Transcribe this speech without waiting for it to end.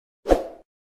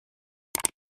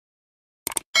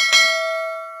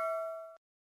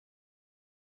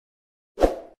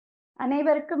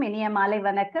அனைவருக்கும் இனிய மாலை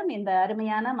வணக்கம். இந்த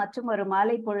அருமையான மற்றும் ஒரு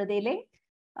மாலை பொழுதிலே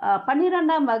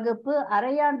 12ஆம் வகுப்பு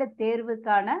அரையாண்டு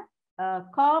தேர்வுக்கான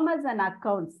காமர்ஸ் அண்ட்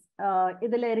அக்கவுண்ட்ஸ்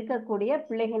இதுல இருக்கக்கூடிய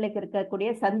பிள்ளைகளுக்கு இருக்கக்கூடிய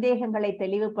சந்தேகங்களை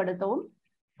தெளிவுபடுத்தவும்,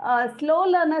 ஸ்லோ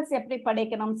லேர்னர்ஸ் எப்படி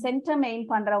படிக்கணும், சென்டம் எய்ம்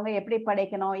பண்றவங்க எப்படி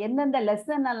படிக்கணும், எந்தெந்த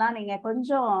லெசன் எல்லாம் நீங்க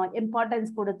கொஞ்சம்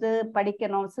இம்பார்ட்டன்ஸ் கொடுத்து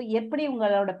படிக்கணும், ஸோ எப்படி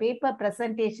உங்களோட பேப்பர்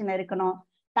ப்ரெசன்டேஷன் இருக்கணும்,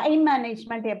 டைம்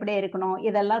மேனேஜ்மெண்ட் எப்படி இருக்கணும்,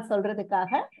 இதெல்லாம்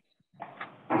சொல்றதுக்காக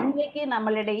இன்றைக்கு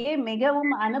நம்மளிடையே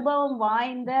மிகவும் அனுபவம்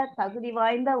வாய்ந்த தகுதி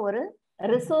வாய்ந்த ஒரு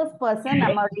ரிசோர்ஸ் பர்சன்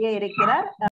நம்மளுடைய இருக்கிறார்.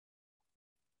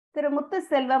 திரு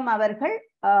முத்துசெல்வம் அவர்கள்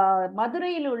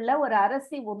மதுரையில் உள்ள ஒரு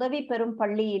அரசு உதவி பெறும்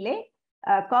பள்ளியிலே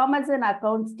காமர்ஸ் அண்ட்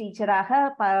அக்கவுண்ட்ஸ் டீச்சராக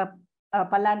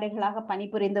பல்லாண்டுகளாக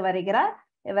பணிபுரிந்து வருகிறார்.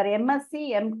 இவர் எம்எஸ்சி,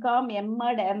 எம்காம்,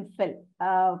 எம்எட், எம்ஃபில்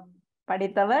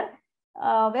படித்தவர்.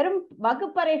 வெறும்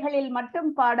வகுப்பறைகளில்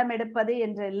மட்டும் பாடம் எடுப்பது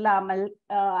என்று இல்லாமல்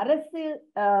அரசு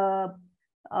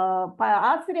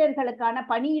ஆசிரியர்களுக்கான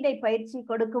பணியிடை பயிற்சி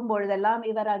கொடுக்கும் பொழுதெல்லாம்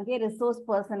இவர் அங்கே ரிசோர்ஸ்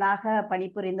பர்சனாக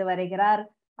பணிபுரிந்து வருகிறார்.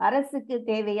 அரசுக்கு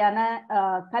தேவையான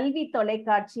கல்வி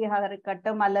தொலைக்காட்சியாக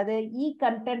இருக்கட்டும் அல்லது இ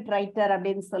கண்டென்ட் ரைட்டர்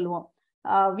அப்படின்னு சொல்லுவோம்,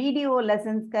 வீடியோ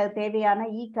லெசன்ஸ்க்கு தேவையான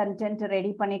இ கண்டென்ட்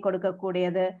ரெடி பண்ணி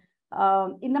கொடுக்கக்கூடியது.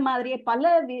 இந்த மாதிரி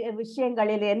பல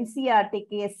விஷயங்களில்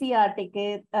என்சிஆர்டிக்கு, எஸ்சிஆர்டிக்கு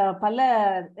பல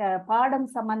பாடம்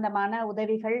சம்பந்தமான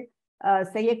உதவிகள்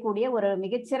செய்யக்கூடிய ஒரு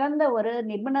மிகச்சிறந்த ஒரு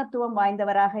நிபுணத்துவம்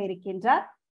வாய்ந்தவராக இருக்கின்றார்.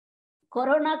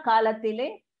 கொரோனா காலத்திலே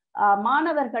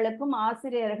மாணவர்களுக்கும்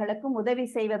ஆசிரியர்களுக்கும் உதவி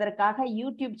செய்வதற்காக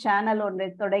யூடியூப் சேனல் ஒன்றை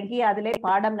தொடங்கி அதிலே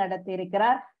பாடம் நடத்தி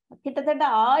இருக்கிறார். கிட்டத்தட்ட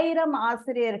 1000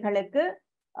 ஆசிரியர்களுக்கு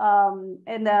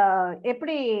இந்த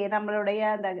எப்படி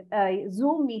நம்மளுடைய இந்த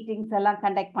ஜூம் மீட்டிங்ஸ் எல்லாம்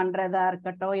கண்டக்ட் பண்றதா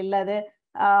இருக்கட்டும், இல்லது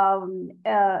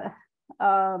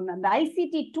இந்த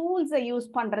ஐசிடி டூல்ஸை யூஸ்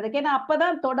பண்றதுக்கு, ஏன்னா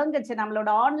அப்பதான் தொடங்குச்சு நம்மளோட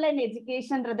ஆன்லைன்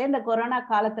எஜுகேஷன்றதே இந்த கொரோனா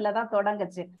காலத்துலதான்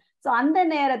தொடங்குச்சு. ஸோ அந்த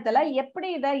நேரத்துல எப்படி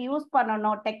இதை யூஸ்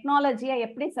பண்ணணும், டெக்னாலஜியை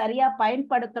எப்படி சரியா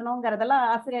பயன்படுத்தணுங்கிறதெல்லாம்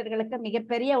ஆசிரியர்களுக்கு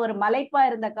மிகப்பெரிய ஒரு மலைப்பா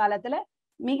இருந்த காலத்துல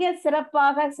மிக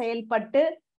சிறப்பாக செயல்பட்டு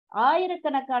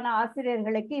ஆயிரக்கணக்கான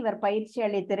ஆசிரியர்களுக்கு இவர் பயிற்சி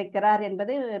அளித்திருக்கிறார்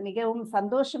என்பது மிகவும்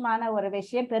சந்தோஷமான ஒரு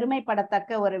விஷயம்,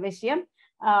 பெருமைப்படத்தக்க ஒரு விஷயம்.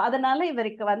 அதனால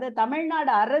இவருக்கு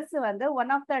தமிழ்நாடு அரசு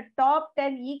one of the top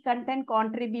 10 E content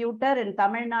contributor in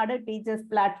Tamil Nadu teachers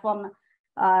platform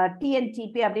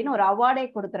TNDP அப்படின்னு ஒரு அவார்டே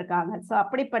கொடுத்திருக்காங்க. ஸோ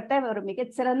அப்படிப்பட்ட ஒரு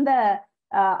மிகச்சிறந்த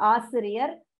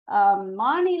ஆசிரியர்.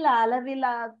 மாநில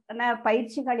அளவிலான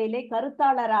பயிற்சிகளிலே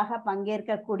கருத்தாளராக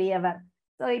பங்கேற்கக்கூடியவர்.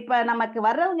 ஸோ இப்போ நமக்கு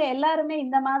வர்றவங்க எல்லாருமே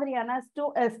இந்த மாதிரியான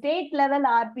ஸ்டேட் லெவல்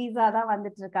ஆர்பிஸா தான்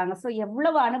வந்துட்டு இருக்காங்க. ஸோ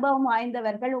எவ்வளவு அனுபவம்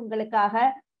வாய்ந்தவர்கள் உங்களுக்காக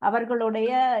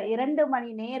அவர்களுடைய 2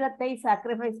 மணி நேரத்தை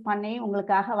சாக்ரிஃபைஸ் பண்ணி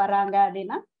உங்களுக்காக வராங்க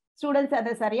அப்படின்னா ஸ்டூடெண்ட்ஸ்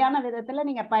அதை சரியான விதத்துல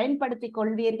நீங்க பயன்படுத்தி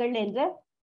கொள்வீர்கள் என்ற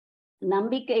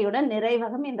நம்பிக்கையுடன்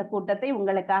நிறைவகம் இந்த கூட்டத்தை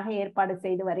உங்களுக்காக ஏற்பாடு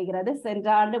செய்து வருகிறது. சென்ற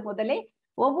ஆண்டு முதலே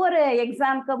ஒவ்வொரு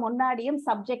எக்ஸாமுக்கு முன்னாடியும்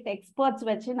சப்ஜெக்ட் எக்ஸ்பர்ட்ஸ்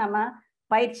வச்சு நம்ம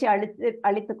பயிற்சி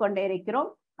அளித்து கொண்டே இருக்கிறோம்.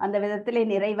 அந்த விதத்திலே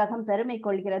நிறைவகம் பெருமை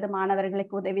கொள்கிறது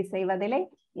மாணவர்களுக்கு உதவி செய்வதிலே.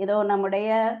 இதோ நம்முடைய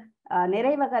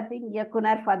நிறைவகத்தின்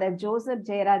இயக்குனர் ஃபாதர் ஜோசப்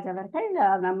ஜெயராஜ் அவர்கள்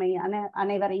நம்மை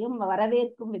அனைவரையும்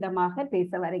வரவேற்கும் விதமாக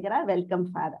பேச வருகிறார். Welcome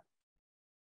father.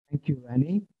 தேங்க்யூ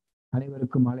அனி.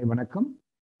 அனைவருக்கும் மாலை வணக்கம்.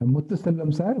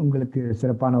 முத்துசெல்வம் சார், உங்களுக்கு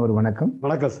சிறப்பான ஒரு வணக்கம்.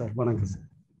 வணக்கம் சார். வணக்கம் சார்.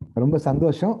 ரொம்ப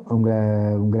சந்தோஷம்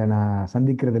உங்களை நான்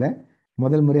சந்திக்கிறதுல.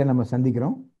 முதல் முறையாக நம்ம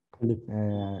சந்திக்கிறோம்.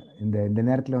 இந்த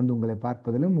நேரத்தில் உங்களை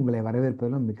பார்ப்பதிலும் உங்களை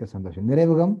வரவேற்பதிலும் மிக்க சந்தோஷம்.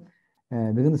 நிறைவகம்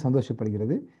மிகுந்த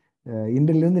சந்தோஷப்படுகிறது.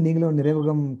 இன்றிலிருந்து நீங்களும்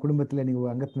நிறைவகம் குடும்பத்தில்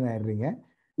நீங்கள் அங்கத்தினர் ஆயிடுறீங்க.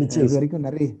 இது வரைக்கும்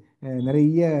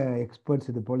நிறைய எக்ஸ்பர்ட்ஸ்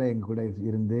இது போல் எங்க கூட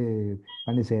இருந்து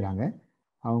பணி செய்கிறாங்க.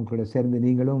 அவங்க கூட சேர்ந்து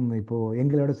நீங்களும் இப்போது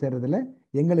எங்களோட சேர்றதுல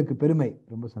எங்களுக்கு பெருமை,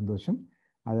 ரொம்ப சந்தோஷம்.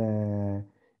 அதை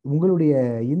உங்களுடைய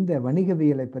இந்த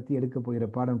வணிகவியலை பற்றி எடுக்க போகிற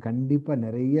பாடம் கண்டிப்பாக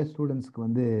நிறைய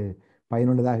ஸ்டூடெண்ட்ஸ்க்கு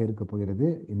பயனுள்ளதாக இருக்க போகிறது.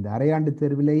 இந்த அரையாண்டு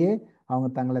தேர்விலேயே அவங்க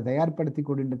தங்களை தயார்படுத்தி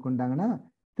கொண்டாங்கன்னா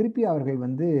திருப்பி அவர்கள்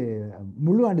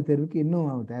முழு ஆண்டு தேர்வுக்கு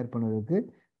இன்னும் தயார் பண்ணுவதற்கு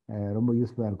ரொம்ப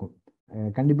யூஸ்ஃபுல்லாக இருக்கும்.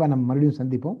 கண்டிப்பாக நம்ம மறுபடியும்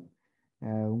சந்திப்போம்.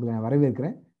 உங்களை நான்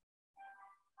வரவேற்கிறேன்.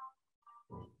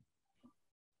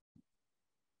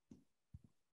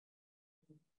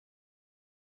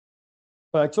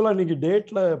 இப்போ ஆக்சுவலாக இன்னைக்கு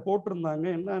டேட்ல போட்டிருந்தாங்க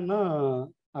என்னன்னா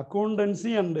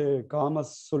அக்கௌண்டன்சி அண்டு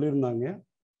காமர்ஸ் சொல்லியிருந்தாங்க.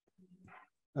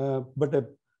 பட்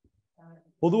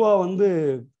பொதுவாக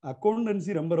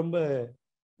அக்கௌண்டன்சி ரொம்ப ரொம்ப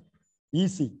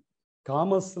ஈஸி,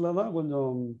 காமர்ஸில் தான்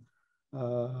கொஞ்சம்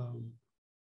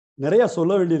நிறையா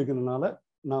சொல்ல வேண்டியிருக்கிறதுனால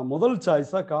நான் முதல்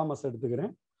சாய்ஸாக காமர்ஸ்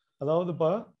எடுத்துக்கிறேன்.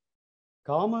 அதாவதுப்பா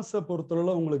காமர்ஸை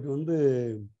பொறுத்தளவில் உங்களுக்கு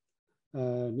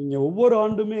நீங்கள் ஒவ்வொரு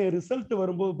ஆண்டுமே ரிசல்ட்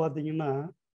வரும்போது பார்த்தீங்கன்னா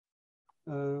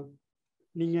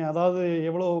நீங்கள் அதாவது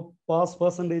எவ்வளோ பாஸ்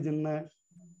பர்சன்டேஜ் என்ன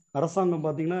அரசாங்கம்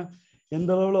பார்த்தீங்கன்னா எந்த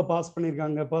அளவில் பாஸ்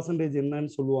பண்ணியிருக்காங்க, பர்சன்டேஜ்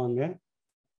என்னன்னு சொல்லுவாங்க.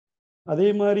 அதே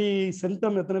மாதிரி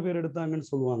சென்டம் எத்தனை பேர்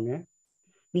எடுத்தாங்கன்னு சொல்லுவாங்க.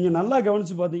 நீங்கள் நல்லா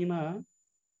கவனித்து பார்த்தீங்கன்னா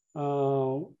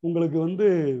உங்களுக்கு வந்து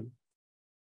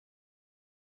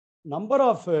நம்பர்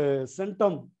ஆஃப்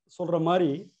சென்டம் சொல்கிற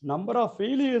மாதிரி நம்பர் ஆஃப்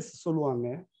ஃபெயிலியர்ஸ் சொல்லுவாங்க.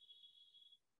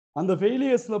 அந்த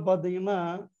ஃபெயிலியர்ஸில் பார்த்தீங்கன்னா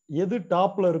எது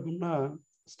டாப்பில் இருக்கும்னா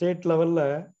ஸ்டேட் லெவலில்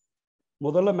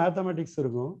முதல்ல மேத்தமெட்டிக்ஸ்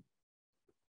இருக்கும்,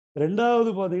 ரெண்டாவது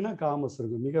பார்த்தீங்கன்னா காமர்ஸ்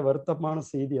இருக்கும். மிக வருத்தமான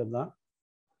செய்தி அதுதான்.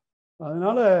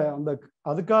 அதனால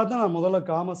அதுக்காக தான் நான் முதல்ல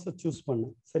காமர்ஸை சூஸ்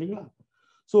பண்ணேன். சரிங்களா?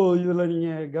 ஸோ இதில்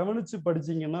நீங்கள் கவனித்து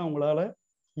படிச்சிங்கன்னா உங்களால்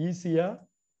ஈஸியாக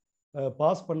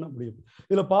பாஸ் பண்ண முடியும்.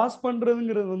 இதில் பாஸ்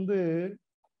பண்ணுறதுங்கிறது வந்து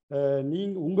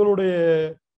நீங்கள் உங்களுடைய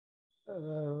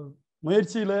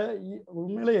முயற்சியில்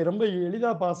உண்மையிலே ரொம்ப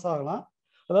எளிதாக பாஸ் ஆகலாம்.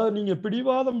 அதாவது நீங்கள்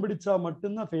பிடிவாதம் பிடிச்சா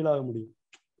மட்டும்தான் ஃபெயில் ஆக முடியும்.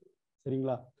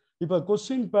 சரிங்களா? இப்போ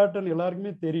கொஸ்டின் பேட்டர்ன்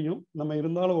எல்லாருக்குமே தெரியும், நம்ம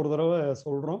இருந்தாலும் ஒரு தடவை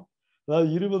சொல்கிறோம். அதாவது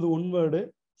 20 ஒன்வேர்டு.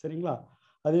 சரிங்களா?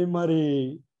 அதே மாதிரி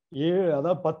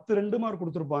அதாவது 10 2 மார்க்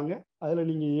கொடுத்துருப்பாங்க, அதில்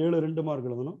நீங்கள் 7 2 மார்க்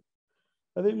எழுதணும்.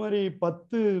 அதே மாதிரி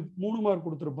 10 3 மார்க்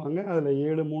கொடுத்துருப்பாங்க, அதில்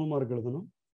 7 3 மார்க் எழுதணும்.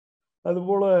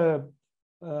 அதுபோல்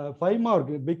 5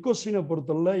 மார்க் பிக் கொஸ்டினை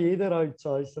பொறுத்தவரை எய்தர் ஆய்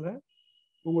சாய்ஸில்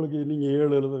உங்களுக்கு நீங்கள்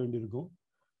 7 எழுத வேண்டியிருக்கும்.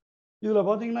 இதில்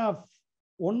பார்த்தீங்கன்னா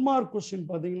 1 மார்க் கொஸ்டின்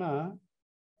பார்த்தீங்கன்னா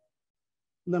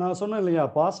இந்த நான் சொன்னேன் இல்லையா,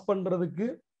 பாஸ் பண்ணுறதுக்கு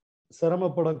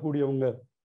சிரமப்படக்கூடியவங்க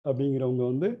அப்படிங்கிறவங்க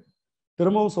வந்து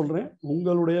திரும்பவும் சொல்கிறேன்,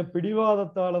 உங்களுடைய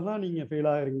பிடிவாதத்தால் தான் நீங்கள் ஃபெயில்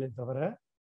ஆகிறீங்களே தவிர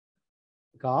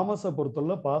காமர்ஸை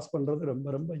பொறுத்தவரை பாஸ் பண்ணுறது ரொம்ப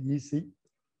ரொம்ப ஈஸி.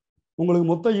 உங்களுக்கு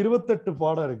மொத்தம் 28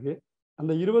 பாடம் இருக்குது.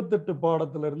 அந்த 28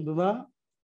 பாடத்திலிருந்து தான்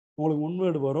உங்களுக்கு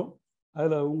ஒன்வேர்டு வரும்.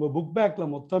 அதில் உங்கள் புக்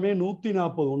பேக்கில் மொத்தமே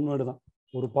 140 ஒன்வேர்டு தான்.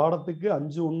 ஒரு பாடத்துக்கு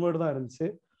 5 ஒன்வேர்டு தான் இருந்துச்சு.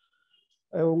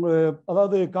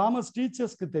 அதாவது காமர்ஸ்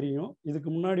டீச்சர்ஸ்க்கு தெரியும், இதுக்கு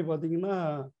முன்னாடி பார்த்தீங்கன்னா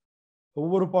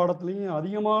ஒவ்வொரு பாடத்துலையும்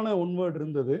அதிகமான ஒன்வேர்டு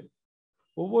இருந்தது.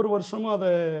 ஒவ்வொரு வருஷமும்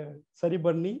அதை சரி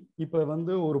பண்ணி இப்போ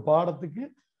வந்து ஒரு பாடத்துக்கு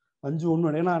 5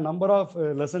 ஒன்வேர்டு, ஏன்னா நம்பர் ஆஃப்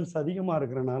லெசன்ஸ் அதிகமாக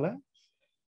இருக்கிறனால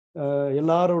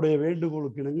எல்லாருடைய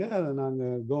வேண்டுகோளுக்கு இணங்க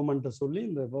நாங்கள் கவர்மெண்ட்டை சொல்லி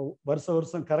இந்த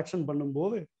வருஷம் கரெக்ஷன்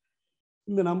பண்ணும்போது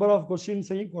இந்த நம்பர் ஆஃப்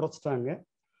கொஸ்டின்ஸையும் குறைச்சிட்டாங்க.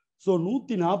 ஸோ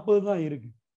 140 தான்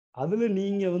இருக்குது. அதில்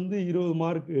நீங்கள் வந்து 20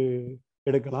 மார்க்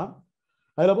எடுக்கலாம்.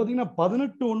 அதில் பார்த்தீங்கன்னா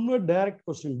 18 one word direct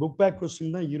question, book back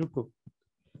question தான் இருக்கும்.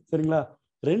 சரிங்களா?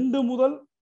 2 முதல்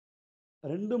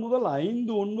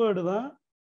 5 ஒன்வேர்டு தான்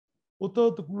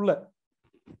புத்தகத்துக்குள்ள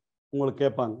உங்களுக்கு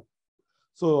கேட்பாங்க.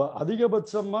 ஸோ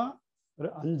அதிகபட்சமாக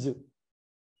 5,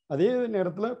 அதே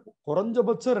நேரத்தில்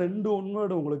குறைஞ்சபட்சம் 2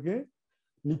 ஒன்வேர்டு உங்களுக்கு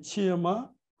நிச்சயமாக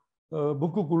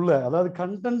புக்குக்குள்ள, அதாவது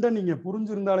கண்டென்ட்டை நீங்கள்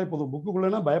புரிஞ்சிருந்தாலே போதும்.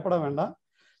 புக்குக்குள்ளனா பயப்பட வேண்டாம்.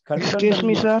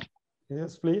 Content. Sir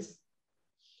yes please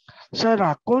sir,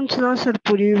 accounts தான் சார்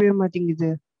புரியவே மாட்டேங்குது.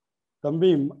 தம்பி,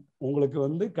 உங்களுக்கு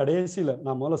வந்து கடைசியில்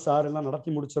நான் முதல்ல சார் எல்லாம் நடத்தி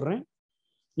முடிச்சிடுறேன்,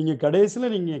 நீங்கள்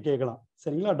கடைசியில் நீங்கள் கேட்கலாம்.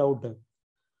 சரிங்களா? டவுட்டு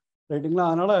ரைட்டுங்களா?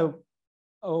 அதனால்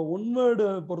ஒன்வேர்டு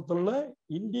பொறுத்தவரை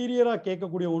இன்டீரியராக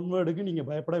கேட்கக்கூடிய ஒன்வேர்டுக்கு நீங்கள்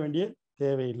பயப்பட வேண்டிய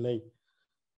தேவையில்லை.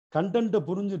 கண்டென்ட்டை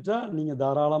புரிஞ்சுட்டா நீங்கள்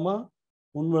தாராளமாக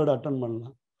ஒன்வேர்டு அட்டன்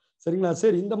பண்ணலாம். சரிங்களா?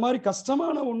 சரி, இந்த மாதிரி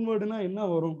கஷ்டமான ஒன்வேர்டுனா என்ன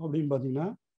வரும் அப்படின்னு பார்த்தீங்கன்னா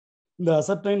இந்த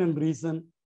அசர்டைன் and reason,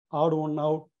 add one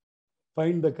out,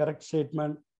 find the correct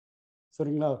statement.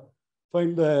 சரிங்களா?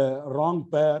 ஃபைண்ட் த ராங்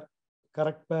பேர்,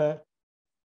 கரெக்ட் பேர்,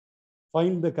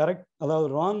 ஃபைண்ட் த கரெக்ட், அதாவது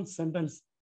ராங் சென்டென்ஸ்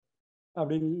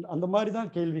அப்படின்னு அந்த மாதிரி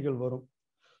தான் கேள்விகள் வரும்.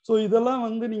 ஸோ இதெல்லாம்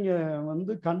வந்து நீங்கள்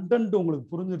வந்து கண்டென்ட் உங்களுக்கு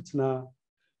புரிஞ்சிருச்சுன்னா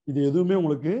இது எதுவுமே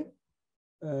உங்களுக்கு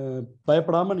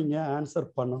பயப்படாமல் நீங்கள் ஆன்சர்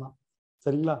பண்ணலாம்.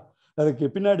 சரிங்களா? அதுக்கு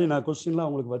பின்னாடி நான் கொஸ்டின்லாம்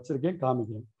உங்களுக்கு வச்சுருக்கேன்,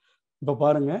 காமிக்கிறேன். இப்போ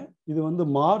பாருங்கள், இது வந்து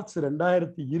மார்ச்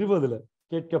 2020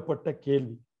 கேட்கப்பட்ட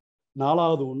கேள்வி.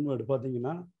 4வது ஒன்வேர்டு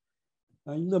பார்த்தீங்கன்னா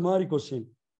இந்த மாதிரி கொஸ்டின்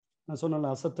நான்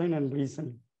சொன்னேன், அசர்டைன் அண்ட்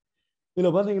ரீசன்.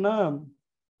 இதில் பார்த்தீங்கன்னா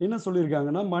என்ன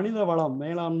சொல்லியிருக்காங்கன்னா, மனித வளம்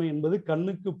மேலாண்மை என்பது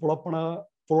கண்ணுக்கு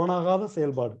புலனாகாத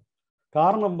செயல்பாடு.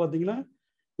 காரணம் பார்த்தீங்கன்னா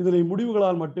இதில்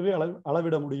முடிவுகளால் மட்டுமே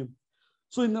அளவிட முடியும்.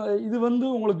 ஸோ இது வந்து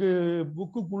உங்களுக்கு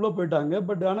புக்குக்குள்ளே போயிட்டாங்க.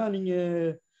 பட் ஆனால் நீங்கள்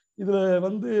இதில்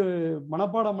வந்து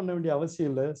மனப்பாடம் பண்ண வேண்டிய அவசியம்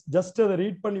இல்லை. ஜஸ்ட் அதை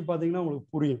ரீட் பண்ணி பார்த்தீங்கன்னா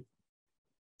உங்களுக்கு புரியும்.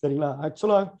 சரிங்களா?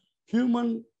 ஆக்சுவலாக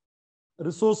ஹியூமன்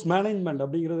ரிசோர்ஸ் மேனேஜ்மெண்ட்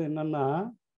அப்படிங்கிறது என்னன்னா,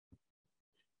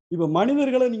 இப்போ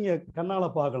மனிதர்களை நீங்கள்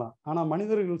கண்ணால் பார்க்கலாம், ஆனால்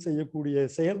மனிதர்கள் செய்யக்கூடிய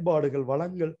செயல்பாடுகள்,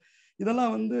 வளங்கள்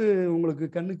இதெல்லாம் வந்து உங்களுக்கு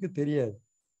கண்ணுக்கு தெரியாது,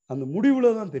 அந்த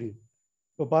முடிவில் தான் தெரியும்.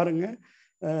 இப்போ பாருங்க,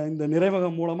 இந்த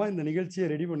நிறைவகம் மூலமாக இந்த நிகழ்ச்சியை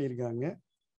ரெடி பண்ணியிருக்காங்க.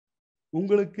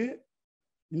 உங்களுக்கு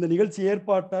இந்த நிகழ்ச்சி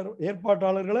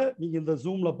ஏற்பாட்டாளர்களை நீங்கள் இந்த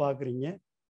ஜூமில் பார்க்குறீங்க.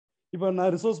 இப்போ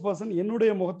நான் ரிசோர்ஸ் பர்சன்,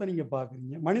 என்னுடைய முகத்தை நீங்கள்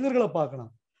பார்க்குறீங்க, மனிதர்களை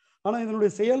பார்க்கலாம். ஆனால்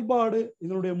இதனுடைய செயல்பாடு,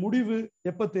 இதனுடைய முடிவு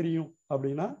எப்போ தெரியும்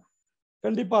அப்படின்னா,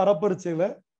 கண்டிப்பாக அறப்பரீட்சையில்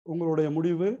உங்களுடைய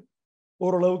முடிவு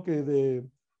ஓரளவுக்கு இது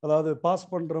அதாவது பாஸ்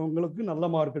பண்ணுறவங்களுக்கு நல்ல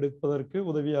மார்க் எடுப்பதற்கு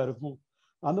உதவியாக இருக்கும்.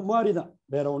 அந்த மாதிரி தான்,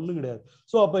 வேற ஒன்றும் கிடையாது.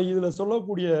 ஸோ அப்போ இதில்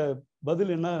சொல்லக்கூடிய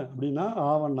பதில் என்ன அப்படின்னா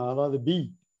ஆவண்ணா, அதாவது பி,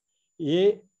 ஏ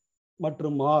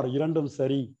மற்றும் ஆர் இரண்டும்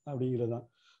சரி அப்படிங்கிறது தான்.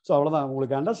 ஸோ அவ்வளோதான்.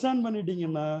 உங்களுக்கு அண்டர்ஸ்டாண்ட்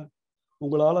பண்ணிட்டீங்கன்னா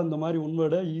உங்களால் இந்த மாதிரி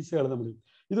ஒன்வேர்டை ஈஸியாக எழுத முடியும்.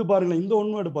 இது பாருங்களேன், இந்த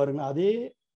ஒன்வேர்டு பாருங்களேன், அதே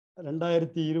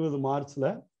 2020 மார்ச்ல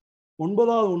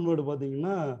 9வது ஒன்வேர்டு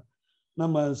பார்த்தீங்கன்னா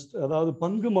நம்ம அதாவது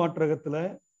பங்கு மாற்றகத்தில்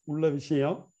உள்ள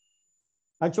விஷயம்.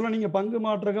 ஆக்சுவலாக நீங்கள் பங்கு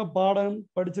மாற்றக பாடம்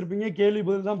படிச்சிருப்பீங்க, கேள்வி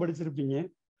பதில் தான் படிச்சிருப்பீங்க.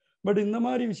 பட் இந்த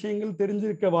மாதிரி விஷயங்கள்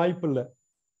தெரிஞ்சிருக்க வாய்ப்பு இல்லை.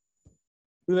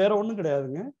 இது வேற ஒன்றும்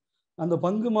கிடையாதுங்க. அந்த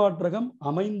பங்கு மாற்றகம்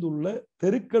அமைந்துள்ள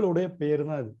தெருக்களுடைய பெயர்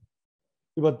தான் இது.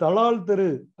 இப்போ தலால் தெரு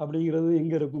அப்படிங்கிறது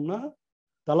எங்க இருக்கும்னா,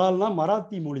 தலால்னா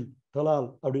மராத்தி மொழி, தலால்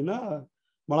அப்படின்னா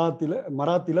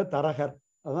மராத்தில தரகர்,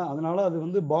 அதான். அதனால அது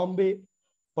வந்து பாம்பே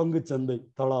பங்குச்சந்தை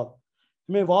தலால்.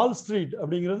 வால் ஸ்ட்ரீட்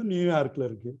அப்படிங்கிறது நியூயார்க்ல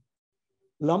இருக்கு.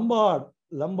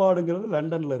 லம்பாடுங்கிறது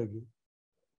லண்டன்ல இருக்கு.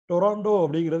 டொராண்டோ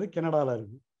அப்படிங்கிறது கனடால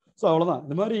இருக்கு. ஸோ அவ்வளோதான்.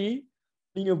 இந்த மாதிரி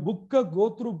நீங்க புக்கை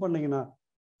கோத்ரூ பண்ணீங்கன்னா,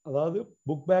 அதாவது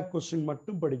புக் பேக் கொஸ்டின்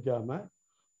மட்டும் படிக்காம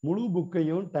முழு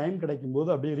புக்கையும் டைம் கிடைக்கும் போது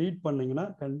அப்படியே ரீட் பண்ணீங்கன்னா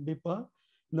கண்டிப்பா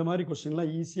இந்த மாதிரி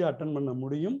கொஸ்டின்லாம் ஈஸியாக அட்டன் பண்ண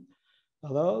முடியும்.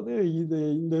 அதாவது இது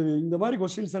இந்த இந்த மாதிரி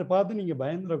கொஸ்டின்ஸை பார்த்து நீங்க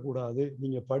பயந்துடக்கூடாது.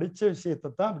 நீங்க படிச்ச விஷயத்தை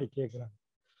தான் அப்படி கேட்குறாங்க.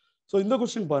 ஸோ இந்த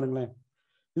கொஸ்டின் பாருங்களேன்,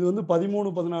 இது வந்து 13,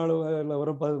 14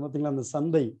 வர பார்த்தீங்கன்னா அந்த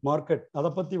சந்தை மார்க்கெட் அதை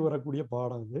பத்தி வரக்கூடிய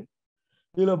பாடம் இது.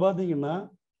 இதுல பாத்தீங்கன்னா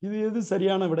இது எது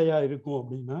சரியான விடையா இருக்கும்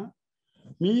அப்படின்னா,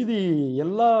 மீதி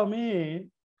எல்லாமே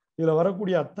இதுல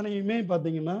வரக்கூடிய அத்தனையுமே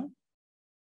பாத்தீங்கன்னா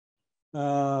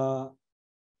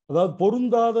அதாவது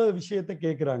பொருந்தாத விஷயத்தை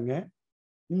கேட்குறாங்க.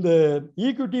 இந்த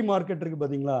ஈக்விட்டி மார்க்கெட் இருக்கு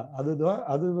பாத்தீங்களா, அதுதான்.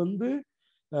 அது வந்து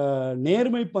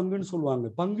நேர்மை பங்குன்னு சொல்லுவாங்க,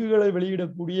 பங்குகளை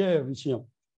வெளியிடக்கூடிய விஷயம்.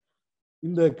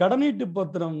 இந்த கடனீட்டு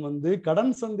பத்திரம் வந்து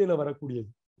கடன் சந்தையில வரக்கூடியது,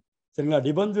 சரிங்களா.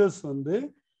 டிபெஞ்சர்ஸ் வந்து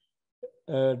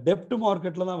டெப்ட்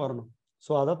மார்க்கெட்ல தான் வரணும்.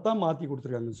 ஸோ அதைத்தான் மாற்றி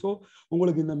கொடுத்துருக்காங்க. ஸோ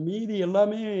உங்களுக்கு இந்த மீதி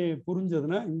எல்லாமே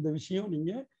புரிஞ்சதுன்னா இந்த விஷயம்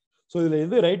நீங்க, ஸோ இதில்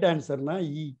எது ரைட் ஆன்சர்னா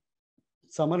இ,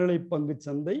 சமநிலை பங்கு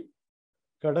சந்தை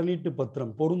கடனீட்டு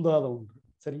பத்திரம் பொருந்தாத ஒன்று,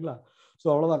 சரிங்களா. ஸோ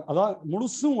அவ்வளோதான். அதான்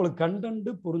முழுசும் உங்களுக்கு கண்டென்ட்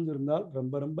புரிஞ்சிருந்தால்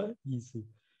ரொம்ப ரொம்ப ஈஸி.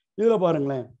 இதில்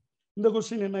பாருங்களேன், இந்த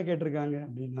கொஸ்டின் என்ன கேட்டிருக்காங்க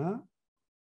அப்படின்னா,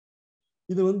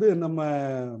 இது வந்து நம்ம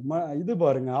இது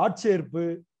பாருங்க, ஆட்சேர்ப்பு,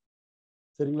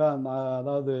 சரிங்களா.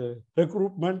 அதாவது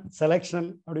ரெக்ரூட்மெண்ட் செலெக்ஷன்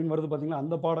அப்படின்னு வருது பார்த்தீங்களா,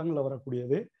 அந்த பாடங்களில்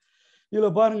வரக்கூடியது.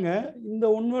 இதில் பாருங்க, இந்த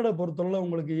ஒன்வேர்டை பொறுத்தவரை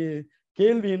உங்களுக்கு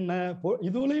கேள்வி என்ன,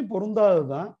 இதுவரையும் பொருந்தாது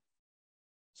தான்.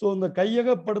 ஸோ இந்த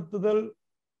கையகப்படுத்துதல்,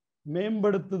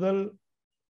 மேம்படுத்துதல்,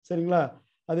 சரிங்களா,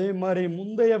 அதே மாதிரி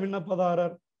முந்தைய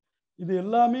விண்ணப்பதாரர், இது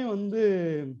எல்லாமே வந்து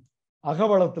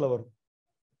அகவளத்தில் வரும்,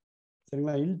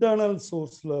 சரிங்களா, இன்டர்னல்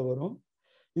சோர்ஸில் வரும்.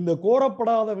 இந்த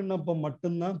கோரப்படாத விண்ணப்பம்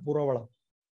மட்டும்தான் புறவளம்.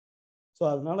 ஸோ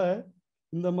அதனால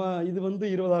இது வந்து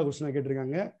 20வது கொஸ்டினை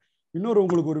கேட்டிருக்காங்க. இன்னொரு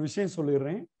உங்களுக்கு ஒரு விஷயம்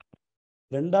சொல்லிடுறேன்,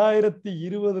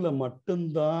 2020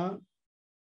 மட்டும்தான்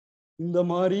இந்த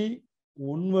மாதிரி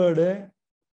ஒன்வேர்டு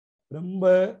ரொம்ப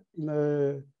இந்த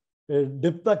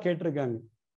டெப்தா கேட்டிருக்காங்க.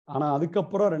 ஆனா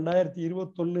அதுக்கப்புறம்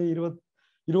 2021,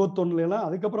 21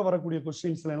 அதுக்கப்புறம் வரக்கூடிய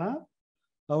கொஸ்டின்ஸ்லாம்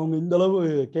அவங்க இந்த அளவு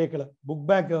கேட்கல. புக்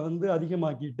பேக்கை வந்து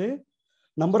அதிகமாக்கிட்டு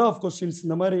நம்பர் ஆஃப் கொஸ்டின்ஸ்,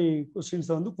 இந்த மாதிரி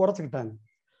கொஸ்டின்ஸை வந்து குறைச்சிக்கிட்டாங்க.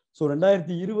 ஸோ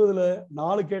 2020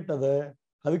 4 கேட்டதை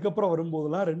அதுக்கப்புறம்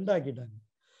வரும்போதெல்லாம் 2 ஆக்கிட்டாங்க.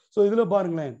 ஸோ இதில்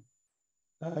பாருங்களேன்,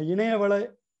 இணையவள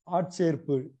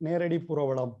ஆட்சேர்ப்பு, நேரடி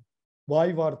புறவளம்,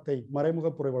 வாய் வார்த்தை, மறைமுக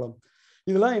புறவளம்,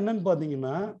 இதெல்லாம் என்னன்னு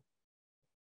பார்த்தீங்கன்னா,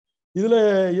 இதுல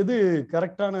எது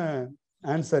கரெக்டான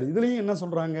ஆன்சர்? இதுலயும் என்ன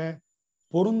சொல்றாங்க,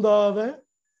 பொருந்தாத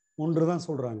ஒன்று தான்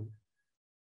சொல்றாங்க,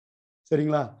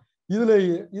 சரிங்களா.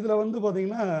 இதுல வந்து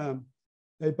பாத்தீங்கன்னா,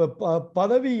 இப்ப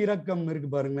பதவி இறக்கம் இருக்கு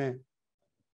பாருங்க.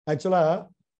 ஆக்சுவலா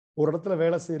ஒரு இடத்துல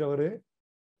வேலை செய்யறவரு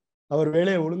அவர்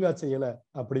வேலையை ஒழுங்கா செய்யல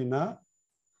அப்படின்னா,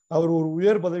 அவர் ஒரு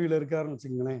உயர் பதவியில இருக்காருன்னு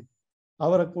வச்சுக்கோங்களேன்,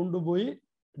 அவரை கொண்டு போய்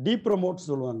டீப்ரமோட்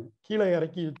சொல்லுவாங்க, கீழே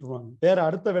இறக்கி விட்டுருவாங்க, வேற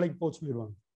அடுத்த வேலைக்கு போக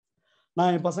சொல்லிடுவாங்க.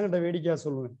 நான் என் பசங்கிட்ட வேடிக்கையா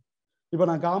சொல்லுவேன், இப்போ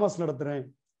நான் காமர்ஸ் நடத்துறேன்,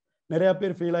 நிறைய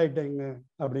பேர் ஃபெயில் ஆயிட்டேங்க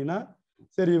அப்படின்னா,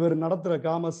 சரி இவர் நடத்துற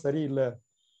காமர்ஸ் சரியில்லை,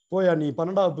 போயா நீ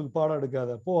 12வது வகுப்புக்கு பாடம்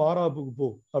எடுக்காத, போ 6வது வகுப்புக்கு போ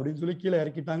அப்படின்னு சொல்லி கீழே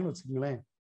இறக்கிட்டாங்கன்னு வச்சுக்கோங்களேன்,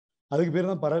 அதுக்கு பேர்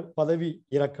தான் பதவி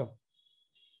இறக்கம்.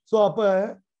 ஸோ அப்ப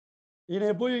என்னை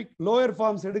போய் லோயர்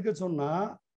ஃபார்ம்ஸ் எடுக்க சொன்னா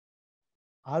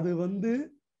அது வந்து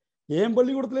என்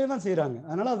பள்ளிக்கூடத்திலே தான் செய்யறாங்க,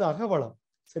 அதனால அது அகவளம்,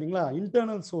 சரிங்களா,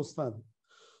 இன்டர்னல் சோர்ஸ் தான் அது.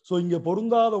 ஸோ இங்க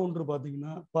பொருந்தாத ஒன்று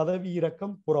பார்த்தீங்கன்னா பதவி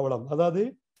இறக்கம் புறவளம். அதாவது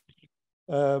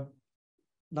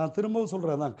நான் திரும்பவும்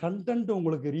சொல்றேன் தான், கண்டென்ட்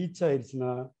உங்களுக்கு ரீச்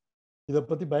ஆயிடுச்சுன்னா இதை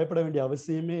பத்தி பயப்பட வேண்டிய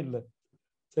அவசியமே இல்லை,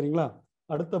 சரிங்களா.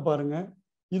 அடுத்த பாருங்க,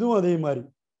 இதுவும் அதே மாதிரி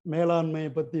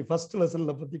மேலாண்மையை பத்தி ஃபர்ஸ்ட்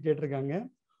லெசன்ல பத்தி கேட்டிருக்காங்க.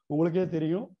 உங்களுக்கே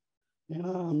தெரியும்,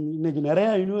 ஏன்னா இன்னைக்கு நிறைய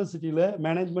யூனிவர்சிட்டியில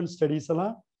மேனேஜ்மெண்ட் ஸ்டடீஸ்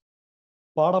எல்லாம்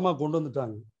பாடமாக கொண்டு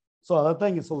வந்துட்டாங்க. ஸோ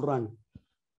அதைத்தான் இங்கே சொல்றாங்க.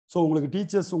 ஸோ உங்களுக்கு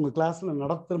டீச்சர்ஸ் உங்கள் கிளாஸ்ல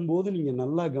நடத்தும் போது நீங்கள்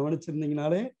நல்லா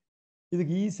கவனிச்சிருந்தீங்கனாலே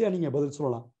இதுக்கு ஈஸியாக நீங்கள் பதில்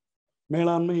சொல்லலாம்.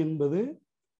 மேலாண்மை என்பது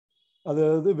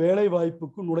அதாவது வேலை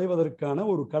வாய்ப்புக்கு நுழைவதற்கான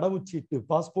ஒரு கடவுச்சீட்டு,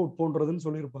 பாஸ்போர்ட் போன்றதுன்னு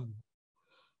சொல்லியிருப்பாங்க.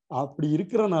 அப்படி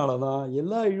இருக்கிறனால தான்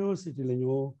எல்லா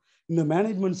யூனிவர்சிட்டிலையும் இந்த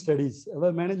மேனேஜ்மெண்ட் ஸ்டடீஸ்,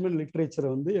 அதாவது மேனேஜ்மெண்ட் லிட்ரேச்சரை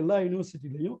வந்து எல்லா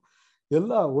யூனிவர்சிட்டிலையும்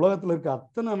எல்லா உலகத்தில் இருக்க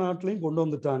அத்தனை நாட்டிலையும் கொண்டு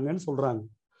வந்துட்டாங்கன்னு சொல்றாங்க.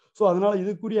 ஸோ அதனால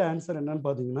இதுக்குரிய ஆன்சர் என்னன்னு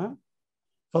பார்த்தீங்கன்னா,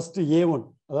 ஃபர்ஸ்ட் A1,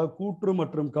 அதாவது கூற்று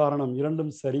மற்றும் காரணம்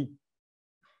இரண்டும் சரி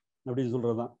அப்படின்னு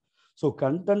சொல்றதுதான். ஸோ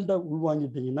கண்டென்ட்டை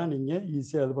உள்வாங்கிட்டீங்கன்னா நீங்க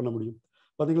ஈஸியாக இது பண்ண முடியும்.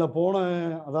 பார்த்தீங்களா,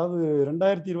 அதாவது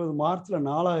 2020 மார்ச்ல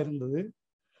 4 இருந்தது,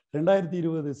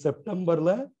 2020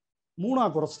 செப்டம்பர்ல 3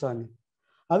 குறைச்சிட்டாங்க.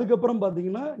 அதுக்கப்புறம்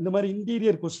பார்த்தீங்கன்னா இந்த மாதிரி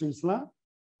இன்டீரியர் கொஸ்டின்ஸ்லாம்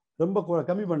ரொம்ப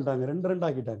கம்மி பண்ணிட்டாங்க, 2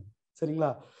 ஆக்கிட்டாங்க.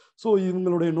 சரிங்களா? ஸோ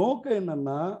இவங்களுடைய நோக்கம்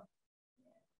என்னன்னா,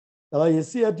 அதாவது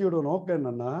எஸ்சிஆர்டியோட நோக்கம்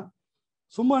என்னன்னா,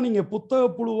 சும்மா நீங்க புத்தக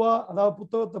புழுவா, அதாவது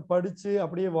புத்தகத்தை படிச்சு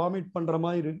அப்படியே வாமிட் பண்ற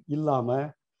மாதிரி இல்லாம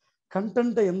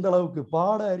கண்டென்ட்டை எந்த அளவுக்கு,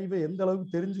 பாட அறிவை எந்த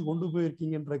அளவுக்கு தெரிஞ்சு கொண்டு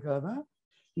போயிருக்கீங்கன்றக்காக தான்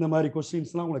இந்த மாதிரி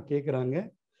கொஸ்டின்ஸ்லாம் உங்களை கேட்குறாங்க.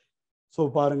 ஸோ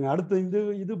பாருங்க, அடுத்து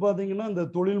இது பார்த்தீங்கன்னா இந்த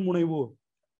தொழில் முனைவோர்,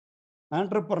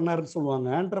 ஆண்டர்பிரனர் சொல்லுவாங்க.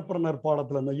 ஆண்டர்பிரனர்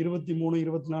பாடத்தில் இந்த 23,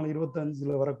 24,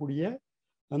 25 வரக்கூடிய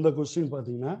அந்த கொஸ்டின்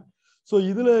பார்த்தீங்கன்னா, ஸோ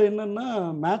இதில் என்னன்னா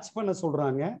மேட்ச் பண்ண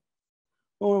சொல்றாங்க.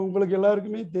 உங்களுக்கு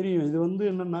எல்லாருக்குமே தெரியும், இது வந்து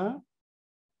என்னன்னா,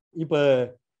 இப்போ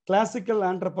கிளாசிக்கல்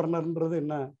ஆண்டர்பிரனர்ன்றது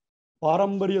என்ன,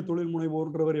 பாரம்பரிய தொழில்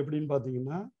முனைவோர்ன்றவர் எப்படின்னு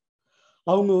பார்த்தீங்கன்னா,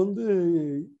 அவங்க வந்து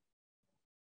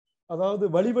அதாவது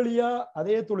வழி வழியா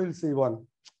அதே தொழில் செய்வாங்க.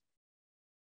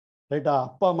 ரைட்டா?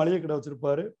 அப்பா மளிகை கடை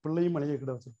வச்சிருப்பாரு, பிள்ளையும் மளிகை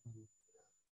கடை வச்சிருப்பாங்க.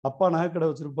 அப்பா நகை கடை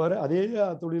வச்சிருப்பாரு, அதே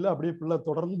தொழில அப்படியே பிள்ளை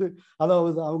தொடர்ந்து,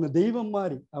 அதாவது அவங்க தெய்வம்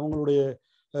மாதிரி அவங்களுடைய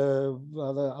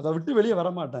அதை விட்டு வெளியே வர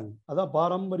மாட்டாங்க. அதான்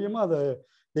பாரம்பரியமா அதை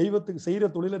தெய்வத்துக்கு செய்யற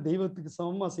தொழிலை தெய்வத்துக்கு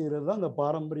சமமா செய்யறது தான் அந்த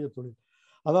பாரம்பரிய தொழில்.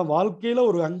 அதான் வாழ்க்கையில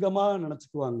ஒரு அங்கமா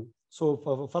நினைச்சுக்குவாங்க. ஸோ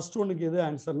ஃபர்ஸ்ட் ஒன்னுக்கு எது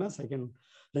ஆன்சர்னா செகண்ட்,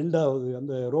 ரெண்டாவது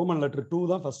அந்த ரோமன் லெட்டர் 2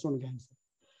 தான் ஃபர்ஸ்ட் ஒன்னுக்கு ஆன்சர்.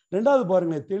 ரெண்டாவது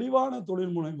பாருங்க, தெளிவான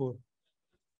தொழில் முனைவோர்.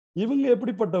 இவங்க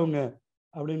எப்படிப்பட்டவங்க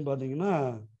அப்படின்னு பார்த்தீங்கன்னா,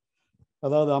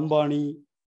 அதாவது அம்பானி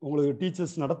உங்களுக்கு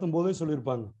டீச்சர்ஸ் நடத்தும் போதே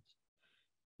சொல்லியிருப்பாங்க,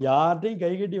 யார்கிட்டையும்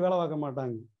கை கட்டி வேலை பார்க்க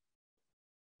மாட்டாங்க.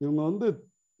 இவங்க வந்து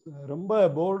ரொம்ப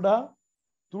போல்டா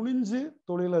துணிஞ்சு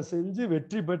தொழிலை செஞ்சு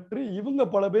வெற்றி பெற்று இவங்க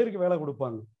பல பேருக்கு வேலை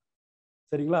கொடுப்பாங்க.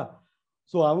 சரிங்களா?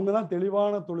 ஸோ அவங்க தான்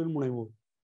தெளிவான தொழில் முனைவோர்,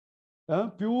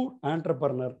 பியூர்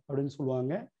ஆண்டர்பிரனர் அப்படின்னு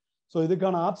சொல்லுவாங்க. ஸோ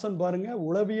இதுக்கான ஆப்ஷன் பாருங்க,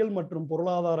 உளவியல் மற்றும்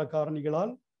பொருளாதார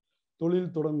காரணிகளால்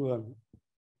தொழில் தொடங்குவாங்க.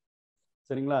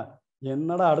 சரிங்களா?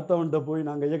 என்னடா அடுத்தவன்கிட்ட போய்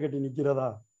நான் கையை கட்டி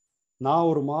நிற்கிறதா, நான்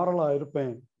ஒரு மாரலா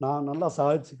இருப்பேன், நான் நல்லா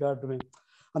சாதிச்சு காட்டுவேன்,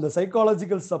 அந்த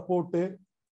சைக்காலஜிக்கல் சப்போர்ட்டு,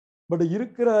 பட்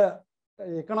இருக்கிற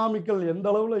எக்கனாமிக்கல் எந்த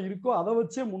அளவுல இருக்கோ அதை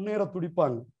வச்சே முன்னேற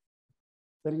துடிப்பாங்க.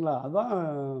 சரிங்களா? அதான்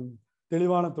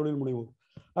தெளிவான தொழில் முனைவோர்.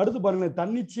 அடுத்து பாருங்க,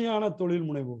 தன்னிச்சையான தொழில்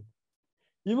முனைவோர்.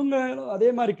 இவங்க அதே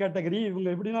மாதிரி கேட்டகரி. இவங்க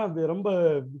எப்படின்னா ரொம்ப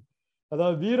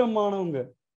அதாவது வீரமானவங்க.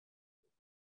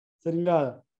 சரிங்களா?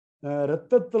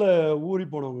 ரத்தத்துல ஊறி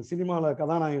போனவங்க. சினிமாவில்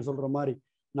கதாநாயகன் சொல்ற மாதிரி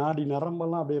நாடி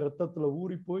நரம்பெல்லாம் அப்படியே ரத்தத்துல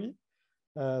ஊறி போய்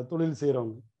தொழில்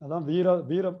செய்யறவங்க. அதான்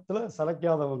வீரத்துல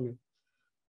சளைக்காதவங்க.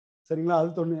 சரிங்களா?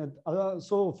 அதான்.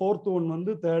 ஸோ ஃபோர்த் ஒன்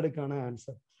வந்து தேர்டுக்கான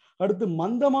ஆன்சர். அடுத்து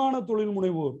மந்தமான தொழில்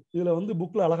முனைவோர். இதுல வந்து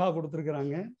புக்ல அழகா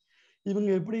கொடுத்துருக்குறாங்க. இவங்க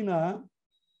எப்படின்னா,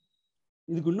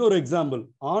 இதுக்கு இன்னொரு எக்ஸாம்பிள்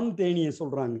ஆண் தேனியை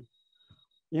சொல்றாங்க.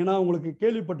 ஏன்னா உங்களுக்கு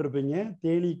கேள்விப்பட்டிருப்பீங்க,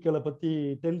 தேனீக்களை பத்தி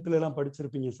 10th எல்லாம்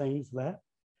படிச்சிருப்பீங்க சயின்ஸ்ல.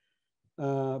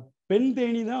 பெண்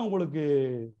தேனி தான் உங்களுக்கு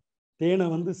தேனை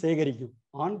வந்து சேகரிக்கும்,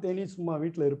 ஆண் தேனி சும்மா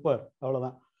வீட்டில் இருப்பார்,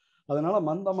 அவ்வளவுதான். அதனால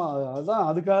மந்தமா, அதுதான்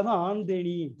அதுக்காக தான் ஆண்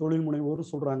தேனி தொழில் முனைவோர்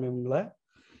சொல்றாங்க இவங்கள.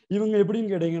 இவங்க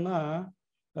எப்படின்னு கேட்டீங்கன்னா,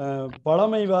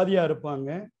 பழமைவாதியா இருப்பாங்க.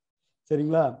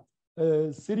 சரிங்களா?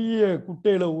 சிறிய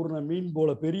குட்டையில ஊர்ன மீன்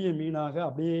போல பெரிய மீனாக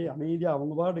அப்படியே அமைதியா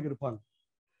அவங்க பாட்டுக்கு இருப்பாங்க.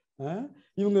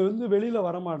 இவங்க வந்து வெளியில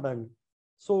வரமாட்டாங்க.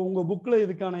 ஸோ உங்க புக்ல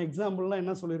இதுக்கான எக்ஸாம்பிள்லாம்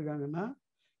என்ன சொல்லியிருக்காங்கன்னா,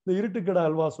 இந்த இருட்டுக்கடை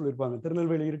அல்வா சொல்லியிருப்பாங்க,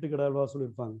 திருநெல்வேலி இருட்டுக்கடை அல்வா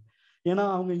சொல்லியிருப்பாங்க. ஏன்னா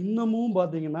அவங்க இன்னமும்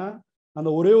பார்த்தீங்கன்னா அந்த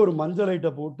ஒரே ஒரு மஞ்சள்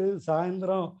லைட்டை போட்டு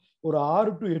சாயந்தரம் ஒரு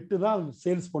 6 to 8 தான்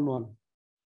சேல்ஸ் பண்ணுவாங்க.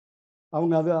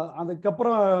 அவங்க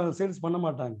அதுக்கப்புறம் சேல்ஸ் பண்ண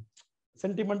மாட்டாங்க.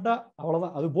 சென்டிமெண்டா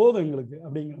அவ்வளோதான், அது போதும் எங்களுக்கு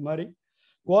அப்படிங்கிற மாதிரி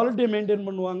குவாலிட்டியை மெயின்டைன்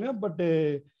பண்ணுவாங்க. பட்டு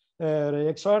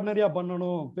எக்ஸ்ட்ராடினரியா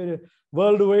பண்ணணும்,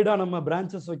 வேர்ல்டு வைடா நம்ம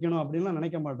பிரான்ச்சஸ் வைக்கணும் அப்படின்லாம்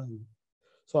நினைக்க மாட்டாங்க.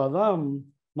 ஸோ அதுதான்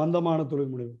மந்தமான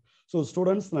தொழில் முனைவு. ஸோ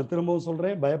ஸ்டூடெண்ட்ஸ், நான் திரும்பவும்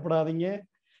சொல்றேன், பயப்படாதீங்க.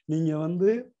 நீங்க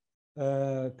வந்து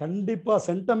கண்டிப்பா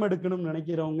சென்டம் எடுக்கணும்னு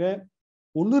நினைக்கிறவங்க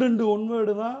 1-2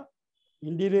 ஒன்வேர்டு தான்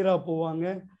இன்டீரியரா போவாங்க.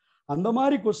 அந்த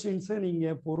மாதிரி கொஸ்டின்ஸை நீங்க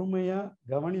பொறுமையா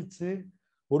கவனிச்சு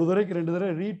ஒரு தடவைக்கு 2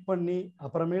 தடவை ரீட் பண்ணி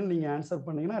அப்புறமேல் நீங்கள் ஆன்சர்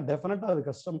பண்ணீங்கன்னா டெஃபினட்டாக அது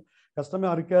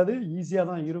கஷ்டமாக இருக்காது, ஈஸியாக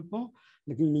தான் இருக்கும்.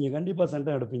 நீங்கள் கண்டிப்பாக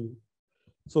சென்டம் எடுப்பீங்க.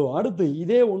 ஸோ அடுத்து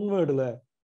இதே ஒன் வேர்டில்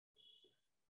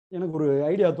எனக்கு ஒரு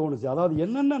ஐடியா தோணுச்சு. அதாவது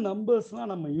என்னென்ன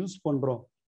நம்பர்ஸ்லாம் நம்ம யூஸ் பண்ணுறோம்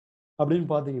அப்படின்னு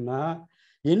பார்த்தீங்கன்னா,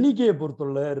 எண்ணிக்கையை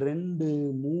பொறுத்துள்ள 2,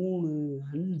 3,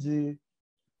 5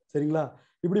 சரிங்களா,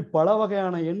 இப்படி பல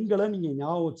வகையான எண்களை நீங்கள்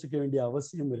ஞாபகம் வச்சுக்க வேண்டிய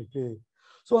அவசியம் இருக்கு.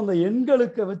 ஸோ அந்த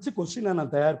எண்களுக்கு வச்சு கொஸ்டினை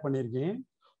நான் தயார் பண்ணியிருக்கேன்.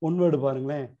 ஒன் வேர்டு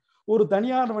பாருங்களேன். ஒரு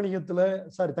தனியார்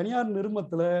வணிகத்தில் தனியார்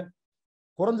நிறுவனத்தில்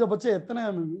குறைஞ்சபட்சம் எத்தனை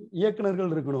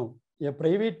இயக்குநர்கள் இருக்கணும்? A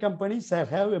private company shall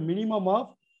have a minimum of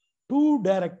 2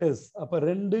 directors. அப்போ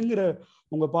 2ங்கிற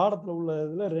உங்கள் பாடத்தில் உள்ள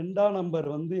இதில் 2ஆம் நம்பர்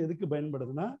வந்து எதுக்கு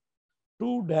பயன்படுதுன்னா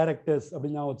 2 directors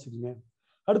அப்படின்னு ஞாபகம் வச்சுக்கோங்க.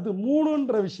 அடுத்து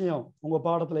 3ன்ற விஷயம் உங்கள்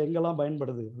பாடத்தில் எங்கெல்லாம்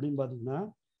பயன்படுது அப்படின்னு பார்த்தீங்கன்னா,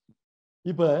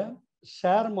 இப்போ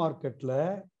ஷேர் மார்க்கெட்டில்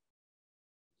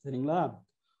சரிங்களா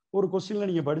ஒரு கொஸ்டின்ல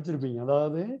நீங்கள் படிச்சிருப்பீங்க.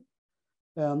 அதாவது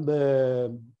அந்த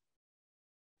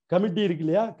கமிட்டி இருக்கு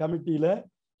இல்லையா, கமிட்டியில்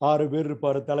 6 பேர்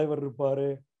இருப்பார், தலைவர் இருப்பார்,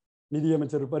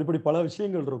 நிதியமைச்சர் இருப்பார், இப்படி பல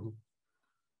விஷயங்கள் இருக்கும்.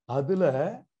 அதில்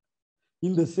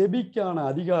இந்த செபிக்கான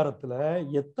அதிகாரத்தில்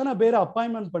எத்தனை பேரை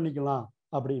அப்பாயின்மெண்ட் பண்ணிக்கலாம்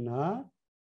அப்படின்னா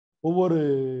ஒவ்வொரு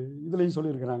இதுலையும்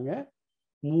சொல்லியிருக்கிறாங்க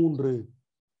 3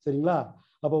 சரிங்களா.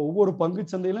 அப்போ ஒவ்வொரு பங்கு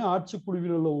சந்தையிலும்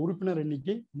ஆட்சிக்குழுவில் உள்ள உறுப்பினர்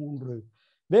எண்ணிக்கை 3.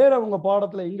 வேற உங்க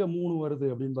பாடத்தில் எங்க 3 வருது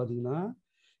அப்படின்னு பார்த்தீங்கன்னா,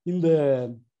 இந்த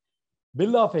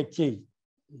பில் ஆஃப் எக்ஸ்சேஞ்ச்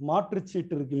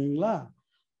மாற்றுச்சீட்டு இருக்கு இல்லைங்களா,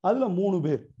 அதுல 3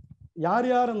 பேர். யார்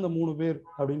யார் அந்த 3 பேர்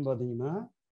அப்படின்னு பார்த்தீங்கன்னா,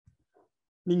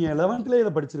 நீங்க 11th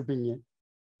இதை படிச்சிருப்பீங்க.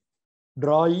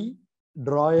 Drawee,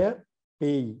 drawer,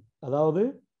 பேயி. அதாவது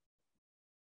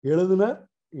எழுதுனர்,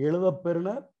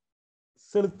 எழுதப்பெறுனர்,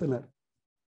 செலுத்துனர்.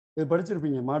 இது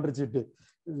படிச்சிருப்பீங்க மாற்றுச்சீட்டு.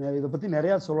 இதை பத்தி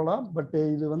நிறைய சொல்லலாம். பட்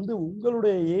இது வந்து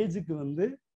உங்களுடைய ஏஜுக்கு வந்து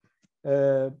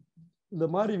இந்த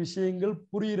மாதிரி விஷயங்கள்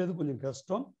புரிகிறது கொஞ்சம்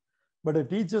கஷ்டம். பட்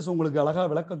டீச்சர்ஸ் உங்களுக்கு அழகா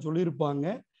விளக்கம் சொல்லியிருப்பாங்க.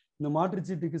 இந்த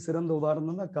மாற்றுச்சீட்டுக்கு சிறந்த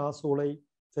உதாரணம் தான் காசோலை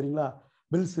சரிங்களா,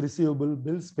 பில்ஸ் ரிசீவபிள்,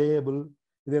 பில்ஸ் பேயபிள்.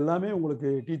 இது எல்லாமே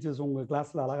உங்களுக்கு டீச்சர்ஸ் உங்க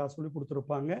கிளாஸ்ல அழகா சொல்லி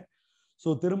கொடுத்துருப்பாங்க. ஸோ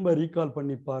திரும்ப ரீகால்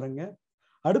பண்ணி பாருங்க.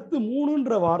 அடுத்து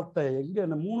 3ன்ற வார்த்தை எங்க,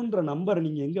 3ன்ற நம்பர்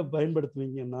நீங்க எங்க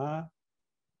பயன்படுத்துவீங்கன்னா,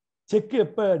 செக்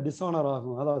எப்ப டிஸ்ஆனர்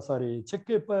ஆகும், அதாவது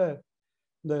செக் எப்ப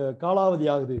இந்த காலாவதி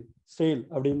ஆகுது சேல்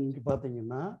அப்படின்னு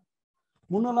பார்த்தீங்கன்னா,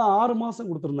 முன்னெல்லாம் 6 மாசம்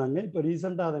கொடுத்துருந்தாங்க. இப்போ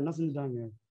ரீசெண்டாக அதை என்ன செஞ்சுட்டாங்க,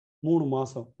 3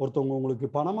 மாசம். ஒருத்தவங்க உங்களுக்கு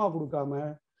பணமா கொடுக்காம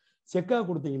செக்கா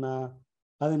கொடுத்தீங்கன்னா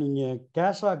அதை நீங்க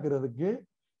கேஷ் ஆக்குறதுக்கு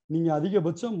நீங்க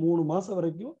அதிகபட்சம் 3 மாசம்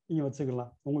வரைக்கும் நீங்க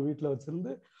வச்சுக்கலாம். உங்க வீட்டில்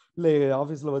வச்சிருந்து இல்லை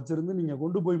ஆஃபீஸில் வச்சிருந்து நீங்க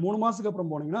கொண்டு போய் 3 மாசத்துக்கு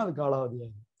அப்புறம் போனீங்கன்னா அது காலாவதி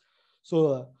ஆகும். ஸோ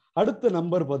அடுத்த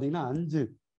நம்பர் பார்த்தீங்கன்னா 5.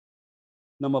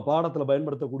 நம்ம பாடத்தில்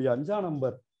பயன்படுத்தக்கூடிய 5ஆம்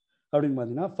நம்பர் அப்படின்னு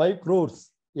பார்த்தீங்கன்னா 5 crores.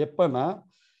 எப்பன்னா,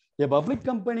 a public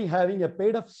company having a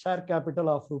paid up share capital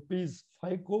of rupees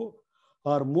 5 crore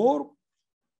or more,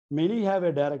 many have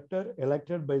a director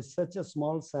elected by such a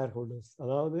small shareholders.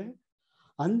 அதாவது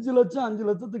 5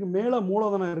 லட்சத்துக்கு மேல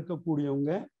மூலதனம்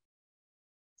இருக்கக்கூடியவங்க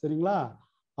சரிங்களா,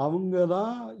 அவங்க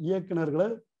தான் இயக்குநர்களை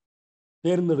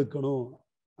தேர்ந்தெடுக்கணும்.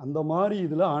 அந்த மாதிரி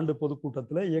இதுல ஆண்டு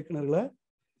பொதுக்கூட்டத்தில் இயக்குநர்களை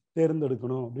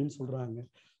தேர்ந்தெடுக்கணும் அப்படின்னு சொல்றாங்க.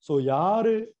 ஸோ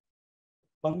யாரு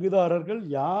பங்குதாரர்கள்,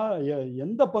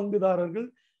 எந்த பங்குதாரர்கள்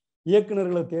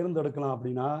இயக்குநர்களை தேர்ந்தெடுக்கலாம்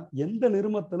அப்படின்னா, எந்த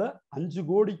நிறுவனத்துல 5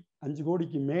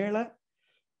 கோடிக்கு மேல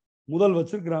முதல்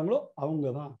வச்சிருக்கிறாங்களோ அவங்க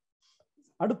தான்.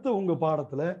 அடுத்து உங்க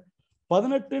பாடத்துல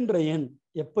 18ன்ற எண்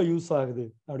எப்ப யூஸ் ஆகுது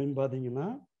அப்படின்னு பாத்தீங்கன்னா,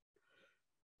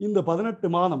 இந்த 18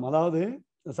 மாதம், அதாவது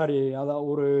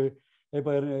ஒரு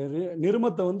இப்ப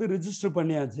நிறுவனத்தை வந்து ரிஜிஸ்டர்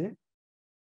பண்ணியாச்சு.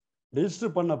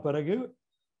 ரெஜிஸ்டர் பண்ண பிறகு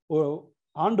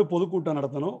ஆண்டு பொதுக்கூட்டம்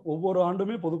நடத்தணும். ஒவ்வொரு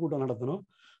ஆண்டுமே பொதுக்கூட்டம் நடத்தணும்.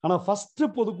 ஆனா ஃபர்ஸ்ட்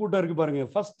பொதுக்கூட்டம் இருக்கு பாருங்க,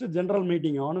 first general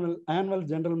meeting, annual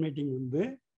general meeting வந்து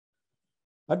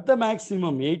அட் த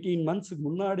மேக்சிமம் 18 monthsக்கு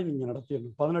முன்னாடி நீங்க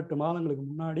நடத்திடணும். 18 மாதங்களுக்கு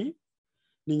முன்னாடி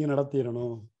நீங்க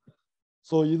நடத்திடணும்.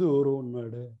 ஸோ இது ஒரு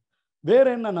ஒன்வேர்டு. வேற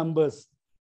என்ன நம்பர்ஸ்?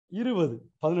 20.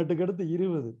 18க்கு அடுத்து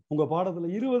 20. உங்க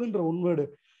பாடத்துல 20ன்ற ஒன்வேர்டு.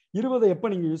 20 எப்ப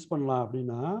நீங்க யூஸ் பண்ணலாம்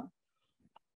அப்படின்னா,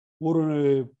 ஒரு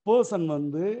பர்சன்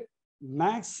வந்து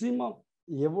மேக்சிமம்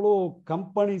எவ்வளோ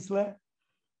கம்பெனிஸ்ல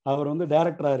அவர் வந்து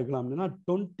டைரக்டரா இருக்கலாம் அப்படின்னா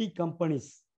 20 கம்பெனிஸ்,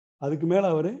 அதுக்கு மேல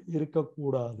அவர்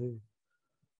இருக்கக்கூடாது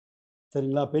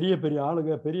சரிங்களா. பெரிய பெரிய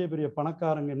ஆளுங்க, பெரிய பெரிய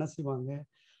பணக்காரங்க என்ன செய்வாங்க,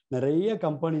 நிறைய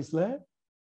கம்பெனிஸ்ல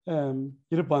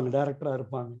இருப்பாங்க, டைரக்டரா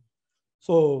இருப்பாங்க.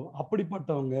 ஸோ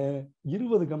அப்படிப்பட்டவங்க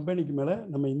 20 கம்பெனிக்கு மேல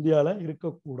நம்ம இந்தியாவில்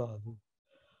இருக்கக்கூடாது.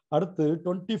 அடுத்து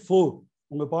 24.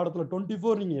 உங்க பாடத்துல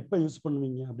 24 நீங்க எப்ப யூஸ்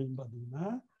பண்ணுவீங்க அப்படின்னு பாத்தீங்கன்னா,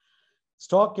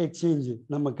 ஸ்டாக் எக்ஸ்சேஞ்ச்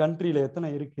நம்ம கண்ட்ரியில எத்தனை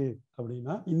இருக்கு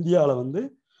அப்படின்னா, இந்தியாவில் வந்து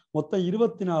மொத்தம்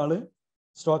 24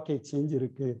 ஸ்டாக் எக்ஸ்சேஞ்ச்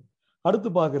இருக்கு. அடுத்து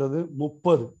பார்க்கறது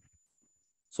 30.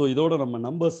 ஸோ இதோட நம்ம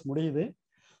நம்பர்ஸ் முடியுது.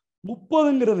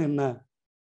 30ங்கிறது என்ன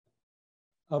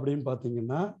அப்படின்னு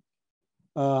பார்த்தீங்கன்னா,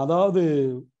 அதாவது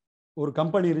ஒரு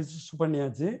கம்பெனி ரிஜிஸ்டர்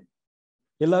பண்ணியாச்சு.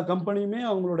 எல்லா கம்பெனியுமே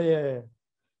அவங்களுடைய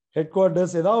ஹெட்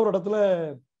குவார்ட்டர்ஸ் ஏதாவது ஒரு இடத்துல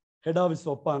ஹெட் ஆஃபீஸ்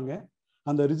வைப்பாங்க.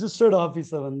 அந்த ரிஜிஸ்டர்டு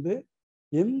ஆஃபீஸை வந்து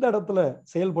எந்த இடத்துல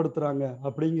செயல்படுத்துறாங்க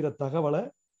அப்படிங்கிற தகவலை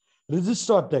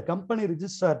ரிஜிஸ்ட்ரார்ட்ட, கம்பெனி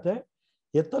ரிஜிஸ்ட்ரார்ட்ட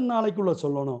எத்தனை நாளைக்குள்ள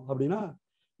சொல்லணும் அப்படின்னா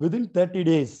வித்தின் 30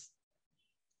 days,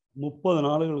 30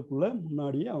 நாளுகளுக்குள்ள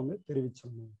முன்னாடியே அவங்க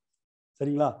தெரிவிச்சிடணும்.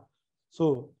 சரிங்களா? ஸோ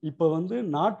இப்போ வந்து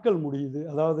நாட்கள் முடியுது,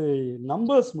 அதாவது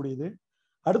நம்பர்ஸ் முடியுது.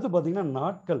 அடுத்து பார்த்தீங்கன்னா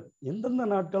நாட்கள், எந்தெந்த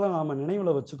நாட்களை நாம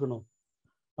நினைவில் வச்சுக்கணும்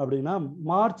அப்படின்னா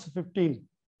மார்ச் 15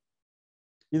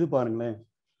 இது பாருங்களேன்,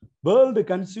 வேர்ல்டு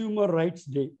கன்சியூமர் ரைட்ஸ்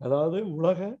டே, அதாவது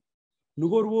உலக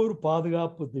நுகர்வோர்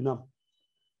பாதுகாப்பு தினம்.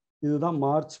 இதுதான்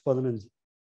மார்ச் 15.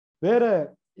 வேற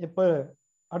எப்ப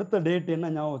அடுத்த டேட் என்ன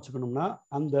ஞாபகம் வச்சுக்கணும்னா,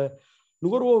 அந்த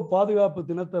நுகர்வோர் பாதுகாப்பு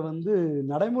தினத்தை வந்து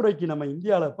நடைமுறைக்கு நம்ம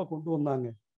இந்தியாவில் எப்ப கொண்டு வந்தாங்க,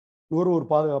 நுகர்வோர்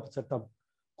பாதுகாப்பு சட்டம்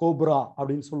கோப்ரா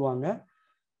அப்படின்னு சொல்லுவாங்க.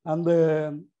 அந்த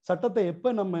சட்டத்தை எப்ப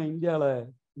நம்ம இந்தியாவில்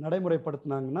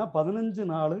நடைமுறைப்படுத்தினாங்கன்னா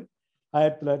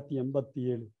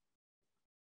 15/4/1987.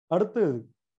 அடுத்து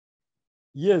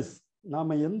இயர்ஸ்,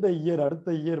 நாம எந்த இயர், அடுத்த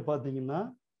இயர் பார்த்தீங்கன்னா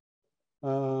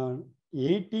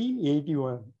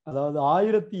 1881, அதாவது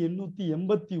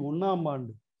 1881ஆம்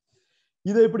ஆண்டு.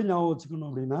 இதை எப்படி ஞாபகம் வச்சுக்கணும்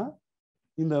அப்படின்னா,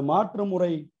 இந்த மாற்று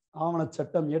முறை ஆவண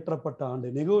சட்டம் இயற்றப்பட்ட ஆண்டு,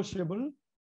 negotiable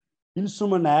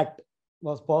instrument act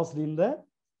was past in the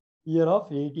year of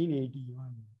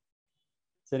 1881.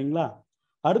 சரிங்களா?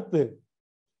 அடுத்து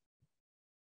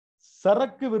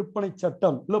சரக்கு விற்பனை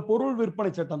சட்டம் இல்ல பொருள்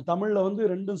விற்பனை சட்டம், தமிழ்ல வந்து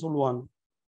ரெண்டும் சொல்லுவாங்க.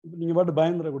 நீங்க பாட்டு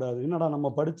பயந்துடக்கூடாது, என்னடா நம்ம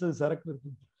படிச்சது சரக்கு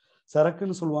விற்பனை,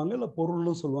 சரக்குன்னு சொல்லுவாங்க இல்ல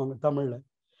பொருள்னு சொல்லுவாங்க தமிழ்ல.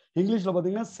 இங்கிலீஷ்ல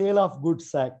பாத்தீங்கன்னா sale of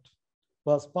goods act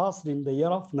was past in the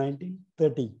year of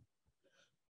 1930.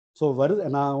 So வருது,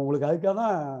 நான் உங்களுக்கு அதுக்காக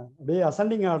தான் அப்படியே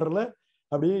அசெண்டிங் ஆர்டர்ல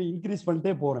அப்படியே இன்க்ரீஸ்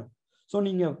பண்ணிட்டே போறேன். ஸோ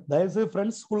நீங்க தயவுசெய்து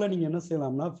ஃப்ரெண்ட்ஸ்குள்ள நீங்க என்ன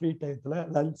செய்யலாம்னா, ஃப்ரீ டயத்துல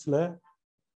லஞ்ச்ல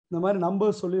இந்த மாதிரி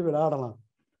நம்பர் சொல்லி விளையாடலாம்.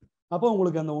 அப்போ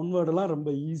உங்களுக்கு அந்த ஒன்வேர்டெல்லாம் ரொம்ப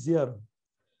ஈஸியா இருக்கும்.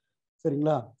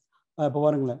 சரிங்களா? இப்போ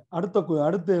பாருங்களேன், அடுத்த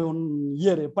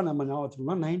இயர் எப்போ நம்ம ஞாபகம்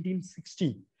வச்சோம்னா 1960.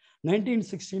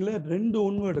 1960ல 2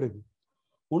 ஒன்வேர்டு இருக்கு.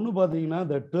 ஒன்று பார்த்தீங்கன்னா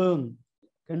த டேர்ம்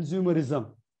கன்சியூமரிசம்,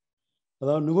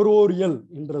 அதாவது நுகர்வோரியல்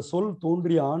என்ற சொல்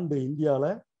தோன்றிய ஆண்டு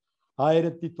இந்தியாவில்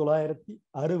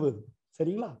 1960.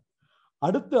 சரிங்களா?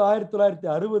 அடுத்து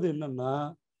 1960 என்னன்னா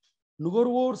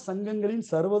நுகர்வோர் சங்கங்களின்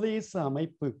சர்வதேச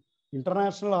அமைப்பு,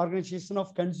 international organisation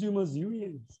of consumers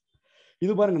unions.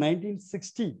 இது பாருங்க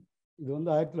 1960, இது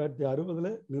வந்து 1960ல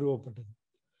நிறுவப்பட்டது.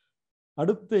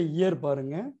 அடுத்த இயர்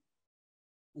பாருங்க,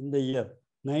 இந்த இயர்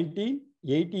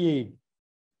 1988,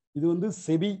 இது வந்து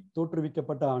செபி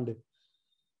தோற்றுவிக்கப்பட்ட ஆண்டு.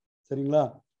 சரிங்களா?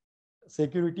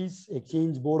 Securities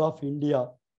exchange board of India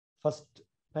first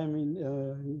time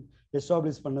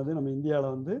establish பண்ணது நம்ம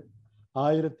இந்தியாவில் வந்து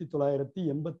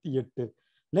 1988.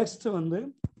 நெக்ஸ்ட் வந்து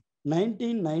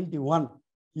 1991,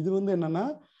 இது வந்து என்னன்னா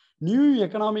நியூ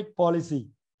எக்கனாமிக் பாலிசி,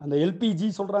 அந்த எல்பிஜி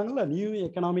சொல்றாங்கல்ல, new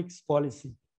economics policy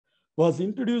was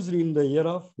introduced in the year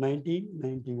of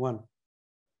 1991.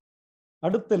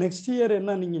 அடுத்த நெக்ஸ்ட் இயர்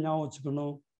என்ன நீங்க ஞாபகம்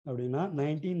வச்சுக்கணும் அப்படின்னா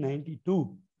 1992,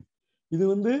 இது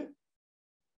வந்து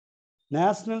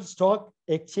national stock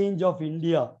exchange of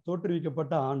India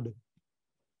தோற்றுவிக்கப்பட்ட ஆண்டு.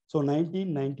 ஸோ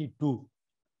 1992.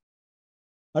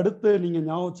 அடுத்து நீங்க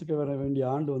ஞாபகம் வச்சுக்க வர வேண்டிய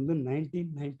ஆண்டு வந்து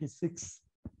 1996.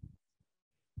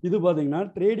 இது பாத்தீங்கன்னா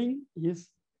trading is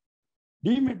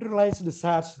டிமெட்டீரியலைஸ்டு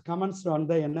shares commenced on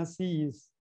the NSC is,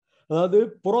 அதாவது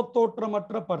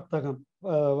புறத்தோற்றமற்ற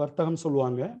வர்த்தகம்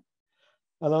சொல்லுவாங்க.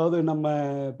 அதாவது நம்ம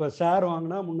இப்போ ஷேர்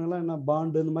வாங்கினா முன்னெல்லாம் என்ன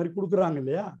பாண்டு இந்த மாதிரி கொடுக்குறாங்க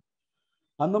இல்லையா,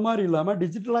 அந்த மாதிரி இல்லாமல்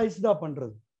டிஜிட்டலைஸ்டா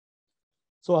பண்றது.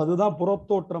 ஸோ அதுதான்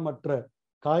புறத்தோற்றமற்ற,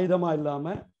 காகிதமா இல்லாம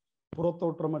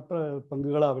புறத்தோற்றமற்ற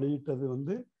பங்குகளா வெளியிட்டது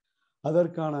வந்து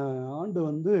அதற்கான ஆண்டு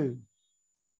வந்து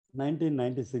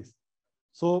 1996.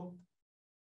 ஸோ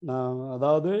நான்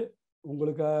அதாவது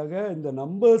உங்களுக்காக இந்த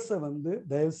நம்பர்ஸை வந்து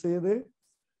தயவுசெய்து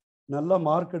நல்ல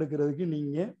மார்க் எடுக்கிறதுக்கு,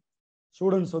 நீங்க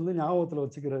ஸ்டூடெண்ட்ஸ் வந்து ஞாபகத்தில்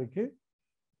வச்சுக்கிறதுக்கு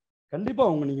கண்டிப்பா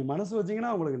நீங்க மனசு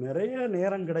வச்சீங்கன்னா உங்களுக்கு நிறைய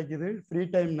நேரம் கிடைக்குது, ஃப்ரீ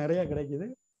டைம் நிறைய கிடைக்குது.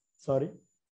 சாரி.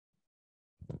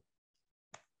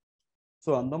 ஸோ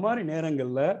அந்த மாதிரி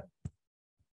நேரங்கள்ல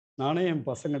நானே என்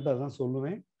பசங்கிட்ட அதான்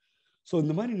சொல்லுவேன். ஸோ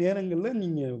இந்த மாதிரி நேரங்களில்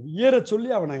நீங்க இயரை சொல்லி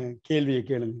அவனை கேள்வியை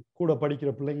கேளுங்க, கூட படிக்கிற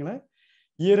பிள்ளைங்களை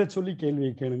இயரை சொல்லி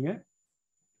கேள்வியை கேளுங்க,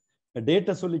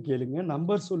 டேட்டை சொல்லி கேளுங்க,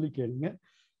 நம்பர் சொல்லி கேளுங்க.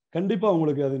 கண்டிப்பா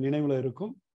உங்களுக்கு அது நினைவுல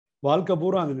இருக்கும், வாழ்க்கை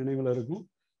பூரா அது நினைவுல இருக்கும்.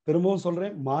 திரும்பவும்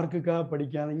சொல்றேன், மார்க்குக்காக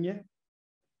படிக்காதீங்க,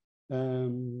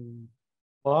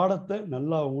 பாடத்தை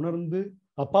நல்லா உணர்ந்து,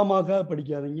 அப்பா அம்மாக்காக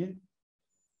படிக்காதீங்க,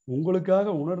 உங்களுக்காக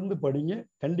உணர்ந்து படிங்க.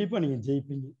 கண்டிப்பா நீங்க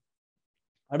ஜெயிப்பீங்க.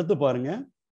 அடுத்து பாருங்க,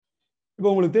 இப்போ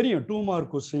உங்களுக்கு தெரியும் 2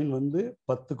 மார்க் கொஸ்டின் வந்து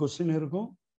 10 கொஸ்டின் இருக்கும்.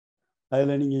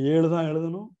 அதில் நீங்கள் 7 தான்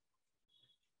எழுதணும்.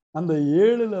 அந்த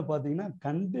 7ல் பார்த்தீங்கன்னா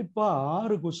கண்டிப்பாக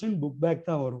 6 கொஸ்டின் புக் பேக்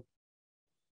தான் வரும்.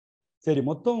 சரி,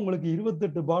 மொத்தம் உங்களுக்கு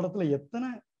 28 பாடத்தில் எத்தனை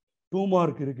 2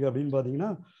 மார்க் இருக்குது அப்படின்னு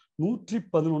பார்த்தீங்கன்னா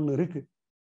 111 இருக்குது.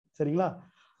 சரிங்களா?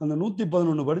 அந்த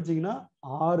 111 படிச்சிங்கன்னா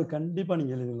 6 கண்டிப்பாக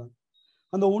நீங்கள் எழுதலாம்.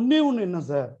 அந்த ஒன்றே ஒன்று என்ன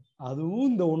சார், அதுவும்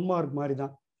இந்த 1 மார்க் மாதிரி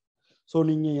தான். ஸோ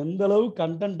நீங்கள் எந்த அளவு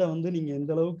கண்டென்ட்டை வந்து நீங்கள்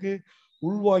எந்த அளவுக்கு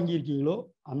உள்வாங்கியிருக்கீங்களோ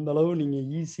அந்த அளவு நீங்கள்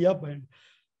ஈஸியாக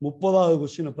 30வது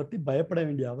கொஸ்டினை பற்றி பயப்பட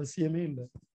வேண்டிய அவசியமே இல்லை.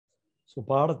 ஸோ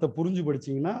பாடத்தை புரிஞ்சு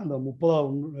படிச்சிங்கன்னா அந்த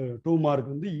 30வது 2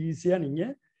 மார்க் வந்து ஈஸியாக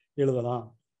நீங்கள் எழுதலாம்.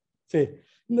 சரி,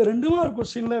 இந்த 2 மார்க்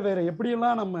கொஸ்டினில் வேறு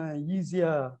எப்படியெல்லாம் நம்ம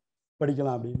ஈஸியாக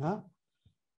படிக்கலாம் அப்படின்னா,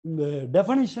 இந்த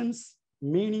டெஃபனிஷன்ஸ்,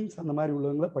 மீனிங்ஸ் அந்த மாதிரி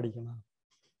உள்ளவங்களை படிக்கலாம்.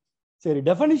 சரி,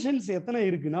 டெஃபனிஷன்ஸ் எத்தனை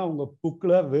இருக்குன்னா உங்க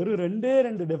புக்ல வெறும்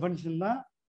 2 டெஃபனிஷன் தான்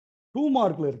 2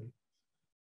 மார்க்ல இருக்கு.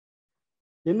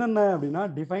 என்னென்ன அப்படின்னா,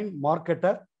 define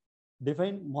marketer,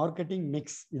 define marketing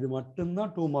mix, இது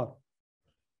மட்டும்தான் 2 மார்க்.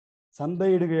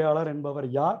 சந்தையிடுகையாளர் என்பவர்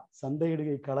யார்,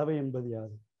 சந்தையிடுகை கலவை என்பது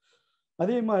யார்.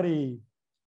 அதே மாதிரி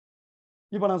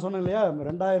இப்ப நான் சொன்னேன் இல்லையா,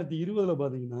 2020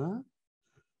 பாத்தீங்கன்னா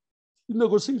இந்த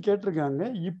கொஸ்டின் கேட்டிருக்காங்க.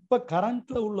 இப்ப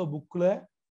கரண்ட்ல உள்ள புக்ல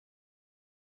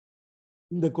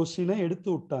இந்த கொஸ்டினை எடுத்து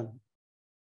விட்டாங்க.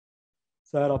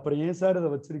 சார் அப்புறம் ஏன் சார் இதை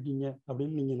வச்சிருக்கீங்க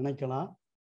அப்படின்னு நீங்க நினைக்கலாம்.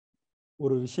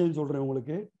 ஒரு விஷயம் சொல்றேன்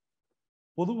உங்களுக்கு.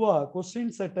 பொதுவா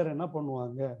கொஸ்டின் செட்டர் என்ன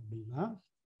பண்ணுவாங்க அப்படின்னா,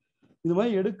 இது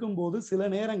மாதிரி எடுக்கும்போது சில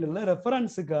நேரங்களில்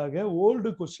ரெஃபரன்ஸுக்காக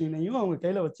ஓல்டு கொஸ்டினையும் அவங்க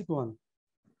கையில வச்சுக்குவாங்க.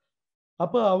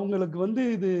 அப்ப அவங்களுக்கு வந்து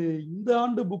இது இந்த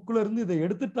ஆண்டு புக்ல இருந்து இதை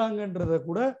எடுத்துட்டாங்கன்றத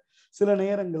கூட சில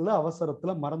நேரங்கள்ல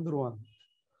அவசரத்துல மறந்துடுவாங்க.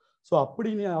 ஸோ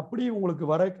அப்படி உங்களுக்கு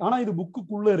வர, ஆனா இது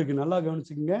புக்குக்குள்ள இருக்கு, நல்லா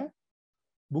கவனிச்சுக்கங்க.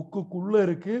 புக்குக்குள்ள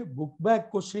இருக்கு. புக் பேக்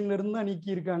கொஸ்டின்ல இருந்து தான் நீக்கி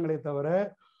இருக்காங்களே தவிர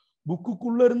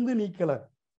புக்குக்குள்ள இருந்து நீக்கல.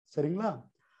 சரிங்களா?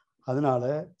 அதனால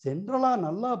ஜென்ரலா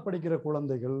நல்லா படிக்கிற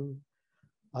குழந்தைகள்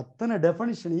அத்தனை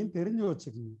டெஃபனிஷனையும் தெரிஞ்சு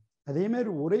வச்சுக்கோங்க. அதே மாதிரி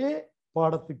ஒரே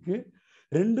பாடத்துக்கு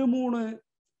 2-3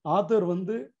 ஆத்தர்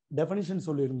வந்து டெஃபனிஷன்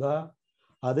சொல்லியிருந்தா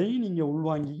அதையும் நீங்க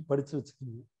உள்வாங்கி படிச்சு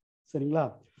வச்சுக்கோங்க. சரிங்களா?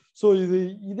 ஸோ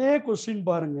இதே கொஸ்டின்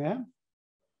பாருங்க,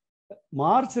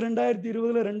 மார்ச்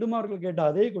 2020 2 மார்க்ல கேட்ட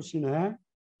அதே கொஸ்டினை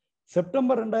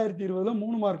செப்டம்பர் 2020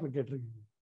 3 மார்க்ல கேட்டிருக்கீங்க.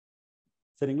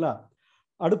 சரிங்களா?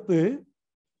 அடுத்து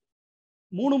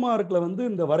 3 மார்க்ல வந்து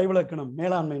இந்த வரைவிலக்கணம்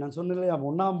மேலாண்மை, நான் சொன்னேன் இல்லையா,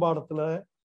 1ஆம் பாடத்துல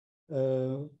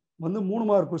வந்து 3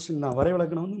 மார்க் கொஸ்டின் தான்.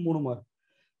 வரைவிலக்கணம் வந்து 3 மார்க்.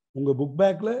 உங்க புக்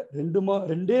பேக்ல 2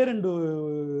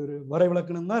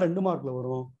 வரைவிலக்கணம் தான் 2 மார்க்ல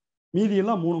வரும், மீதி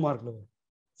எல்லாம் 3 மார்க்ல வரும்.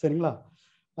 சரிங்களா?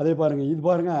 அதே பாருங்க, இது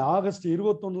பாருங்க, ஆகஸ்ட்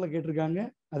 21 கேட்டிருக்காங்க.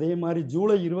 அதே மாதிரி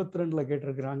ஜூலை 22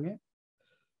 கேட்டிருக்கிறாங்க.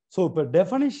 ஸோ இப்போ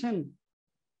டெஃபனிஷன்,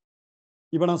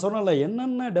 இப்போ நான் சொன்னல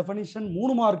என்னென்ன டெஃபனிஷன்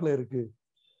 3 மார்க்ல இருக்கு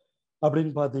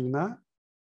அப்படின்னு பார்த்தீங்கன்னா,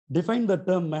 define the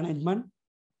term management,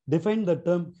 define the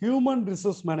term human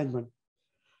resource management,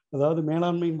 அதாவது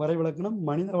மேலாண்மையின் வரைவிலக்கணம்,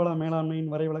 மனிதவள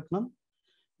மேலாண்மையின் வரைவிலக்கணம்.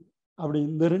 அப்படி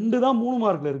இந்த 2 தான் 3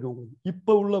 மார்க்ல இருக்கு உங்களுக்கு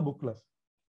இப்போ உள்ள புக்ல.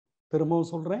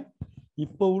 திரும்பவும் சொல்றேன்,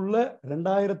 இப்போ உள்ள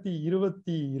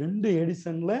 2022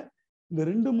 எடிஷன்ல இந்த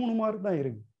 2-3 மார்க் தான்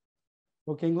இருக்கு.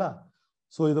 ஓகேங்களா?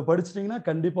 ஸோ இதை படிச்சிட்டிங்கன்னா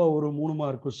கண்டிப்பா ஒரு 3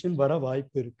 மார்க் கொஸ்டின் வர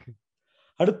வாய்ப்பு இருக்கு.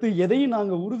 அடுத்து எதையும்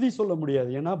நாங்க உறுதி சொல்ல முடியாது,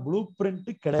 ஏன்னா ப்ளூ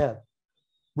பிரிண்ட் கிடையாது.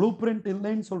 ப்ளூ பிரிண்ட்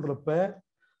இல்லைன்னு சொல்றப்ப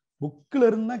புக்கில்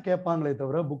இருந்து தான் கேட்பாங்களே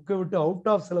தவிர புக்கை விட்டு அவுட்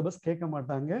ஆஃப் சிலபஸ் கேட்க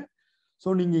மாட்டாங்க. ஸோ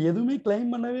நீங்க எதுவுமே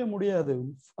கிளைம் பண்ணவே முடியாது.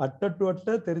 அட்டை டு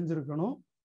அட்டை தெரிஞ்சிருக்கணும்.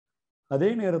 அதே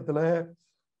நேரத்தில்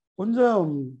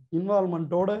கொஞ்சம்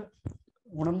இன்வால்மெண்ட்டோட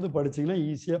உணர்ந்து படிச்சிங்கன்னா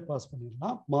ஈஸியாக பாஸ்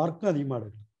பண்ணிடலாம், மார்க்கும் அதிகமாக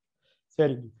எடுக்கலாம்.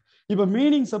 சரிங்க, இப்போ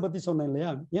மீனிங்ஸை பற்றி சொன்னேன்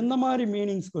இல்லையா, எந்த மாதிரி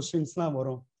மீனிங்ஸ் கொஸ்டின்ஸ்லாம்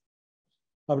வரும்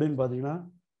அப்படின்னு பார்த்தீங்கன்னா,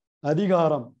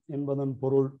 அதிகாரம் என்பதன்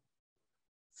பொருள்,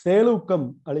 செயலூக்கம்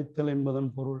அளித்தல் என்பதன்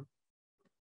பொருள்.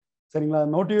 சரிங்களா?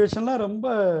 மோட்டிவேஷன்லாம் ரொம்ப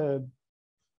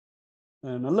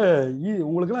நல்ல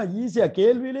உங்களுக்குலாம் ஈஸியாக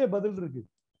கேள்வியிலே பதில் இருக்கு.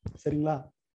 சரிங்களா?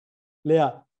 இல்லையா?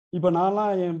 இப்போ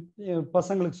நான்லாம் என்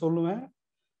பசங்களுக்கு சொல்லுவேன்,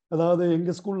 அதாவது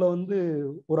எங்கள் ஸ்கூலில் வந்து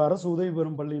ஒரு அரசு உதவி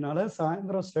பெறும் பள்ளினால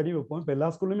சாயந்தரம் ஸ்டடி வைப்போம். இப்போ எல்லா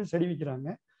ஸ்கூல்லையுமே ஸ்டடி வைக்கிறாங்க.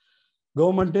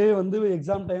 கவர்மெண்ட்டே வந்து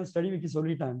எக்ஸாம் டைம் ஸ்டடி வைக்க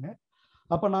சொல்லிட்டாங்க.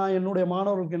 அப்போ நான் என்னுடைய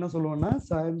மாணவர்களுக்கு என்ன சொல்லுவேன்னா,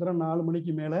 சாயந்தரம் 4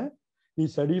 மணிக்கு மேலே நீ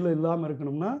ஸ்டடியில் இல்லாமல்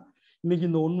இருக்கணும்னா இன்னைக்கு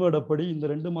இந்த 1 வேர்டை படி, இந்த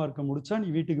 2 மார்க்கை முடிச்சா நீ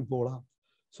வீட்டுக்கு போகலாம்.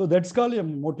 So that's call a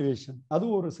motivation. அது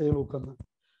ஒரு செயலூக்கம் தான்.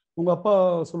 உங்கள் அப்பா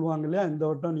சொல்லுவாங்க இல்லையா, இந்த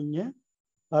வட்டம் நீங்கள்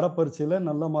அறப்பரீட்சையில்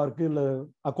நல்ல மார்க்கு, இல்லை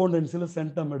அக்கௌண்டன்சியில்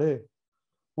சென்டம் எடு,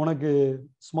 உனக்கு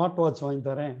ஸ்மார்ட் வாட்ச் வாங்கி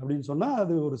தரேன் அப்படின்னு சொன்னால்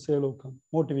அது ஒரு செயலூக்கம்,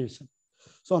 மோட்டிவேஷன்.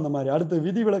 ஸோ அந்த மாதிரி. அடுத்து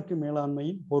விதிவிலக்கு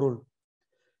மேலாண்மையின் பொருள்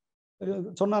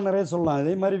சொன்னால் நிறைய சொல்லலாம்.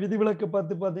 அதே மாதிரி விதிவிலக்கு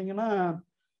பார்த்தீங்கன்னா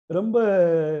ரொம்ப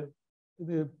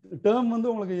இது டேர்ம் வந்து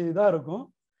உங்களுக்கு இதாக இருக்கும்.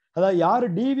 அதாவது யார்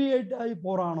டீவியேட் ஆகி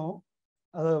போகிறானோ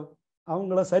அதை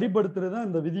அவங்கள சரிப்படுத்துறது தான்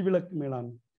இந்த விதிவிலக்கு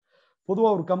மேலாண்மை.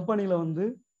 பொதுவாக ஒரு கம்பெனியில் வந்து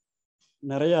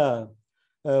நிறையா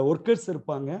ஒர்க்கர்ஸ்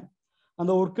இருப்பாங்க.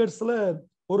 அந்த ஒர்க்கர்ஸில்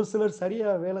ஒரு சிலர்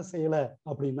சரியாக வேலை செய்யலை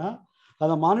அப்படின்னா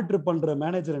அதை மானிட்டர் பண்ணுற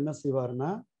மேனேஜர் என்ன செய்வார்னா,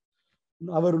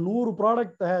 அவர் 100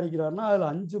 ப்ராடக்ட் தயாரிக்கிறாருன்னா அதில்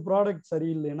 5 ப்ராடக்ட்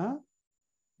சரியில்லைன்னா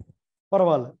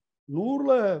பரவாயில்ல,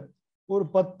 100ல் ஒரு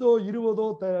 10ஓ 20ஓ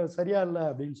சரியா இல்லை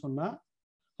அப்படின்னு சொன்னால்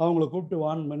அவங்கள கூப்பிட்டு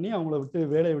வார்ன் பண்ணி அவங்கள விட்டு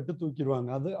வேலையை விட்டு தூக்கிடுவாங்க.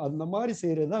 அது அந்த மாதிரி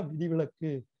செய்கிறது தான்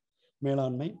விதிவிலக்கு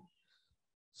மேலாண்மை.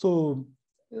 ஸோ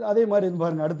அதே மாதிரி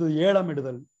பாருங்க, அடுத்தது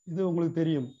ஏலமிடுதல். இது உங்களுக்கு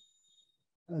தெரியும்.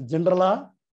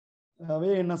 ஜென்ரலாகவே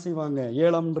என்ன செய்வாங்க,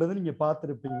 ஏலம்ன்றது நீங்கள்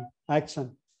பார்த்துருப்பீங்க.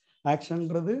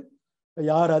 ஆக்ஷன்ன்றது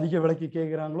யார் அதிக விலைக்கு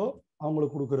கேட்குறாங்களோ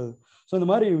அவங்களுக்கு கொடுக்குறது. ஸோ இந்த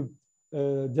மாதிரி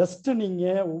ஜஸ்ட்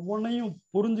நீங்கள் ஒவ்வொன்றையும்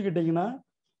புரிஞ்சுக்கிட்டீங்கன்னா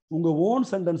உங்கள் ஓன்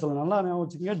சென்டென்ஸில் நல்லா ஞாபகம்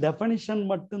வச்சுக்கோங்க. டெஃபனிஷன்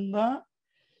மட்டும்தான்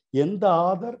எந்த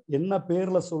ஆதர் என்ன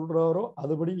பேரில் சொல்கிறாரோ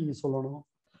அதுபடி நீங்கள் சொல்லணும்.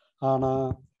 ஆனால்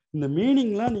இந்த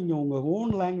மீனிங்லாம் நீங்கள் உங்கள்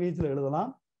ஓன் லாங்குவேஜில் எழுதலாம்.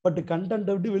 பட்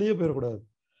கண்டென்ட்டை விட்டு வெளியே போயிடக்கூடாது.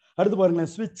 அடுத்து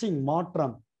பாருங்களேன், ஸ்விட்சிங்,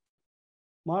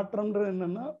 மாற்றம்ன்றது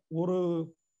என்னென்னா,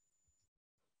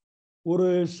 ஒரு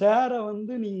ஷேரை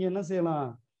வந்து நீங்கள் என்ன செய்யலாம்,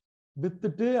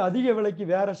 விற்றுட்டு அதிக விலைக்கு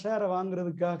வேற ஷேரை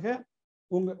வாங்குறதுக்காக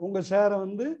உங்கள் ஷேரை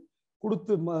வந்து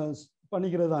கொடுத்து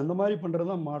பண்ணிக்கிறது, அந்த மாதிரி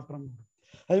பண்ணுறது தான் மாற்றம்.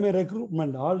 அதேமாதிரி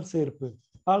ரெக்ரூட்மெண்ட்,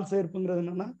 ஆள் சேர்ப்புங்கிறது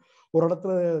என்னென்னா, ஒரு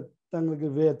இடத்துல தங்களுக்கு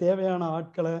தேவையான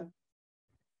ஆட்களை,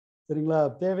 சரிங்களா,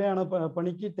 தேவையான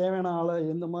பணிக்கு தேவையான ஆளை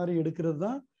எந்த மாதிரி எடுக்கிறது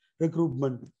தான்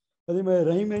ரெக்ரூட்மெண்ட். அதே மாதிரி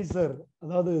ரைமைசர்,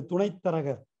 அதாவது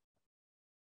துணைத்தரகர்.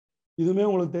 இதுவுமே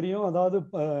உங்களுக்கு தெரியும். அதாவது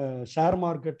ஷேர்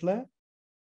மார்க்கெட்டில்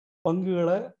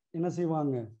பங்குகளை என்ன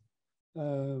செய்வாங்க,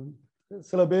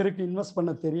 சில பேருக்கு இன்வெஸ்ட்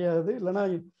பண்ண தெரியாது, இல்லைன்னா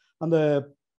அந்த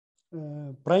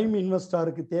பிரைம்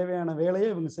இன்வெஸ்டாருக்கு தேவையான வேலையை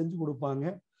இவங்க செஞ்சு கொடுப்பாங்க,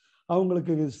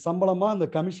 அவங்களுக்கு சம்பளமாக அந்த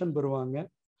கமிஷன் பெறுவாங்க.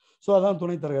 ஸோ அதான்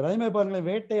துணைத்தரகர். அதே மாதிரி பாருங்களேன்,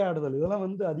 வேட்டையாடுதல். இதெல்லாம்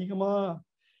வந்து அதிகமாக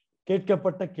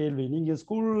கேட்கப்பட்ட கேள்வி. நீங்கள்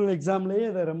ஸ்கூல் எக்ஸாம்லேயே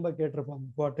இதை ரொம்ப கேட்டிருப்பாங்க.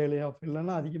 குவார்டர்லி ஆஃப்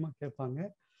இல்லைன்னா அதிகமாக கேட்பாங்க.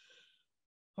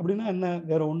 அப்படின்னா என்ன,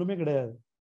 வேற ஒன்றுமே கிடையாது.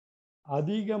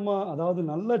 அதிகமாக, அதாவது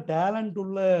நல்ல டேலண்ட்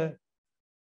உள்ள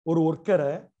ஒரு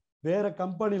ஒர்க்கரை வேற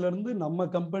கம்பெனிலேருந்து நம்ம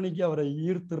கம்பெனிக்கு அவரை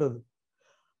ஈர்த்துறது,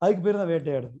 அதுக்கு பேர் தான்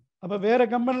வேட்டையாடுது. அப்போ வேற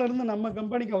கம்பெனிலேருந்து நம்ம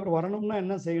கம்பெனிக்கு அவர் வரணும்னா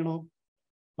என்ன செய்யணும்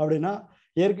அப்படின்னா,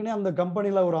 ஏற்கனவே அந்த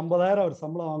கம்பெனியில் ஒரு 50,000 அவர்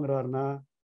சம்பளம் வாங்குறாருன்னா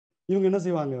இவங்க என்ன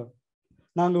செய்வாங்க,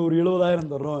 நாங்கள் ஒரு 70,000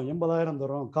 தர்றோம், 80,000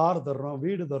 தர்றோம், கார் தர்றோம்,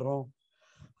 வீடு தர்றோம்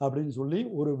அப்படின்னு சொல்லி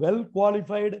ஒரு வெல்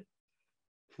குவாலிஃபைடு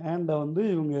ஹேண்டை வந்து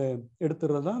இவங்க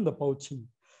எடுத்துறது தான் இந்த பவுச்சிங்,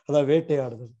 அதாவது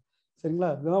வேட்டையாடுதல். சரிங்களா,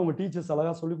 இதெல்லாம் உங்கள் டீச்சர்ஸ்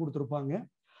அழகாக சொல்லி கொடுத்துருப்பாங்க.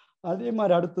 அதே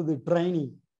மாதிரி அடுத்தது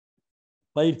ட்ரைனிங்,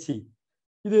 பயிற்சி.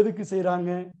 இது எதுக்கு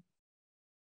செய்கிறாங்க?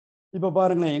 இப்போ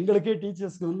பாருங்களேன், எங்களுக்கே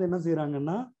டீச்சர்ஸ்க்கு வந்து என்ன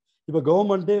செய்கிறாங்கன்னா, இப்போ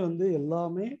கவர்மெண்ட்டே வந்து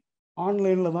எல்லாமே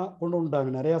ஆன்லைனில் தான் கொண்டு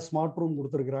வந்துட்டாங்க. நிறையா ஸ்மார்ட் ரூம்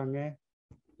கொடுத்துருக்குறாங்க,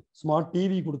 ஸ்மார்ட்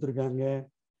டிவி கொடுத்துருக்காங்க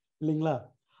இல்லைங்களா.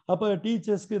 அப்போ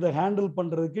டீச்சர்ஸ்க்கு இதை ஹேண்டில்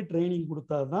பண்ணுறதுக்கு ட்ரைனிங்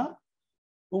கொடுத்தா தான்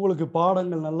உங்களுக்கு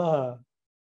பாடங்கள் நல்லா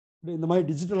இந்த மாதிரி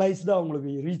டிஜிட்டலைஸ்டாக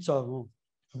அவங்களுக்கு ரீச் ஆகும்.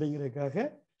 அப்படிங்கிறதுக்காக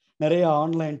நிறைய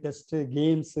ஆன்லைன் டெஸ்ட்டு,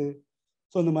 கேம்ஸு,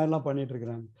 ஸோ இந்த மாதிரிலாம்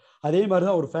பண்ணிகிட்ருக்குறாங்க. அதே மாதிரி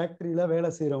தான் ஒரு ஃபேக்ட்ரியில் வேலை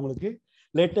செய்கிறவங்களுக்கு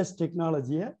லேட்டஸ்ட்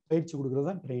டெக்னாலஜியை பயிற்சி கொடுக்குறது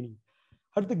தான் ட்ரைனிங்.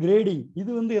 அடுத்து கிரேடிங். இது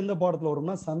வந்து எந்த பாடத்தில்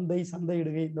வரும்னா,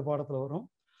 சந்தையிடுகை இந்த பாடத்தில் வரும்.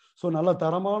 ஸோ நல்ல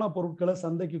தரமான பொருட்களை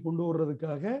சந்தைக்கு கொண்டு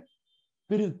வர்றதுக்காக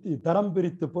தரம்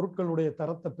பிரித்து பொருட்களுடைய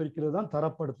தரத்தை பிரிக்கிறது தான்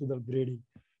தரப்படுத்துதல், கிரேடிங்.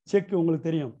 செக் உங்களுக்கு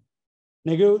தெரியும்.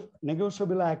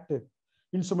 நெகோஷியபிள் ஆக்ட்,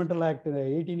 இன்ஸ்ட்ருமெண்டல் ஆக்ட்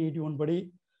 1881 படி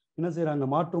என்ன செய்கிறாங்க,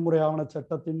 மாற்றுமுறை ஆவண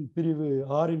சட்டத்தின் பிரிவு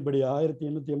 6 படி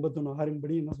 1881 6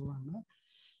 படி என்ன சொல்கிறாங்கன்னா,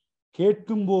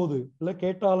 கேட்கும்போது இல்லை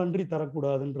கேட்டாலன்றி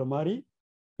தரக்கூடாதுன்ற மாதிரி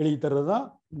எழுதி தர்றது தான்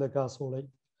இந்த காசோலை.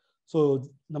 ஸோ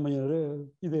நம்ம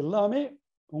இது எல்லாமே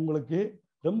உங்களுக்கு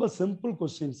ரொம்ப சிம்பிள்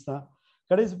கொஸ்டின்ஸ் தான்.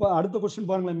 கடைசி அடுத்த கொஸ்டின்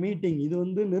பாருங்களேன், மீட்டிங். இது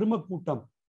வந்து நிரும கூட்டம்.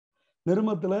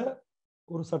 நிருமத்தில்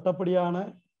ஒரு சட்டப்படியான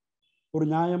ஒரு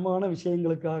நியாயமான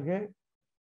விஷயங்களுக்காக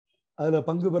அதில்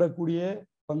பங்கு பெறக்கூடிய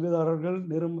பங்குதாரர்கள்,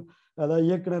 அதாவது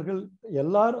இயக்குநர்கள்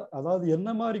எல்லாரும், அதாவது என்ன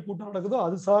மாதிரி கூட்டம் நடக்குதோ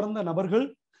அது சார்ந்த நபர்கள்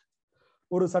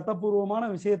ஒரு சட்டப்பூர்வமான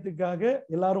விஷயத்துக்காக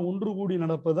எல்லாரும் ஒன்று கூடி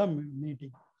நடப்பதுதான்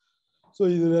மீட்டிங். ஸோ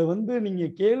இதில் வந்து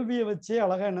நீங்கள் கேள்வியை வச்சே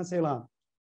அழகாக என்ன செய்யலாம்,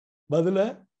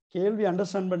 கேள்வி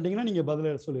அண்டர்ஸ்டாண்ட் பண்ணிட்டீங்கன்னா நீங்கள்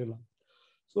பதில சொல்லிடலாம்.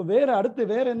 ஸோ அடுத்து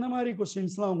வேற என்ன மாதிரி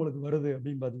கொஸ்டின்ஸ்லாம் உங்களுக்கு வருது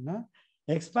அப்படின்னு பார்த்தீங்கன்னா,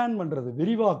 எக்ஸ்பேண்ட் பண்ணுறது,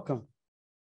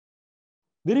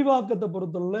 விரிவாக்கத்தை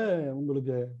பொறுத்தவரை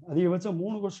உங்களுக்கு அதிகபட்சம்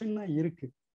 3 கொஸ்டின் தான் இருக்கு.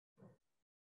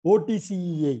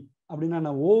 OTCEI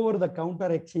அப்படின்னா over the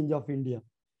counter exchange of India.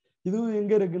 இதுவும்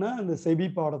எங்கே இருக்குன்னா இந்த செபி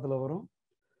பாடத்தில் வரும்.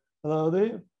 அதாவது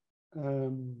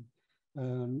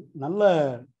நல்ல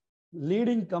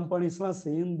லீடிங் கம்பெனிஸ்லாம்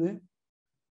சேர்ந்து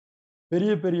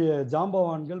பெரிய பெரிய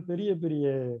ஜாம்பவான்கள், பெரிய பெரிய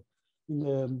இந்த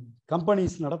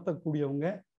கம்பெனிஸ் நடத்தக்கூடியவங்க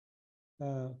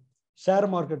ஷேர்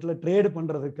மார்க்கெட்டில் ட்ரேடு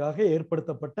பண்ணுறதுக்காக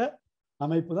ஏற்படுத்தப்பட்ட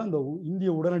அமைப்பு தான் இந்த இந்திய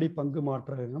உடனடி பங்கு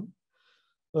மாற்றகம்.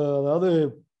 அதாவது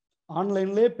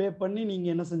ஆன்லைன்லேயே பே பண்ணி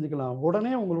நீங்கள் என்ன செஞ்சுக்கலாம்,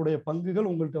 உடனே உங்களுடைய பங்குகள்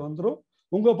உங்கள்கிட்ட வந்துடும்,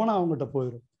 உங்கள் பணம் அவங்ககிட்ட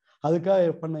போயிடும்.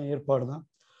 அதுக்காக பண்ண ஏற்பாடு தான்.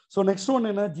 ஸோ நெக்ஸ்ட் ஒன்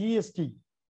என்ன, GST,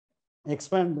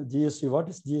 expand GST. What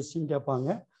is ஜிஎஸ்டின்னு கேட்பாங்க.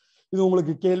 இது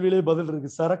உங்களுக்கு கேள்வியிலே பதில்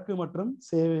இருக்குது, சரக்கு மற்றும்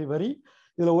சேவை வரி.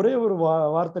 இதில் ஒரே ஒரு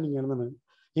வார்த்தை நீங்கள் எழுதணும்,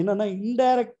 என்னன்னா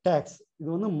இன்டைரக்ட் டேக்ஸ். இது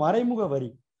வந்து மறைமுக வரி.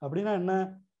 அப்படின்னா என்ன,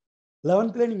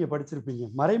 11th நீங்க படிச்சிருப்பீங்க.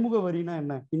 மறைமுக வரினா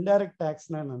என்ன, இன்டைரக்ட்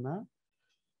டேக்ஸ்னா என்னன்னா,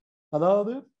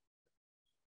 அதாவது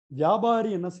வியாபாரி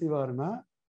என்ன செய்வாருன்னா,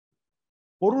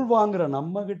 பொருள் வாங்குற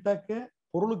நம்ம கிட்டக்க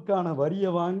பொருளுக்கான வரியை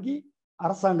வாங்கி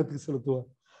அரசாங்கத்துக்கு செலுத்துவார்.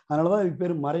 அதனாலதான் இதுக்கு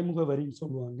பேர் மறைமுக வரின்னு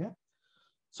சொல்லுவாங்க.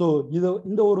 ஸோ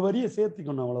இந்த ஒரு வரியை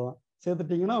சேர்த்துக்கணும், அவ்வளவுதான்.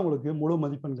 சேர்த்துட்டீங்கன்னா உங்களுக்கு முழு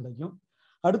மதிப்பெண் கிடைக்கும்.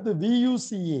 அடுத்து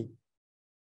VUCA.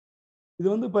 இது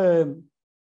வந்து இப்போ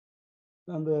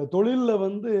அந்த தொழிலில்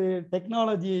வந்து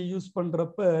டெக்னாலஜியை யூஸ்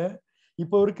பண்ணுறப்ப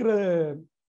இப்போ இருக்கிற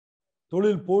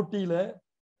தொழில் போட்டியில்,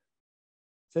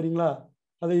 சரிங்களா,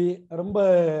 அது ரொம்ப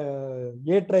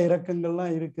ஏற்ற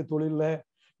இறக்கங்கள்லாம் இருக்குது. தொழிலில்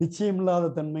நிச்சயமில்லாத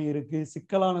தன்மை இருக்குது,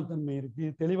 சிக்கலான தன்மை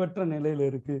இருக்குது, தெளிவற்ற நிலையில்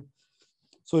இருக்குது.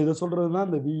 ஸோ இதை சொல்கிறது தான்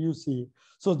இந்த VUCA.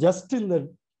 ஸோ ஜஸ்ட்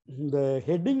இந்த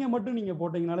ஹெட்டிங்கை மட்டும் நீங்கள்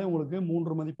போட்டிங்கனாலே உங்களுக்கு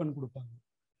 3 மதிப்பெண் கொடுப்பாங்க,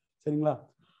 சரிங்களா.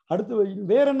 அடுத்து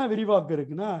வேற என்ன விரிவாக்கம்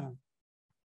இருக்குன்னா,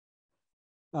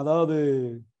 அதாவது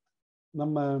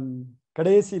நம்ம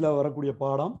கடைசியில் வரக்கூடிய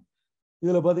பாடம்,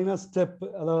 இதில் பார்த்தீங்கன்னா ஸ்டெப்,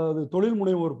 அதாவது தொழில்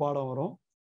முனைவோர் பாடம் வரும்.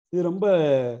 இது ரொம்ப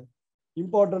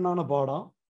இம்பார்ட்டண்டான பாடம்.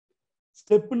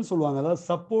 ஸ்டெப்புன்னு சொல்லுவாங்க, அதாவது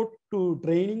support to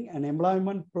training and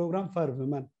employment program for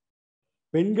women.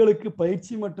 பெண்களுக்கு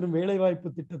பயிற்சி மற்றும் வேலைவாய்ப்பு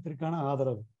திட்டத்திற்கான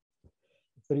ஆதரவு,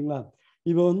 சரிங்களா.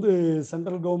 இப்போ வந்து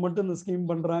சென்ட்ரல் கவர்மெண்ட் இந்த ஸ்கீம்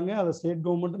பண்ணுறாங்க, அதை ஸ்டேட்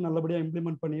கவர்மெண்ட் நல்லபடியாக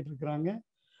இம்ப்ளிமெண்ட் பண்ணிட்டு இருக்கிறாங்க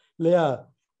இல்லையா.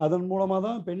 அதன் மூலமாக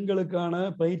தான் பெண்களுக்கான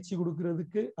பயிற்சி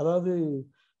கொடுக்கறதுக்கு, அதாவது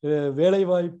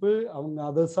வேலைவாய்ப்பு, அவங்க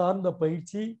அதை சார்ந்த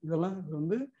பயிற்சி, இதெல்லாம்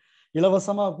வந்து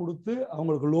இலவசமாக கொடுத்து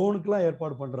அவங்களுக்கு லோனுக்கெல்லாம்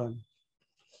ஏற்பாடு பண்ணுறாங்க.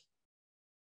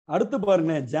 அடுத்து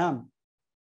பாருங்க,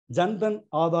 ஜன்தன்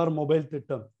ஆதார் மொபைல்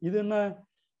திட்டம். இது என்ன,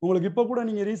 உங்களுக்கு இப்போ கூட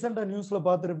நீங்கள் ரீசெண்டாக நியூஸில்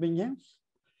பார்த்துருப்பீங்க,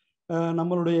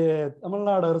 நம்மளுடைய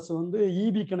தமிழ்நாடு அரசு வந்து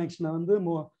இபி கனெக்ஷனை வந்து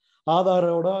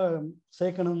ஆதாரோட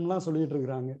சேர்க்கணும்லாம் சொல்லிட்டு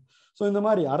இருக்கிறாங்க. ஸோ இந்த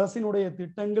மாதிரி அரசினுடைய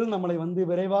திட்டங்கள் நம்மளை வந்து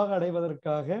விரைவாக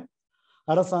அடைவதற்காக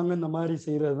அரசாங்கம் இந்த மாதிரி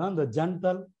செய்கிறது தான் இந்த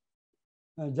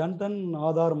ஜன்தன்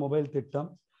ஆதார் மொபைல் திட்டம்.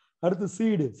 அடுத்து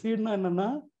சீடுனா என்னன்னா,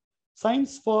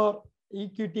 science for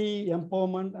equity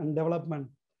empowerment and development.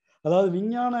 அதாவது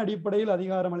விஞ்ஞான அடிப்படையில்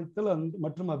அதிகாரமளித்தல்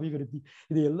மற்றும் அபிவிருத்தி.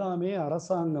 இது எல்லாமே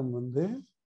அரசாங்கம் வந்து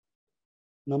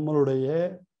நம்மளுடைய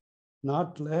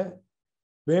நாட்டில்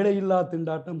வேலையில்லா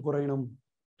திண்டாட்டம் குறையணும்,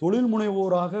 தொழில்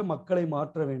முனைவோராக மக்களை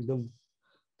மாற்ற வேண்டும்,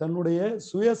 தன்னுடைய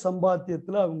சுய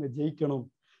சம்பாத்தியத்தில் அவங்க ஜெயிக்கணும்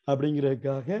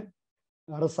அப்படிங்கிறதுக்காக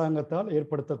அரசாங்கத்தால்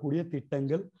ஏற்படுத்தக்கூடிய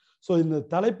திட்டங்கள். ஸோ இந்த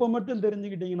தலைப்பை மட்டும்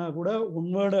தெரிஞ்சுக்கிட்டீங்கன்னா கூட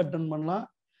 1 வேர்டு அட்டன் பண்ணலாம்.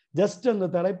 ஜஸ்ட் அந்த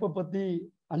தலைப்பை பற்றி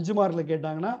 5 மார்க்கில்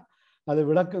கேட்டாங்கன்னா அதை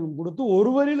விளக்கம் கொடுத்து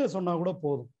 1 வரியில் சொன்னால் கூட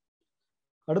போதும்.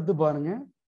 அடுத்து பாருங்க,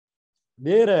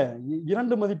 வேற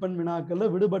 2 மதிப்பெண் வினாக்கள்ல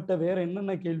விடுபட்ட வேற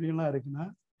என்னென்ன கேள்விகள்லாம் இருக்குன்னா,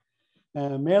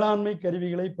 மேலாண்மை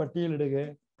கருவிகளை பட்டியலிடுக,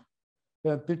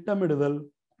 திட்டமிடுதல்,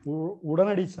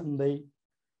 உடனடி சந்தை,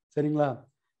 சரிங்களா.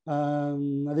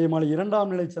 அதே மாதிரி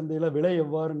 2ஆம் நிலை சந்தையில விலை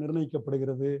எவ்வாறு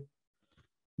நிர்ணயிக்கப்படுகிறது,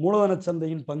 மூலதன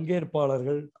சந்தையின்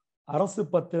பங்கேற்பாளர்கள், அரசு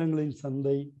பத்திரங்களின்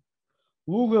சந்தை,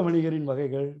 ஊக வணிகரின்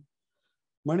வகைகள்,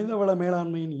 மனிதவள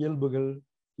மேலாண்மையின் இயல்புகள்,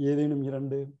 ஏதேனும்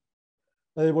 2.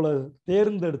 அதே போல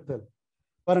தேர்ந்தெடுத்தல்.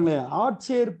 பாருங்களேன்,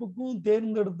 ஆட்சேர்ப்புக்கும்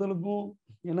தேர்ந்தெடுத்தலுக்கும்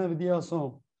என்ன வித்தியாசம்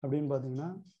அப்படின்னு பார்த்தீங்கன்னா,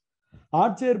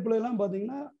 ஆட்சேர்ப்புல எல்லாம்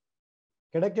பார்த்தீங்கன்னா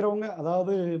கிடைக்கிறவங்க,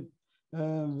 அதாவது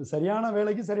சரியான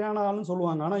வேலைக்கு சரியான ஆளுன்னு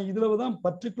சொல்லுவாங்க. ஆனால் இதில் தான்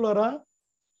பர்டிகுலராக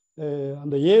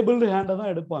அந்த ஏபிள்டு ஹேண்டை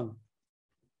தான் எடுப்பாங்க,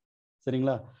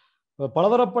 சரிங்களா.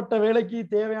 பலதரப்பட்ட வேலைக்கு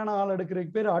தேவையான ஆள்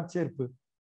எடுக்கிறதுக்கு பேர் ஆட்சேர்ப்பு.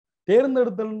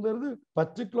 தேர்ந்தெடுத்தல்ன்றது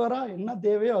பர்டிகுலராக என்ன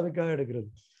தேவையோ அதுக்காக எடுக்கிறது.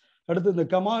 அடுத்து இந்த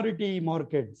கமாடிட்டி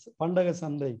மார்க்கெட்ஸ், பண்டக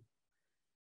சந்தை.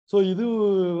 ஸோ இது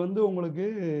வந்து உங்களுக்கு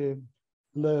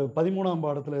இந்த 13ஆம்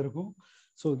பாடத்தில் இருக்கும்.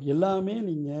 ஸோ எல்லாமே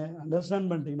நீங்கள் அண்டர்ஸ்டாண்ட்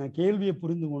பண்ணிட்டீங்கன்னா, கேள்வியை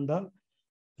புரிந்து கொண்டால்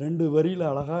 2 வரியில்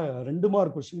அழகாக 2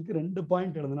 மார்க் கொஸ்டினுக்கு 2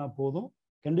 பாயிண்ட் எழுதுனா போதும்,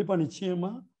 கண்டிப்பாக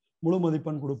நிச்சயமாக முழு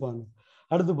மதிப்பெண் கொடுப்பாங்க.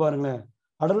 அடுத்து பாருங்களேன்,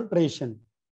 அடல்ட்ரேஷன்,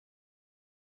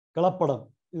 கலப்படம்.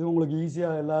 இது உங்களுக்கு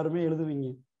ஈஸியாக எல்லாருமே எழுதுவீங்க.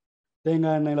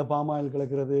 தேங்காய் எண்ணெயில் பாமாயில்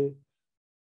கலக்கிறது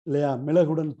இல்லையா,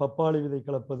 மிளகுடன் பப்பாளி விதை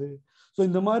கலப்பது. ஸோ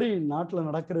இந்த மாதிரி நாட்டில்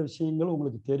நடக்கிற விஷயங்கள்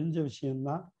உங்களுக்கு தெரிஞ்ச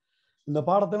விஷயம்தான். இந்த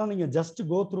பாடத்தெல்லாம் நீங்கள் ஜஸ்ட்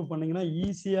கோ த்ரூ பண்ணிங்கன்னா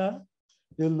ஈஸியாக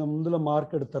இதில்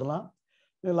மார்க் எடுத்துடலாம்.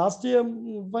 லாஸ்ட் இயர்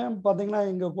பார்த்தீங்கன்னா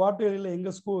எங்கள் குவார்டர்லியில்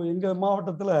எங்கள்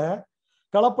மாவட்டத்தில்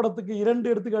கலப்படத்துக்கு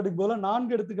 2 எடுத்துக்காட்டுக்கு போல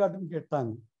 4 எடுத்துக்காட்டுன்னு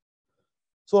கேட்டாங்க.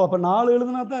 ஸோ அப்போ 4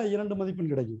 எழுதுனா தான் 2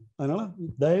 மதிப்பெண் கிடைக்கும். அதனால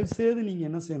தயவுசெய்து நீங்கள்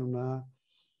என்ன செய்யணும்னா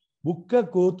புக்கை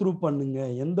கோத்ரூ பண்ணுங்க.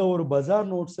 எந்த ஒரு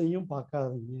பஜார் நோட்ஸையும்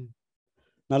பார்க்காதீங்க.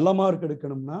 நல்ல மார்க்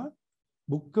எடுக்கணும்னா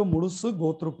புக்கை முழுசு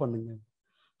கோத்ரூ பண்ணுங்க.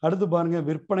 அடுத்து பாருங்க,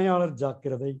 விற்பனையாளர்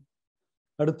ஜாக்கிரதை.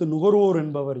 அடுத்து நுகர்வோர்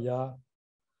என்பவர் யார்?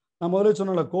 நான் முதல்ல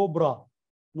சொன்னல கோப்ரா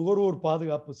நுகர்வோர்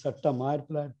பாதுகாப்பு சட்டம்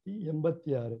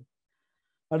 1986.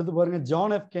 அடுத்து பாருங்க,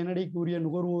 ஜான் எஃப் கென்னடி கூறிய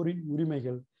நுகர்வோரின்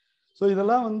உரிமைகள். ஸோ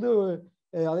இதெல்லாம் வந்து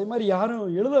அதே மாதிரி யாரும்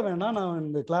எழுத வேணாம். நான்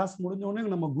இந்த கிளாஸ்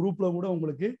முடிஞ்சோடனே நம்ம குரூப்ல கூட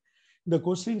உங்களுக்கு இந்த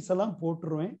கொஸ்டின்ஸ் எல்லாம்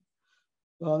போட்டுருவேன்.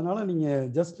 அதனால நீங்க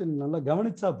ஜஸ்ட் நல்லா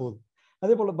கவனிச்சா போதும்.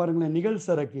 அதே போல பாருங்களேன்,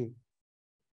 நிகழ்சரக்கு,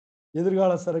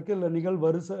 எதிர்கால சரக்கு இல்லை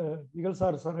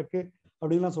நிகழ்சார் சரக்கு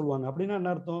அப்படின்லாம் சொல்லுவாங்க. அப்படின்னா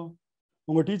என்ன அர்த்தம்?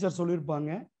 உங்க டீச்சர்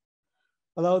சொல்லியிருப்பாங்க.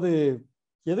 அதாவது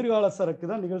எதிர்கால சரக்கு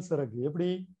தான் நிகழ்சரக்கு. எப்படி?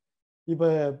 இப்ப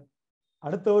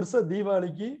அடுத்த வருஷம்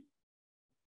தீபாவளிக்கு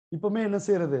இப்பவுமே என்ன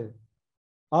செய்யறது?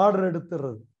 ஆர்டர்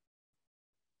எடுத்துடுறது.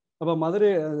 அப்ப மதுரை,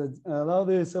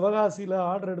 அதாவது சிவகாசியில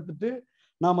ஆர்டர் எடுத்துட்டு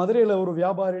நான் மதுரையில ஒரு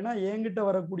வியாபாரினா என்கிட்ட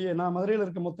வரக்கூடிய, நான் மதுரையில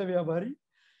இருக்க மொத்த வியாபாரி,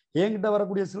 என்கிட்ட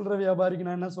வரக்கூடிய சில்லறை வியாபாரிக்கு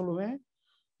நான் என்ன சொல்லுவேன்?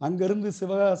 அங்கிருந்து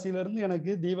சிவகாசியில இருந்து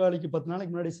எனக்கு தீபாவளிக்கு 10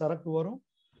 நாளைக்கு முன்னாடி சரக்கு வரும்,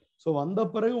 ஸோ வந்த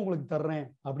பிறகு உங்களுக்கு தர்றேன்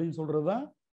அப்படின்னு சொல்றதுதான்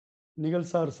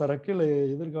நிகழ்சார் சரக்கு இல்லை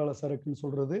எதிர்கால சரக்குன்னு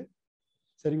சொல்றது.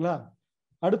 சரிங்களா?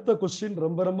 அடுத்த கொஸ்டின்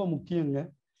ரொம்ப ரொம்ப முக்கியங்க.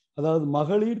 அதாவது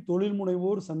மகளிர் தொழில்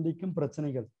முனைவோர் சந்திக்கும்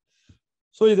பிரச்சனைகள்.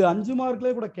 ஸோ இது 5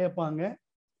 மார்க்லேயே கூட கேட்பாங்க.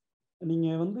 நீங்க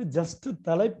வந்து ஜஸ்ட்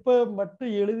தலைப்பை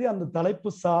மட்டும் எழுதி அந்த தலைப்பு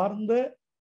சார்ந்த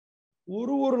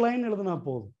ஒரு லைன் எழுதினா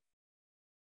போதும்.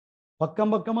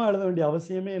 பக்கம் பக்கமா எழுத வேண்டிய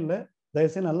அவசியமே இல்லை.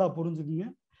 தயவுசெய்து நல்லா புரிஞ்சுக்குங்க.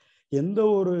 எந்த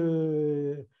ஒரு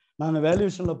நாங்கள்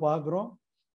வேல்யூஷன்ல பார்க்குறோம்,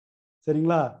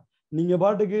 சரிங்களா? நீங்க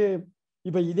பாட்டுக்கு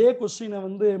இப்ப இதே கொஸ்டினை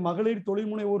வந்து மகளிர்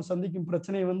தொழில் முனைவோர் சந்திக்கும்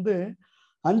பிரச்சனையை வந்து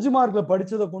 5 மார்க்ல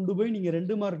படிச்சதை கொண்டு போய் நீங்க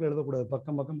 2 மார்க்ல எழுதக்கூடாது.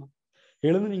 பக்கம் பக்கமா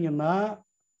எழுதுனீங்கன்னா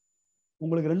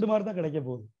உங்களுக்கு 2 மார்க் தான் கிடைக்க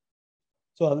போகுது.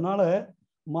 ஸோ அதனால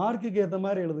மார்க்குக்கு ஏற்ற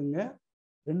மாதிரி எழுதுங்க.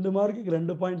 2 மார்க்குக்கு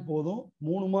 2 பாயிண்ட் போதும்,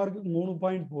 3 மார்க்குக்கு 3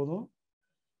 பாயிண்ட் போதும்.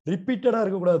 ரிப்பீட்டடா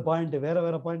இருக்கக்கூடாது, பாயிண்ட் வேற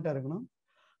வேற பாயிண்டா இருக்கணும்.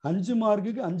 5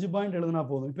 மார்க்குக்கு 5 பாயிண்ட் எழுதுனா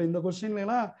போதும். இப்ப இந்த கொஸ்டின்ல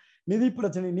எல்லாம்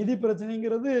நிதி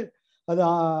பிரச்சனைங்கிறது அது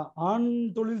ஆண்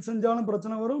தொழில் செஞ்சாலும்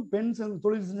பிரச்சனை வரும், பெண்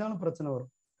தொழில் செஞ்சாலும் பிரச்சனை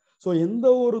வரும். ஸோ எந்த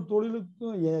ஒரு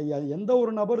தொழிலுக்கும் எந்த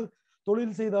ஒரு நபர்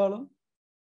தொழில் செய்தாலும்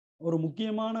ஒரு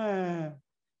முக்கியமான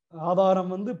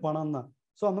ஆதாரம் வந்து பணம் தான்.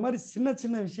 ஸோ அந்த மாதிரி சின்ன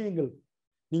சின்ன விஷயங்கள்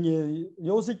நீங்க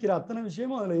யோசிக்கிற அத்தனை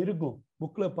விஷயமும் அதுல இருக்கும்.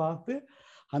 புக்ல பார்த்து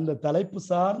அந்த தலைப்பு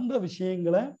சார்ந்த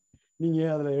விஷயங்களை நீங்க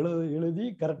அதுல எழுதி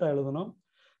கரெக்டா எழுதணும்.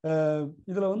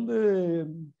 இதுல வந்து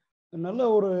நல்ல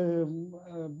ஒரு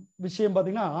விஷயம்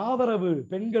பார்த்தீங்கன்னா, ஆதரவு,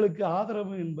 பெண்களுக்கு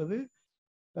ஆதரவு என்பது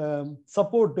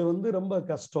சப்போர்ட் வந்து ரொம்ப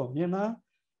கஷ்டம். ஏன்னா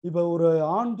இப்ப ஒரு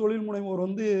ஆண் தொழில் முனைவோர்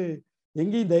வந்து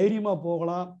எங்கேயும் தைரியமா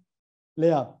போகலாம்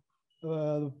இல்லையா?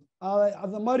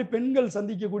 அந்த மாதிரி பெண்கள்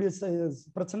சந்திக்கக்கூடிய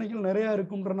பிரச்சனைகள் நிறைய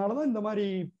இருக்குன்றனாலதான் இந்த மாதிரி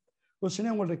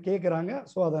கொஸ்டினே உங்கள்கிட்ட கேட்குறாங்க.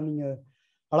 ஸோ அதை நீங்க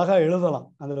அழகா எழுதலாம்.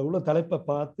 அதுல உள்ள தலைப்பை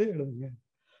பார்த்து எழுதுங்க.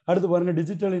 அடுத்து பாருங்க,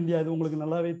 டிஜிட்டல் இந்தியா. இது உங்களுக்கு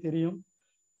நல்லாவே தெரியும்.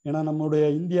 ஏன்னா நம்முடைய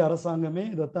இந்திய அரசாங்கமே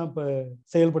இதைத்தான் இப்ப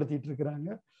செயல்படுத்திட்டு இருக்கிறாங்க.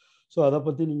 ஸோ அதை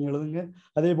பத்தி நீங்க எழுதுங்க.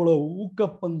 அதே போல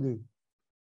ஊக்கப்பங்கு,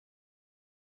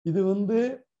 இது வந்து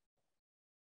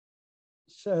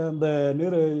அந்த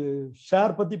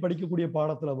ஷேர் பத்தி படிக்கக்கூடிய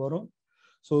பாடத்துல வரும்.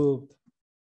 ஸோ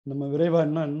நம்ம விரைவா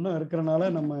இன்னும் இருக்கிறனால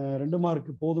நம்ம 2 மார்க்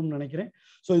போதும்னு நினைக்கிறேன்.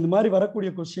 ஸோ இது மாதிரி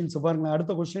வரக்கூடிய கொஸ்டின்ஸ் பாருங்க.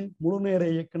 அடுத்த கொஸ்டின், முழுநேர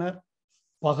இயக்குனர்,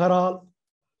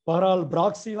 பகரால்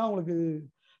பிராக்சிலாம் உங்களுக்கு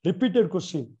ரிப்பீட்டட்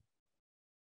கொஸ்டின்.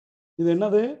 இது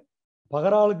என்னது?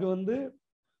 பகராலுக்கு வந்து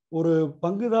ஒரு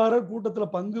பங்குதாரர் கூட்டத்துல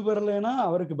பங்கு பெறலைன்னா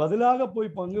அவருக்கு பதிலாக போய்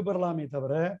பங்கு பெறலாமே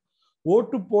தவிர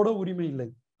ஓட்டு போட உரிமை இல்லை.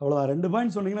 அவ்வளவுதான். 2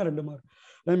 பாயிண்ட் சொன்னீங்கன்னா 2 மார்க்.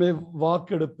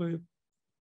 வாக்கெடுப்பு,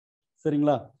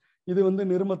 சரிங்களா? இது வந்து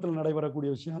நிறுவனத்தில் நடைபெறக்கூடிய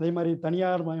விஷயம். அதே மாதிரி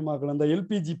தனியார் மயமாக்கல், அந்த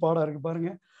எல்பிஜி பாடம் இருக்கு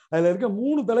பாருங்க. அதுல இருக்க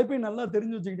 3 தலைப்பை நல்லா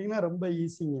தெரிஞ்சு வச்சுக்கிட்டீங்கன்னா ரொம்ப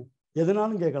ஈஸிங்க.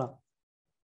 எதுனாலும் கேட்கலாம்.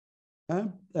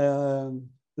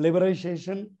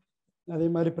 லிபரைசேஷன், அதே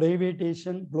மாதிரி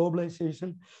பிரைவேட்டேஷன்,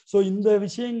 குளோபலைசேஷன். ஸோ இந்த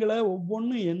விஷயங்களை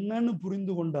ஒவ்வொன்றும் என்னன்னு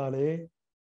புரிந்து கொண்டாலே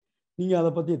நீங்க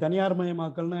அதை பத்தி, தனியார்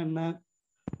மயமாக்கல்னா என்ன,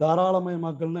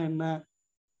 தாராளமயமாக்கல்னா என்ன,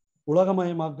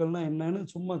 உலகமயமாக்கல்னா என்னன்னு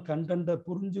சும்மா கண்டென்ட்டை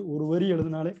புரிஞ்சு ஒரு வரி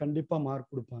எழுதினாலே கண்டிப்பா மார்க்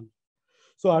கொடுப்பாங்க.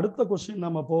 ஸோ அடுத்த கொஸ்டின்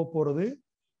நம்ம போறது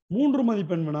 3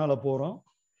 மதிப்பெண் வினால போறோம்.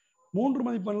 3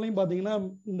 மதிப்பெண்லையும் பார்த்தீங்கன்னா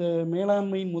இந்த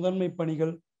மேலாண்மையின் முதன்மை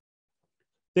பணிகள்,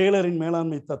 டேலரின்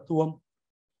மேலாண்மை தத்துவம்,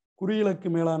 குறியிலக்கு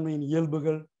மேலாண்மையின்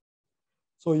இயல்புகள்,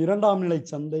 ஸோ 2ஆம் நிலை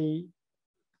சந்தை,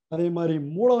 அதே மாதிரி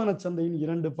மூலதன சந்தையின்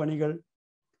 2 பணிகள்,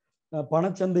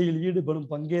 பணச்சந்தையில் ஈடுபடும்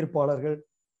பங்கேற்பாளர்கள்,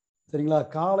 சரிங்களா,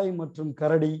 காளை மற்றும்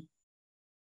கரடி,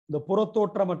 இந்த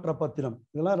புறத்தோற்றமற்ற பத்திரம்,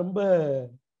 இதெல்லாம் ரொம்ப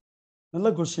நல்ல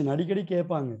கொஸ்டின், அடிக்கடி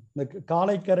கேட்பாங்க. இந்த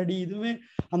காளை கரடி இதுவே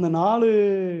அந்த 4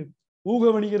 ஊக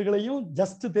வணிகர்களையும்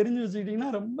ஜஸ்ட் தெரிஞ்சு வச்சுக்கிட்டீங்கன்னா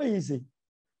ரொம்ப ஈஸி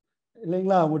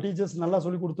இல்லைங்களா? உங்க டீச்சர்ஸ் நல்லா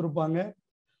சொல்லி கொடுத்துருப்பாங்க.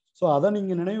 ஸோ அதை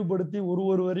நீங்க நினைவுபடுத்தி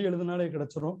ஒரு வரி எழுதினாலே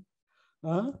கிடைச்சிரும்.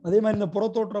 அதே மாதிரி இந்த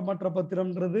புறத்தோற்றமற்ற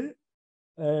பத்திரம்ன்றது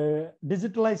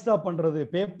டிஜிட்டலைஸ்டா பண்றது,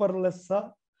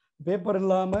 பேப்பர்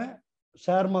இல்லாம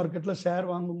ஷேர் மார்க்கெட்ல ஷேர்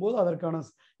வாங்கும்போது அதற்கான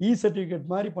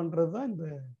சர்டிபிகேட் மாதிரி பண்றது தான் இந்த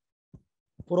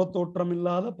புறத்தோற்றம்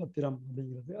இல்லாத பத்திரம்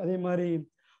அப்படிங்கிறது. அதே மாதிரி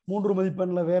 3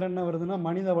 மதிப்பெண்ல வேற என்ன வருதுன்னா,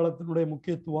 மனித வளத்தினுடைய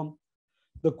முக்கியத்துவம்,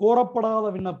 இந்த கோரப்படாத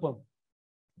விண்ணப்பம்,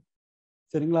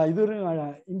 சரிங்களா, இது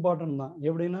இம்பார்ட்டன்ட் தான்.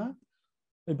 எப்படின்னா,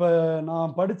 இப்ப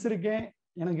நான் படிச்சிருக்கேன்,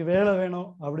 எனக்கு வேலை வேணும்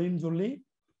அப்படின்னு சொல்லி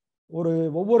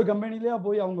ஒவ்வொரு கம்பெனிலயா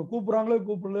போய் அவங்க கூப்பிடுறாங்களோ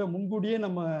கூப்பிடலையோ முன்கூட்டியே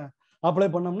நம்ம அப்ளை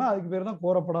பண்ணோம்னா அதுக்கு பேர் தான்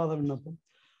கோரப்படாத விண்ணப்பம்.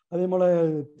 அதே போல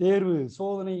தேர்வு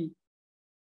சோதனை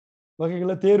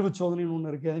வகைகளில் தேர்வு சோதனைன்னு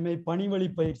ஒன்று இருக்கு. அதே மாதிரி பணிவழி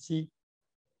பயிற்சி.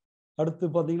 அடுத்து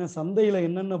பார்த்தீங்கன்னா, சந்தையில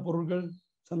என்னென்ன பொருட்கள்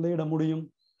சந்தையிட முடியும்,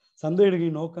 சந்தையிடுகை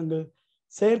நோக்கங்கள்,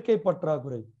 செயற்கை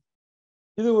பற்றாக்குறை,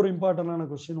 இது ஒரு இம்பார்ட்டன்டான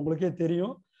கொஸ்டின். உங்களுக்கே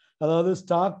தெரியும், அதாவது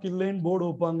ஸ்டாக் இல்லைன்னு போர்டு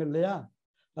வைப்பாங்க இல்லையா,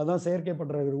 அதான் செயற்கை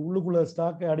பற்றாக்குறை. உள்ளுக்குள்ள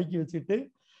ஸ்டாக்கை அடுக்கி வச்சுட்டு,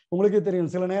 உங்களுக்கே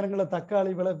தெரியும் சில நேரங்களில்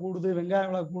தக்காளி விலை கூடுது, வெங்காய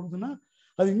விலை கூடுதுன்னா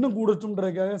அது இன்னும்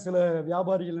கூடட்டும்ன்றதுக்காக சில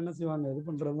வியாபாரிகள் என்ன செய்வாங்க, இது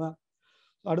பண்றதுதான்.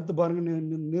 அடுத்து பாருங்க,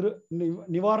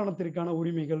 நிவாரணத்திற்கான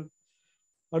உரிமைகள்.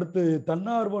 அடுத்து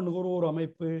தன்னார்வ நுகர்வோர்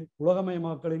அமைப்பு,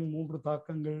 உலகமயமாக்கலின் 3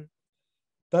 தாக்கங்கள்,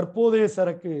 தற்போதைய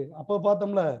சரக்கு. அப்ப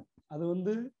பார்த்தோம்ல,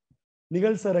 அது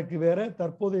நிகழ்சரக்கு வேற,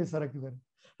 தற்போதைய சரக்கு வேற.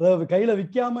 அதாவது கையில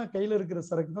விற்காம கையில இருக்கிற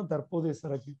சரக்கு தான் தற்போதைய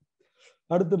சரக்கு.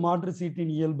 அடுத்து மாற்று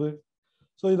சீட்டின் இயல்பு.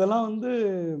 ஸோ இதெல்லாம்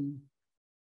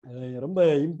ரொம்ப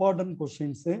இம்பார்ட்டன்ட்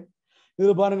கொஸ்டின்ஸ்.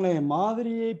 இது பாருங்களேன்,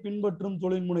 மாதிரியை பின்பற்றும்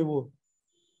தொழில் முனைவோர்,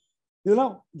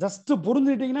 இதெல்லாம் ஜஸ்ட்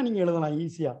புரிஞ்சுக்கிட்டீங்கன்னா நீங்க எழுதலாம்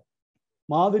ஈஸியா.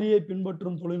 மாதிரியை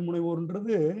பின்பற்றும் தொழில்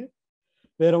முனைவோர்ன்றது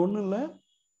வேற ஒண்ணும் இல்லை,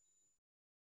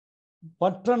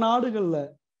 மற்ற நாடுகள்ல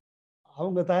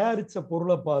அவங்க தயாரிச்ச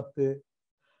பொருளை பார்த்து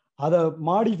அதை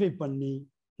மாடிஃபை பண்ணி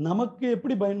நமக்கு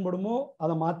எப்படி பயன்படுமோ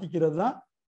அதை மாத்திக்கிறது தான்.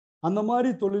 அந்த மாதிரி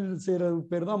தொழில் செய்யறது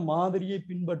பேர் தான் மாதிரியை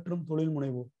பின்பற்றும் தொழில்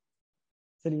முனைவோர்,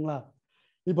 சரிங்களா?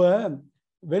 இப்ப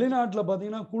வெளிநாட்டுல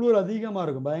பாத்தீங்கன்னா குளிர் அதிகமா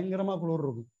இருக்கும், பயங்கரமா குளிர்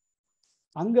இருக்கும்.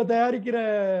 அங்க தயாரிக்கிற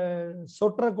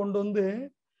சொட்டரை கொண்டு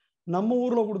நம்ம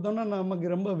ஊர்ல கொடுத்தோம்னா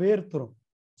நமக்கு ரொம்ப வேர்த்துரும்.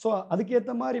 ஸோ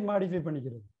அதுக்கேற்ற மாதிரி மாடிஃபை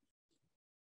பண்ணிக்கிறது.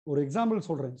 ஒரு எக்ஸாம்பிள்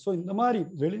சொல்றேன். ஸோ இந்த மாதிரி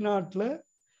வெளிநாட்டுல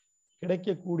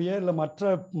கிடைக்கக்கூடிய இல்லை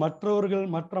மற்றவர்கள்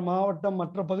மற்ற மாவட்டம்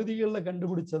மற்ற பகுதிகளில்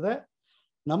கண்டுபிடிச்சதை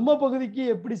நம்ம பகுதிக்கு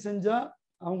எப்படி செஞ்சா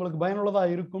அவங்களுக்கு பயனுள்ளதா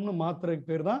இருக்கும்னு மாத்துறதுக்கு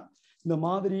பேர் தான் இந்த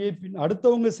மாதிரியை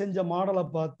அடுத்தவங்க செஞ்ச மாடலை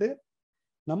பார்த்து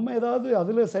நம்ம ஏதாவது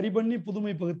அதுல சரி பண்ணி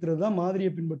புதுமை பகுத்துறது தான்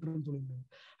மாதிரியை பின்பற்றுன்னு சொல்லுங்க.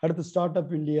 அடுத்து ஸ்டார்ட்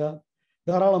அப் இந்தியா,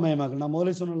 தாராளமயமாக்கல். நான்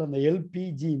முதல்ல சொன்ன அந்த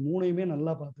LPG 3ஐயுமே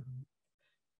நல்லா பார்த்துக்கணும்.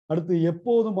 அடுத்து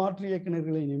எப்போது மாற்று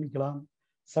இயக்குநர்களை நியமிக்கலாம்,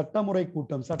 சட்டமுறை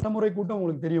கூட்டம். சட்டமுறை கூட்டம்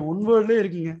உங்களுக்கு தெரியும், ஒன்வேர்ட்லேயே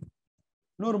இருக்குங்க.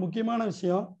 இன்னொரு முக்கியமான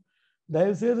விஷயம்,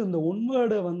 தயவுசெய்து இந்த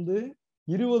ஒன்வேர்டை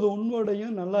 20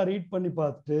 ஒன்வேர்டையும் நல்லா ரீட் பண்ணி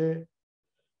பார்த்துட்டு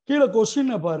கீழே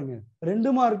கொஸ்டினை பாருங்க.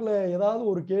 2 மார்க்ல ஏதாவது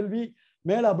ஒரு கேள்வி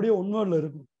மேல அப்படியே ஒன்வேர்ட்ல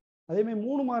இருக்கும், அதே மாதிரி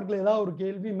 3 மார்க்ல ஏதாவது ஒரு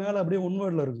கேள்வி மேல அப்படியே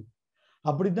ஒன்வேர்ட்ல இருக்கும்.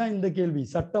 அப்படித்தான் இந்த கேள்வி,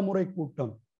 சட்டமுறை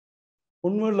கூட்டம்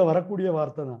ஒன்வேர்ட்ல வரக்கூடிய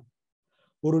வார்த்தை தான்.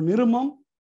 ஒரு நிறுவனம்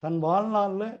தன்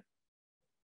வாழ்நாள்ல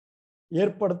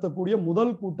ஏற்படுத்தக்கூடிய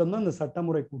முதல் கூட்டம் தான் இந்த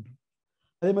சட்டமுறை கூட்டம்.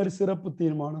 அதே மாதிரி சிறப்பு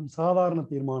தீர்மானம், சாதாரண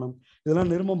தீர்மானம்,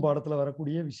 இதெல்லாம் நிறுவனம் பாடத்துல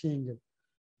வரக்கூடிய விஷயங்கள்.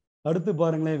 அடுத்து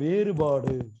பாருங்களேன்,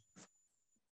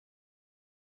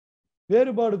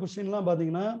 வேறுபாடு கொஸ்டின்லாம்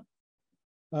பாத்தீங்கன்னா,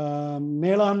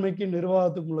 மேலாண்மைக்கும்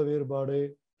நிர்வாகத்துக்கும் உள்ள வேறுபாடு,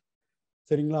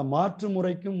 சரிங்களா, மாற்று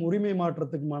முறைக்கும் உரிமை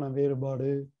மாற்றத்துக்குமான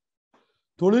வேறுபாடு,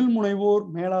 தொழில் முனைவோர்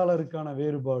மேலாளருக்கான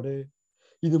வேறுபாடு.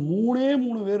 இது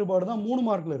 3 வேறுபாடு தான் 3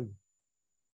 மார்க்ல இருக்கு.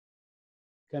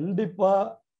 கண்டிப்பா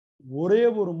ஒரே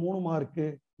ஒரு 3 மார்க்கு,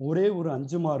 ஒரே ஒரு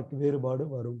 5 மார்க் வேறுபாடு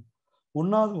வரும்,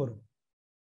 ஒன்னாவது வரும்,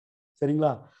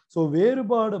 சரிங்களா? ஸோ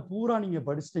வேறுபாடு பூரா நீங்க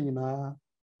படிச்சிட்டீங்கன்னா,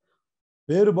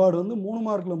 வேறுபாடு 3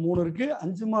 மார்க்ல 3 இருக்கு,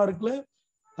 5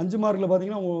 மார்க்ல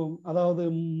பாத்தீங்கன்னா, அதாவது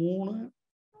 3,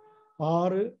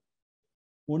 6,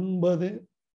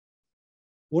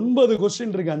 9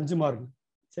 கொஸ்டின் இருக்கு 5 மார்க்,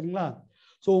 சரிங்களா?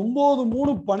 ஸோ 9,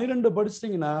 3, 12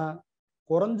 படிச்சிட்டீங்கன்னா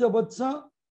குறைஞ்சபட்சம்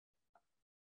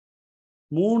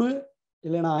 3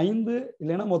 இல்லைன்னா 5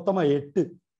 இல்லைன்னா மொத்தமா 8,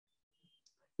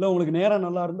 இல்லை உங்களுக்கு நேரம்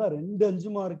நல்லா இருந்தா 2 5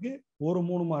 மார்க்கு, ஒரு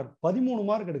 3 மார்க், 13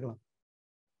 மார்க் எடுக்கலாம்,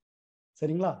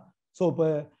 சரிங்களா? ஸோ இப்போ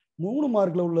 3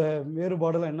 மார்க்ல உள்ள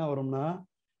வேறுபாடுலாம் என்ன வரும்னா,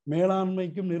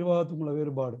 மேலாண்மைக்கும் நிர்வாகத்துக்கும் உள்ள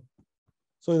வேறுபாடு,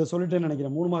 ஸோ இதை சொல்லிட்டேன்னு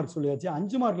நினைக்கிறேன். 3 மார்க் சொல்லியாச்சு.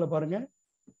 5 மார்க்கில் பாருங்க,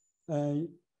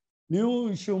 new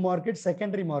issue market,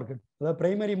 secondary market, அதாவது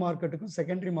பிரைமரி மார்க்கெட்டுக்கும்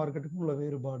செகண்டரி மார்க்கெட்டுக்கும் உள்ள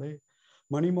வேறுபாடு,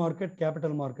 மணி மார்க்கெட்,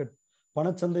 கேபிட்டல் மார்க்கெட்,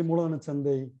 பணச்சந்தை, மூலதன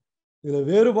சந்தை, இதில்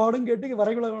வேறுபாடும் கேட்டு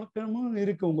வரைவிலக்கணமும்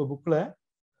இருக்கு உங்கள் புக்கில்.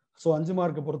 ஸோ 5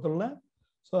 மார்க்கை பொறுத்தவரை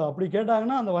ஸோ அப்படி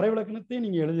கேட்டாங்கன்னா அந்த வரைவிலக்கணத்தையும்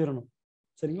நீங்கள் எழுதிடணும்.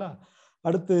 சரிங்களா?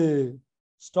 அடுத்து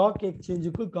ஸ்டாக்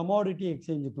எக்ஸ்சேஞ்சுக்கும் கமாடிட்டி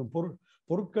எக்ஸ்சேஞ்சுக்கும்,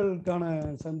 பொருட்களுக்கான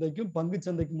சந்தைக்கும் பங்கு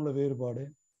சந்தைக்கும் உள்ள வேறுபாடு.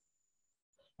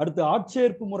 அடுத்து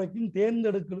ஆட்சேர்ப்பு முறைக்கும்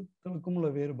தேர்ந்தெடுக்கலுக்கும் உள்ள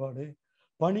வேறுபாடு,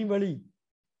 பணிவழி,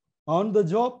 on the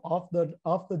job,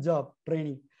 of the job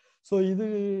training. So இது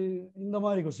இந்த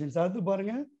மாதிரி கொஸ்டின்ஸ். அடுத்து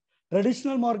பாருங்க,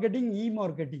 ட்ரெடிஷ்னல் மார்க்கெட்டிங், இ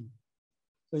மார்க்கெட்டிங்.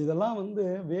 ஸோ இதெல்லாம் வந்து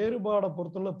வேறுபாடை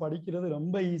பொறுத்துள்ள படிக்கிறது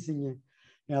ரொம்ப ஈஸிங்க.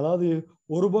 அதாவது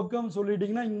ஒரு பக்கம்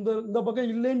சொல்லிட்டீங்கன்னா இந்த பக்கம்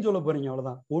இல்லைன்னு சொல்ல போறீங்க,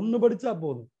 அவ்வளோதான். ஒன்று படிச்சா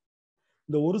போதும்.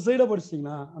 இந்த ஒரு சைடை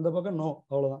படிச்சிட்டிங்கன்னா அந்த பக்கம் நோ,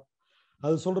 அவ்வளோதான்.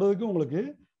 அது சொல்றதுக்கு உங்களுக்கு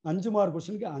 5 மார்க்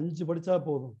கொஸ்டினுக்கு 5 படிச்சா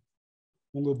போதும்.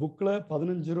 உங்கள் புக்கில்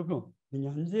 15 இருக்கும்,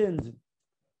 நீங்கள் 5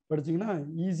 படிச்சிங்கன்னா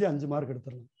ஈஸியாக 5 மார்க்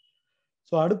எடுத்துடலாம்.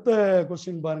 ஸோ அடுத்த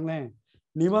கொஸ்டின் பாருங்களேன்,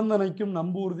 நிபந்தனைக்கும்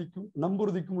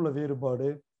நம்புறுதிக்கும் உள்ள வேறுபாடு,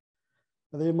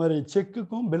 அதே மாதிரி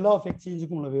செக்குக்கும் பில் ஆஃப்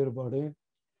எக்ஸ்சேஞ்சுக்கும் உள்ள வேறுபாடு,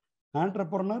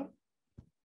 ஆண்டர்பிரனர்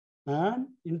அண்ட்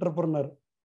இன்டர்பிரனர்,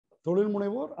 தொழில்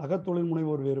முனைவோர், அகத்தொழில்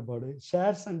முனைவோர் வேறுபாடு,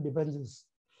 ஷேர்ஸ் அண்ட் டிபெஞ்சர்ஸ்,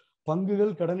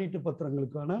 பங்குகள், கடனீட்டு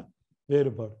பத்திரங்களுக்கான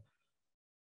வேறுபாடு.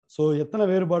 ஸோ எத்தனை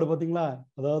வேறுபாடு பார்த்தீங்களா?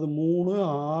 அதாவது 3,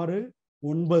 6,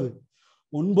 9,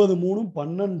 9, 3,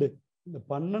 12. இந்த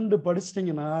 12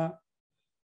 படிச்சிட்டிங்கன்னா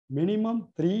மினிமம்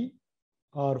 3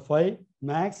 or 5,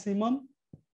 மேக்சிமம்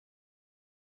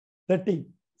 13.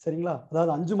 சரிங்களா?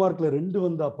 அதாவது 5 மார்க்ல 2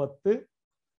 வந்தா 10,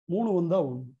 3 வந்தா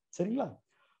 1. சரிங்களா?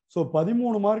 ஸோ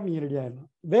 13 மார்க் நீங்க ரெடி ஆயிடலாம்.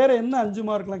 வேற என்ன 5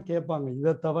 மார்க்லாம் கேட்பாங்க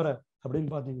இதை தவிர அப்படின்னு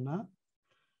பார்த்தீங்கன்னா,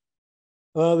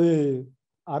 அதாவது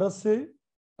அரசு,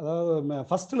 அதாவது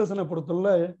ஃபர்ஸ்ட் லெசனை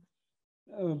பொறுத்தவரை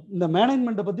இந்த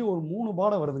மேனேஜ்மெண்ட்டை பத்தி ஒரு 3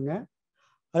 பாடம் வருதுங்க.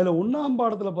 அதுல 1ஆம்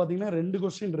பாடத்துல பார்த்தீங்கன்னா 2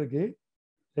 கொஸ்டின் இருக்கு,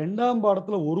 2ஆம்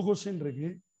பாடத்துல 1 கொஸ்டின் இருக்கு,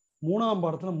 3ஆம்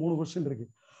பாடத்துல 3 கொஸ்டின் இருக்கு.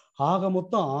 ஆக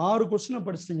மொத்தம் 6 கொஸ்டினை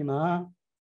படிச்சிட்டிங்கன்னா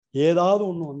ஏதாவது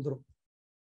ஒன்று வந்துடும்.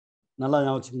 நல்லா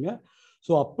ஞாபகம் வச்சுக்கோங்க.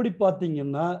 ஸோ அப்படி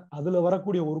பார்த்தீங்கன்னா அதில்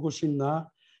வரக்கூடிய ஒரு கொஸ்டின் தான்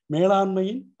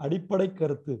மேலாண்மையின் அடிப்படை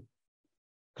கருத்து,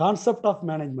 கான்செப்ட் ஆஃப்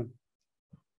மேனேஜ்மெண்ட்.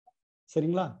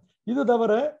 சரிங்களா? இது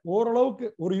தவிர ஓரளவுக்கு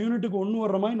ஒரு யூனிட்டுக்கு 1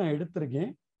 வர்ற மாதிரி நான்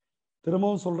எடுத்திருக்கேன்.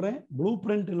 திரும்பவும் சொல்கிறேன், ப்ளூ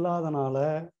பிரிண்ட் இல்லாதனால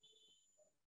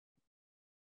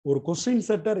ஒரு கொஸ்டின்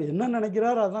செட்டர் என்ன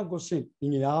நினைக்கிறார் அதுதான் கொஸ்டின்.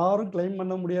 நீங்க யாரும் கிளைம்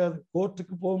பண்ண முடியாது,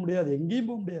 கோர்ட்டுக்கு போக முடியாது, எங்கேயும்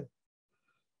போக முடியாது.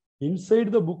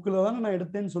 இன்சைட் த புக்கில் தானே நான்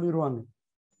எடுத்தேன்னு சொல்லிடுவாங்க.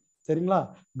 சரிங்களா?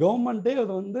 கவர்மெண்ட்டே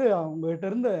அது வந்து அவங்ககிட்ட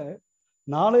இருந்த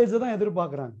நாலேஜை தான்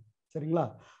எதிர்பார்க்குறாங்க. சரிங்களா?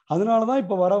 அதனால தான்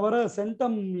இப்போ வர வர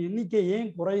சென்டம் எண்ணிக்கை ஏன்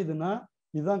குறையுதுன்னா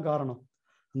இதுதான் காரணம்.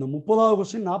 அந்த 30வது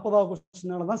கொஸ்டின் 40வது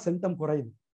கொஸ்டினால தான் சென்டம்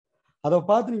குறையுது. அதை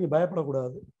பார்த்து நீங்கள்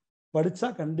பயப்படக்கூடாது. படித்தா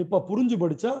கண்டிப்பாக புரிஞ்சு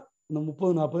படித்தா இந்த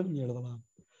 30, 40 நீங்கள் எழுதலாம்.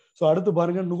 ஸோ அடுத்து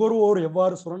பாருங்க, நுகர்வோர்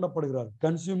எவ்வாறு சுரண்டப்படுகிறார்,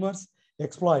 கன்சியூமர்ஸ்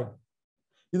எக்ஸ்ப்ளாய்ட்.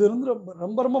 இது வந்து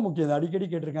ரொம்ப ரொம்ப முக்கியம், அடிக்கடி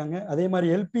கேட்டிருக்காங்க. அதே மாதிரி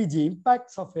எல்பிஜி,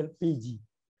 இம்பாக்ட்ஸ் ஆஃப் எல்பிஜி,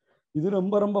 இது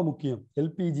ரொம்ப ரொம்ப முக்கியம்.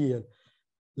 எல்பிஜி,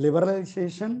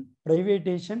 லிபரலைசேஷன்,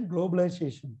 பிரைவேட்டேஷன்,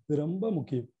 குளோபலைசேஷன், இது ரொம்ப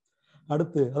முக்கியம்.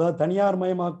 அடுத்து அதாவது தனியார்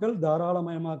மயமாக்கல்,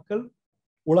 தாராளமயமாக்கல்,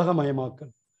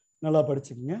 உலகமயமாக்கல். நல்லா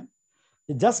படிச்சுக்கோங்க.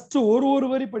 ஜஸ்ட் ஒரு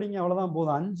வரி படிங்க, அவ்வளவுதான்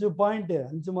போதும். 5 பாயிண்ட்,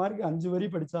 5 மார்க், 5 வரி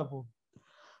படிச்சா போதும்.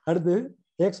 அடுத்து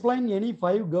எக்ஸ்பிளைன் எனி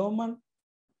 5 கவர்மெண்ட்,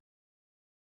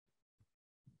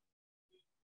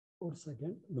 ஒரு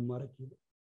செகண்ட், இது மறைக்குது,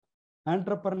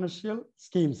 என்டர்பிரனர்ஷியல்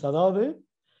ஸ்கீம்ஸ், அதாவது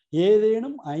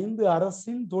ஏதேனும் 5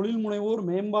 அரசின் தொழில் முனைவோர்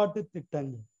மேம்பாட்டு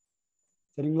திட்டங்கள்.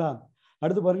 சரிங்களா?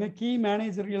 அடுத்து பாருங்க, கீ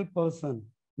மேனேஜரியல் பர்சன்,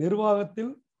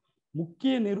 நிர்வாகத்தில்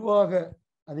முக்கிய நிர்வாக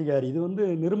அதிகாரி. இது வந்து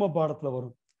நிரும பாடத்துல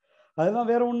வரும். அதுதான்,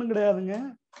 வேற ஒன்றும் கிடையாதுங்க.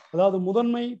 அதாவது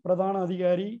முதன்மை பிரதான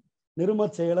அதிகாரி, நிரும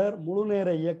செயலர், முழு நேர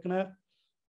இயக்குனர்,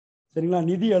 சரிங்களா,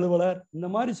 நிதி அலுவலர், இந்த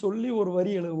மாதிரி சொல்லி ஒரு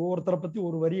வரி ஒவ்வொருத்தரை பத்தி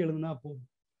ஒரு வரி எழுதுனா போதும்.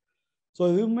 ஸோ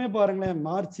இதுவுமே பாருங்களேன்,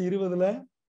 மார்ச் 20ல்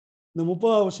இந்த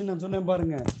 30வது கொஸ்டின் நான் சொன்னேன்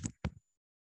பாருங்க.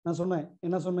 நான் சொன்னேன்,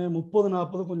 என்ன சொன்னேன், 30,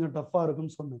 40 கொஞ்சம் டஃப்பாக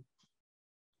இருக்குன்னு சொன்னேன்.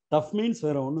 டஃப் மீன்ஸ்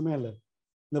வேற ஒண்ணுமே இல்லை.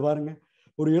 இந்த பாருங்க,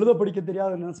 ஒரு எழுத படிக்க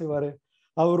தெரியாத என்ன செய்வாரு,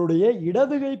 அவருடைய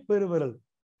இடதுகை பெருவிரல்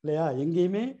இல்லையா,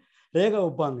 எங்கேயுமே ரேகை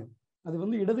வைப்பாங்க, அது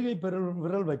வந்து இடதுகை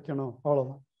விரல் வைக்கணும்,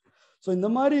 அவ்வளவுதான். ஸோ இந்த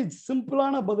மாதிரி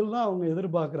சிம்பிளான பதில் தான் அவங்க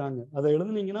எதிர்பார்க்குறாங்க. அதை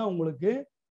எழுதுனீங்கன்னா உங்களுக்கு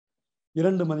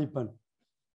 2 மதிப்பெண்.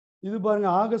 இது பாருங்க,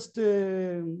 ஆகஸ்ட்,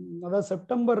 அதாவது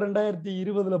செப்டம்பர்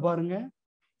 2020 பாருங்க,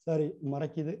 சாரி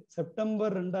மறைக்குது,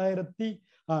 செப்டம்பர் 2000,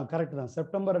 கரெக்ட் தான்,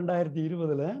 செப்டம்பர்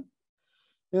 2020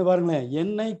 இது பாருங்களேன்,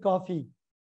 எண்ணெய், காஃபி,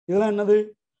 இதெல்லாம் என்னது,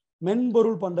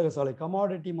 மென்பொருள் பண்டக சாலை,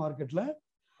 கமாடிட்டி மார்க்கெட்ல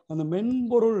அந்த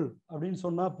மென்பொருள் அப்படின்னு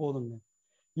சொன்னா போதுங்க.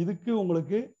 இதுக்கு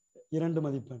உங்களுக்கு 2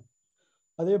 மதிப்பெண்.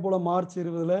 அதே போல் மார்ச்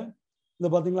 20 இந்த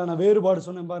பார்த்தீங்களா, நான் வேறுபாடு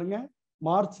சொன்னேன் பாருங்க.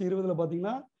 மார்ச் 20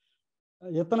 பார்த்தீங்கன்னா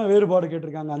எத்தனை வேறுபாடு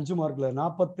கேட்டிருக்காங்க 5 மார்க்ல?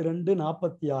 42,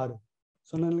 46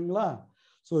 சொன்னேன் இல்லைங்களா?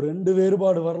 ஸோ 2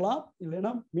 வேறுபாடு வரலாம்,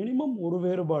 இல்லைன்னா மினிமம் 1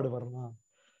 வேறுபாடு வரலாம்.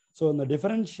 ஸோ இந்த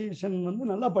டிஃபரன்ஷியேஷன் வந்து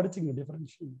நல்லா படிச்சுங்க.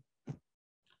 டிஃபரன்ஷியேஷன்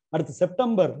அடுத்து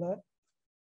செப்டம்பர்ல,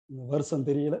 வருஷம்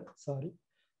தெரியல, சாரி,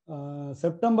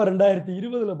 செப்டம்பர்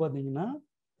 2020 பார்த்தீங்கன்னா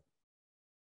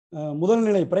முதல்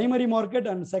நிலை primary market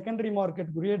and secondary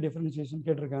மார்க்கெட்டுக்குரிய differentiation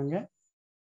கேட்டிருக்காங்க.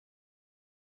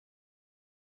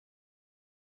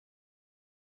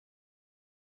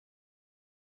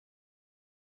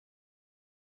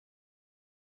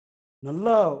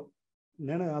 நல்லா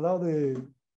அதாவது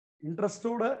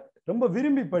இன்ட்ரெஸ்டோட ரொம்ப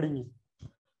விரும்பி படிங்க.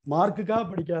 மார்க்குக்காக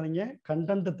படிக்காதீங்க,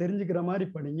 கண்டென்ட்டை தெரிஞ்சுக்கிற மாதிரி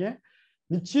படிங்க.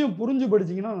 நிச்சயம் புரிஞ்சு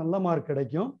படிச்சீங்கன்னா நல்ல மார்க்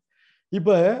கிடைக்கும்.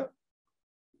 இப்போ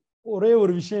ஒரே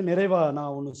ஒரு விஷயம் நிறைவா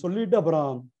நான் ஒன்று சொல்லிட்டு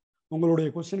அப்புறம் உங்களுடைய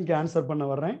கொஸ்டினுக்கு ஆன்சர் பண்ண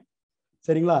வர்றேன்,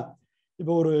 சரிங்களா?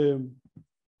 இப்போ ஒரு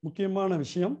முக்கியமான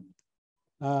விஷயம்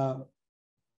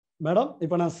மேடம்,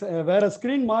 இப்போ நான் வேற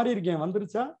ஸ்கிரீன் மாறி இருக்கேன்,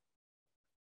 வந்துருச்சா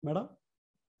மேடம்?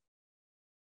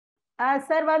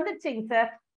 சார் வந்துருச்சுங்க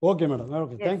sir. Okay madam,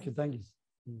 okay, thank you thank you.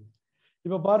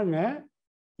 இப்போ பாருங்க,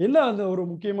 என்ன அந்த ஒரு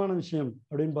முக்கியமான விஷயம்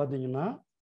அப்படின்னு பார்த்தீங்கன்னா,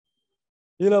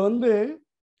 இதில் வந்து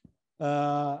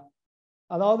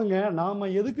அதாவதுங்க நாம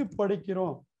எதுக்கு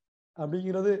படிக்கிறோம்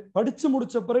அப்படிங்கிறது, படிச்சு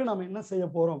முடிச்ச பிறகு நாம என்ன செய்ய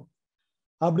போறோம்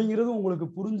அப்படிங்கிறது உங்களுக்கு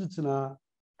புரிஞ்சிச்சுன்னா.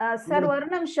 சார் ஒரு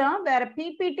நிமிஷம், வேற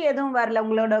பிபிடி எதுவும் வரல,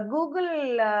 உங்களோட கூகுள்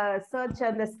சர்ச்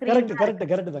அந்த ஸ்கிரீன்.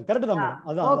 கரெக்ட் தான்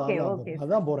மேடம்,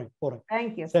 அதான் போறேன்.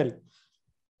 தேங்க்யூ. சரி,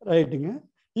 ரைட்டுங்க.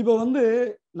 இப்போ வந்து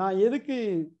நான் எதுக்கு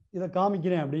இதை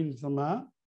காமிக்கிறேன் அப்படின்னு சொன்னா,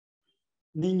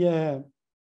 நீங்க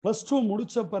 +2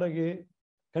 முடிச்ச பிறகு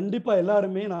கண்டிப்பா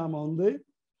எல்லாருமே நாம வந்து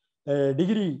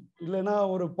டிகிரி இல்லைன்னா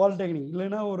ஒரு பாலிடெக்னிக்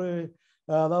இல்லைன்னா ஒரு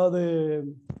அதாவது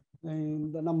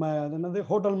இந்த நம்ம என்னது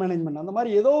ஹோட்டல் மேனேஜ்மெண்ட் அந்த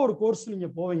மாதிரி ஏதோ ஒரு கோர்ஸ் நீங்க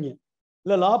போவீங்க,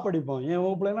 இல்லை லா படிப்போம். என்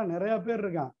வகுப்புல எல்லாம் நிறைய பேர்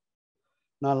இருக்கான்,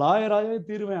 நான் லாயராகவே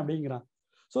தீருவேன் அப்படிங்கிறான்.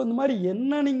 ஸோ இந்த மாதிரி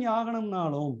என்ன நீங்க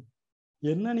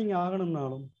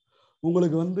ஆகணும்னாலும்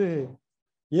உங்களுக்கு வந்து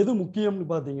எது முக்கியம்னு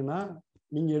பார்த்தீங்கன்னா,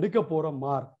 நீங்க எடுக்க போற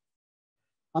மார்க்.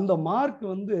 அந்த மார்க்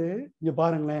வந்து இங்க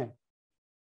பாருங்களேன்,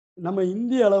 நம்ம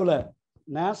இந்திய அளவில்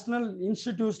நேஷனல்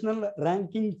இன்ஸ்டிடியூஷனல்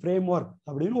ரேங்கிங் ஃப்ரேம்வொர்க்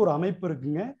அப்படின்னு ஒரு அமைப்பு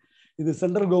இருக்குங்க. இது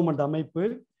சென்ட்ரல் கவர்மெண்ட் அமைப்பு.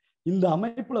 இந்த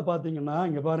அமைப்புல பார்த்தீங்கன்னா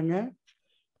இங்க பாருங்க,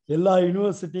 எல்லா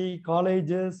university,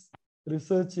 colleges,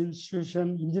 research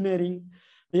institution, engineering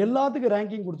எல்லாத்துக்கும்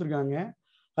ரேங்கிங் கொடுத்துருக்காங்க.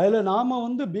 அதுல நாம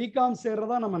வந்து பிகாம்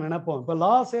சேர்றதா நம்ம நினைப்போம். இப்போ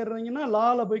லா சேர்றீங்கன்னா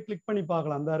லால போய் கிளிக் பண்ணி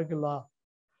பார்க்கலாம், அந்த இருக்கு லா.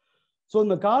 ஸோ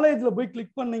இந்த காலேஜ்ல போய்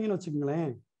கிளிக் பண்ணீங்கன்னு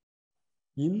வச்சுக்கோங்களேன்,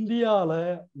 இந்தியாவில்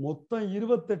மொத்தம்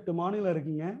 28 மாநிலம்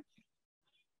இருக்குங்க,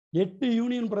 8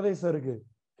 யூனியன் பிரதேசம் இருக்கு,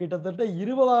 கிட்டத்தட்ட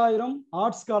 20,000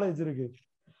 ஆர்ட்ஸ் காலேஜ் இருக்கு.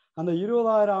 அந்த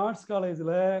 20,000 ஆர்ட்ஸ்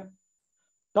காலேஜ்ல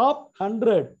டாப்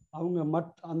 100 அவங்க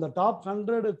அந்த டாப்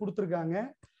 100 கொடுத்துருக்காங்க.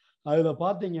 அதுல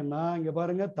பாத்தீங்கன்னா இங்க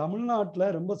பாருங்க, தமிழ்நாட்டுல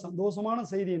ரொம்ப சந்தோஷமான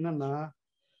செய்தி என்னன்னா,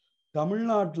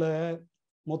 தமிழ்நாட்டுல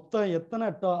மொத்தம் எத்தனை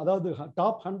அதாவது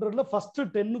டாப் 100ல ஃபர்ஸ்ட்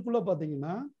 10க்குள்ள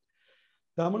பாத்தீங்கன்னா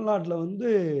தமிழ்நாட்டுல வந்து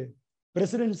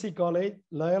presidency college,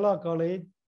 Loyola college,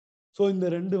 so இந்த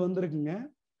 2 வந்திருக்குங்க.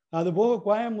 அது போக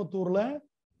கோயம்புத்தூர்ல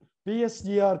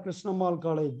பிஎஸ்ஜிஆர் கிருஷ்ணம்மாள்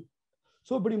காலேஜ்,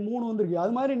 ஸோ இப்படி 3 வந்திருக்கு.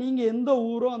 அது மாதிரி நீங்க எந்த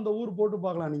ஊரோ அந்த ஊர் போட்டு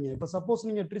பார்க்கலாம். நீங்க இப்போ சப்போஸ்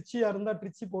நீங்க ட்ரிச்சியா இருந்தா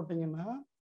ட்ரிச்சி போட்டீங்கன்னா,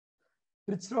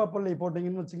 திருச்சிராப்பள்ளி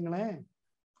போட்டீங்கன்னு வச்சுங்களேன்,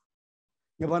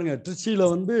 இங்க பாருங்க ட்ரிச்சியில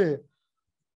வந்து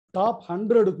டாப்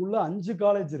 100க்குள்ள 5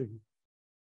 காலேஜ் இருக்கு.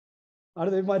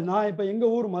 அடுத்த மாதிரி நான் இப்போ எங்க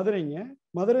ஊர் மதுரைங்க,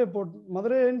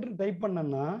 மதுரைன்னு டைப்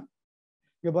பண்ணேன்னா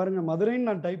இங்க பாருங்க, மதுரைன்னு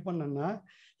நான் டைப் பண்ணேன்னா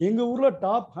எங்க ஊர்ல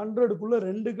டாப் 100க்குள்ள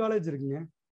 2 காலேஜ் இருக்குங்க.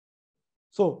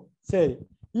 ஸோ சரி,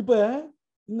 இப்போ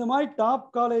இந்த மாதிரி டாப்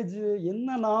காலேஜ்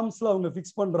என்ன நார்ம்ஸ்ல அவங்க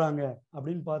ஃபிக்ஸ் பண்றாங்க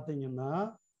அப்படின்னு பார்த்தீங்கன்னா,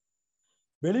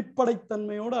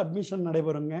 வெளிப்படைத்தன்மையோட அட்மிஷன்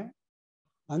நடைபெறுங்க.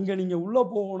 அங்க நீங்க உள்ள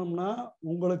போகணும்னா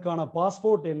உங்களுக்கான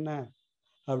பாஸ்போர்ட் என்ன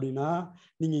அப்படின்னா,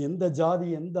 நீங்க எந்த ஜாதி,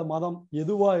 எந்த மதம்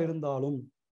எதுவா இருந்தாலும்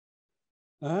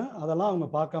அதெல்லாம் அவங்க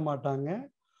பார்க்க மாட்டாங்க.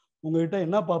 உங்ககிட்ட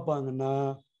என்ன பார்ப்பாங்கன்னா,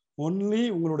 ஒன்லி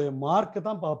உங்களுடைய மார்க்கு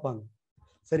தான் பார்ப்பாங்க,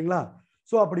 சரிங்களா?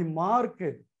 ஸோ அப்படி மார்க்கு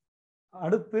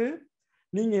அடுத்து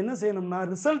நீங்க என்ன செய்யணும்னா,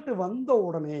 ரிசல்ட் வந்த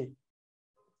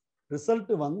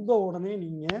உடனே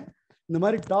நீங்க இந்த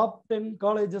மாதிரி டாப் 10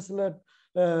 காலேஜஸ்ல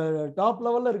டாப்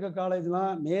லெவல்ல இருக்க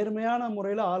காலேஜ்லாம் நேர்மையான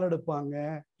முறையில் ஆள் எடுப்பாங்க.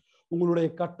 உங்களுடைய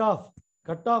கட்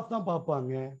ஆஃப் தான்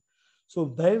பார்ப்பாங்க. ஸோ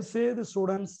தயவுசெய்து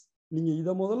ஸ்டூடெண்ட்ஸ், நீங்க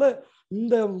இதை முதல்ல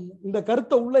இந்த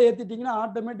கருத்தை உள்ள ஏத்திட்டீங்கன்னா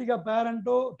ஆட்டோமேட்டிக்கா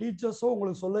பேரண்டோ டீச்சர்ஸோ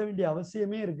உங்களுக்கு சொல்ல வேண்டிய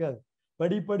அவசியமே இருக்காது,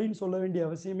 படின்னு சொல்ல வேண்டிய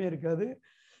அவசியமே இருக்காது.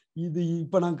 இது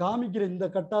இப்ப நான் காமிக்கிற இந்த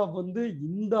கட் ஆஃப் வந்து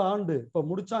இந்த ஆண்டு இப்ப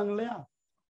முடிச்சாங்க இல்லையா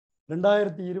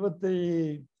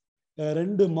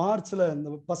 2022 மார்ச்ல இந்த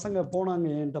பசங்க போனாங்க,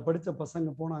 என்கிட்ட படிச்ச பசங்க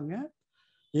போனாங்க.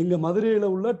 எங்க மதுரையில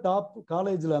உள்ள டாப்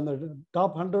காலேஜ்ல அந்த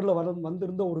டாப் 100ல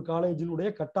வந்திருந்த ஒரு காலேஜினுடைய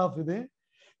கட் ஆஃப் இது.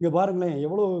 இங்க பாருங்களேன்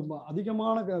எவ்வளவு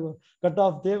அதிகமான கட்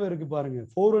ஆஃப் தேவை இருக்கு பாருங்க.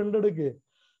 400க்கு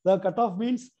கட் ஆஃப்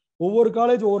மீன்ஸ் ஒவ்வொரு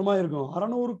காலேஜ் ஒவ்வொரு மாதிரி இருக்கும்.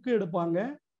 600க்கு எடுப்பாங்க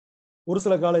ஒரு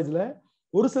சில காலேஜ்ல,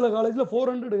 ஒரு சில காலேஜ்ல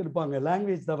 400 எடுப்பாங்க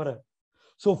லாங்குவேஜ் தவிர.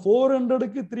 ஸோ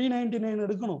 400க்கு 399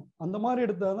 எடுக்கணும். அந்த மாதிரி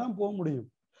எடுத்தால் தான் போக முடியும்.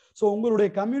 ஸோ உங்களுடைய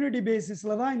கம்யூனிட்டி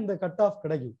பேசிஸ்ல தான் இந்த கட் ஆஃப்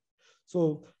கிடைக்கும். ஸோ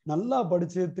நல்லா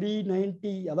படிச்சு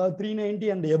 390 அதாவது 390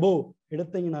 அண்ட் எபோவ்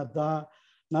எடுத்தீங்கன்னா தான்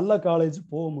நல்ல காலேஜ்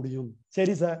போக முடியும்.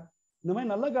 சரி சார், இந்த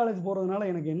மாதிரி நல்ல காலேஜ் போறதுனால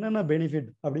எனக்கு என்னென்ன பெனிஃபிட்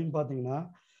அப்படின்னு பார்த்தீங்கன்னா,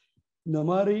 இந்த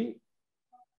மாதிரி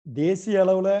தேசிய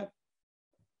அளவுல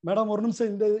மேடம் ஒரு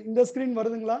நிமிஷம் இந்த ஸ்கிரீன்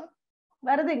வருதுங்களா?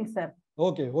 வருதுங்க sir.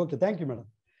 Okay okay, thank you madam.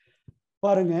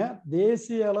 பாருங்க,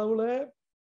 தேசிய அளவுல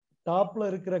டாப்ல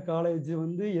இருக்கிற காலேஜ்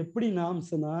வந்து எப்படி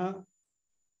நாம்ஸ்னா,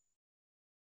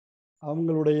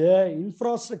 அவங்களுடைய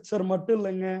இன்ஃப்ராஸ்ட்ரக்சர் மட்டும்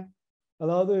இல்லைங்க,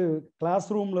 அதாவது கிளாஸ்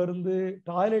ரூம்ல இருந்து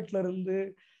டாய்லெட்ல இருந்து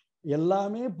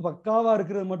எல்லாமே பக்காவா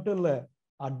இருக்கிறது மட்டும் இல்லை,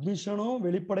 அட்மிஷனும்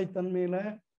வெளிப்படைத்தன்மையில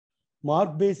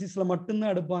மார்க் பேசிஸ்ல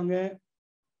மட்டும்தான் எடுப்பாங்க.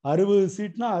 60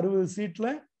 சீட்னா 60 சீட்ல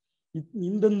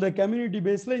இந்த கம்யூனிட்டி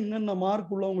பேஸ்ல இன்னென்ன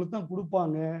மார்க் உள்ளவங்களுக்கு தான்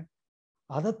கொடுப்பாங்க.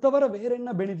 அதை தவிர வேற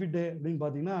என்ன பெனிஃபிட் அப்படின்னு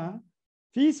பாத்தீங்கன்னா,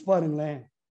 ஃபீஸ் பாருங்களேன்.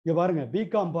 இங்க பாருங்க,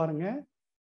 பிகாம் பாருங்க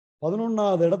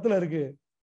 11வது இடத்துல இருக்கு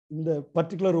இந்த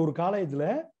பர்டிகுலர் ஒரு காலேஜ்ல.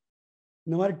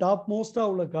 இந்த மாதிரி டாப் மோஸ்டா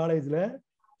உள்ள காலேஜ்ல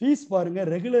ஃபீஸ் பாருங்க,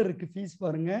 ரெகுலருக்கு ஃபீஸ்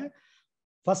பாருங்க.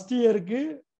 ஃபர்ஸ்ட் இயருக்கு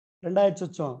 2000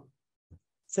 சொச்சம்,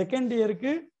 செகண்ட்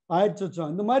இயருக்கு 1000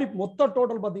 சொச்சம், இந்த மாதிரி மொத்த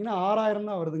டோட்டல் பார்த்தீங்கன்னா 6000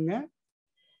 தான் வருதுங்க.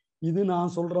 இது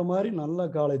நான் சொல்ற மாதிரி நல்ல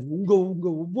காலேஜ். உங்க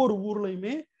ஒவ்வொரு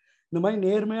ஊர்லயுமே இந்த மாதிரி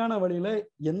நேர்மையான வழியில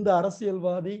எந்த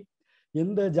அரசியல்வாதி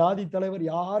எந்த ஜாதி தலைவர்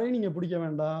யாரையும் நீங்க பிடிக்க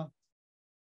வேண்டாம்,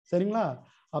 சரிங்களா?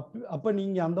 அப்ப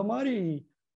நீங்க அந்த மாதிரி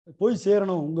போய்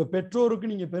சேரணும், உங்க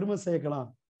பெற்றோருக்கு நீங்க பெருமை சேர்க்கலாம்,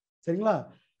 சரிங்களா?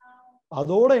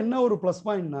 அதோட என்ன ஒரு பிளஸ்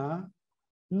பாயிண்ட்னா,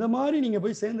 இந்த மாதிரி நீங்க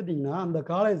போய் சேர்ந்துட்டீங்கன்னா அந்த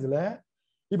காலேஜ்ல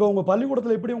இப்ப உங்க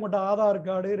பள்ளிக்கூடத்துல எப்படி உங்கள்கிட்ட ஆதார்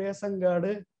கார்டு ரேஷன்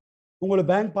கார்டு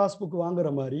உங்களுக்கு பேங்க் பாஸ்புக் வாங்குற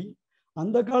மாதிரி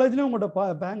அந்த காலேஜ்லயும் உங்கள்கிட்ட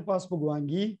பேங்க் பாஸ்புக்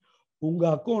வாங்கி உங்க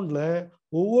அக்கௌண்ட்ல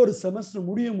ஒவ்வொரு செமஸ்டர்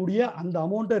முடிய அந்த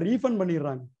அமௌண்ட்டை ரீஃபண்ட்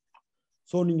பண்ணிடுறாங்க.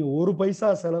 ஸோ நீங்க ஒரு பைசா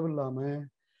செலவு இல்லாம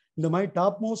இந்த மாதிரி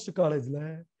டாப் மோஸ்ட் காலேஜ்ல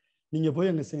நீங்க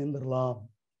போய் அங்க சேர்ந்துடலாம்.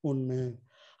 ஒண்ணு.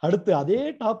 அடுத்து அதே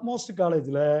டாப் மோஸ்ட்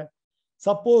காலேஜ்ல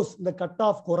சப்போஸ் இந்த கட்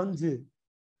ஆஃப் குறைஞ்சு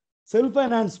செல்ஃப்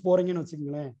ஃபைனான்ஸ் போறீங்கன்னு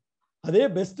வச்சுக்கோங்களேன், அதே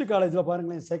பெஸ்ட் காலேஜ்ல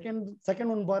பாருங்களேன்,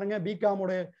 செகண்ட் ஒன் பாருங்க,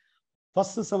 பிகாமோட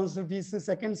first semester fees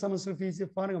second semester fees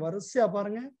பாருங்க, வரிசையா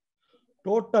பாருங்க.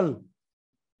 டோட்டல்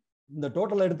இந்த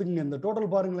டோட்டல் எடுத்துக்கங்க, இந்த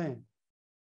டோட்டல் பாருங்களேன்.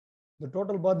 இந்த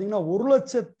டோட்டல் பாத்தீங்கன்னா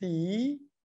 1,00,000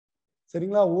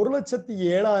 சரிங்களா,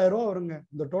 1,07,000 வருங்க.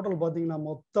 இந்த டோட்டல் பாத்தீங்கன்னா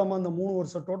மொத்தமா இந்த 3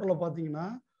 வருஷம் டோட்டல பாத்தீங்கன்னா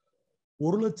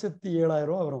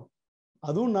 1,07,000 வரும்.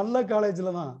 அதுவும் நல்ல காலேஜ்ல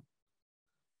தான்,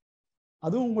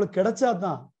 அதுவும் உங்களுக்கு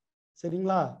கிடைச்சாதான்,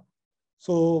 சரிங்களா?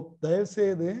 ஸோ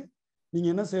தயவுசெய்து நீங்க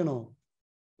என்ன செய்யணும்,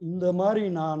 இந்த மாதிரி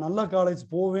நான் நல்ல காலேஜ்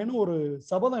போவேன்னு ஒரு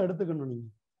சபதம் எடுத்துக்கணும் நீங்க.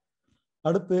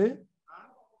 அடுத்து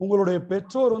உங்களுடைய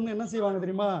பெற்றோர் வந்து என்ன செய்வாங்க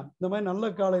தெரியுமா, இந்த மாதிரி நல்ல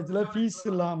காலேஜ்ல ஃபீஸ்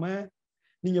இல்லாம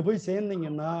நீங்க போய்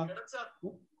சேர்ந்தீங்கன்னா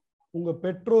உங்க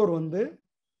பெற்றோர் வந்து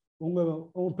உங்க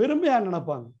பெருமையா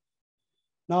நினைப்பாங்க.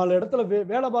 4 இடத்துல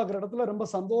வேலை பார்க்குற இடத்துல ரொம்ப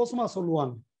சந்தோஷமா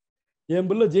சொல்லுவாங்க, என்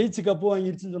பிள்ளை ஜெயிச்சு கப்பு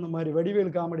வாங்கிருச்சுன்னு சொன்ன மாதிரி,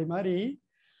 வடிவேல் காமெடி மாதிரி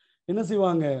என்ன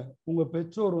செய்வாங்க, உங்க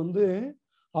பெற்றோர் வந்து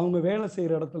அவங்க வேலை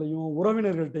செய்யற இடத்துலையும்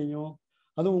உறவினர்கள்ட்டையும்,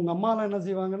 அதுவும் உங்க அம்மாலாம் என்ன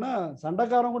செய்வாங்கன்னா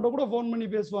சண்டைக்காரங்கிட்ட கூட ஃபோன் பண்ணி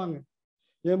பேசுவாங்க,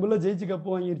 என் பிள்ளை ஜெயிச்சு கப்பு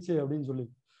வாங்கிருச்சு அப்படின்னு சொல்லி.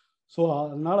 ஸோ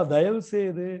அதனால தயவு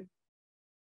செய்து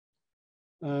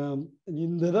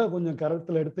இந்த இதை கொஞ்சம்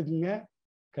கருத்தில் எடுத்துக்கங்க.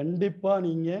 கண்டிப்பா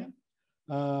நீங்க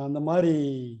அந்த மாதிரி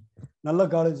நல்ல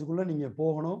காலேஜுக்குள்ள நீங்க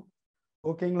போகணும்.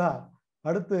 ஓகேங்களா?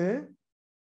 அடுத்து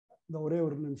இந்த ஒரே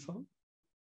ஒரு நிமிஷம்.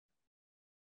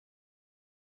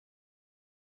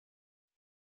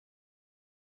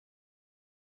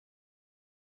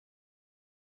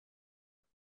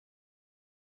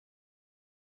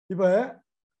 இப்ப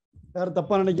யாரும்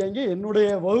தப்பா நினைக்காங்க, என்னுடைய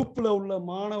வகுப்புல உள்ள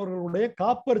மாணவர்களுடைய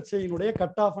காப்பர் செயினுடைய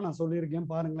கட் ஆஃப் நான்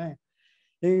சொல்லியிருக்கேன் பாருங்களேன்.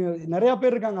 நிறைய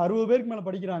பேர் இருக்காங்க, 60 பேருக்கு மேல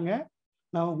படிக்கிறாங்க.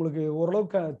 நான் உங்களுக்கு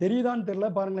ஓரளவுக்கு தெரியுதான்னு தெரியல,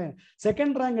 பாருங்களேன்.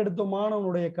 செகண்ட் ரேங்க் எடுத்த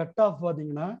மாணவனுடைய கட் ஆஃப்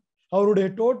பாத்தீங்கன்னா அவருடைய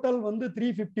டோட்டல் வந்து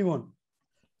 351,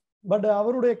 பட்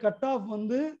அவருடைய கட் ஆஃப்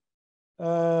வந்து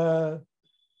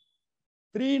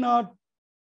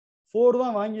 304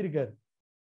 தான் வாங்கியிருக்காரு,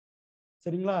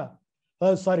 சரிங்களா?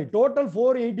 சாரி, டோட்டல்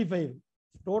 485,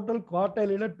 டோட்டல்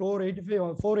குவார்டர்லியில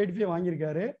 485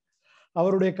 வாங்கியிருக்காரு.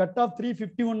 அவருடைய கட் ஆஃப்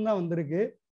 351 தான் வந்திருக்கு.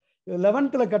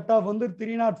 11th கட் ஆஃப் வந்து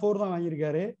 304 தான்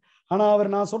வாங்கியிருக்காரு. ஆனா அவர்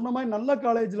நான் சொன்ன மாதிரி நல்ல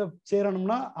காலேஜ்ல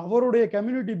சேரணும்னா அவருடைய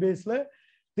கம்யூனிட்டி பேஸ்ல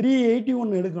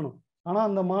 381 எடுக்கணும். ஆனா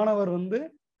அந்த மாணவர் வந்து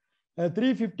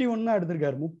 351 தான்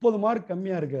எடுத்திருக்காரு. 30 மார்க்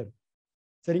கம்மியா இருக்காரு.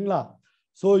 சரிங்களா?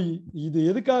 ஸோ இது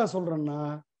எதுக்காக சொல்றேன்னா,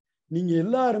 நீங்க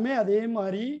எல்லாருமே அதே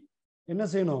மாதிரி என்ன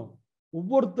செய்யணும்,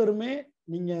 ஒவ்வொருத்தருமே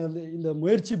நீங்க இந்த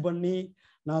முயற்சி பண்ணி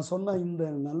நான் சொன்ன இந்த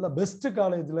நல்ல பெஸ்ட்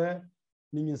காலேஜ்ல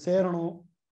நீங்க சேரணும்.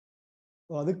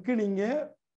 அதுக்கு நீங்க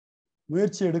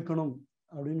முயற்சி எடுக்கணும்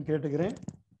அப்படின்னு கேட்டுக்கிறேன்.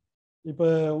 இப்ப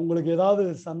உங்களுக்கு ஏதாவது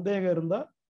சந்தேகம் இருந்தா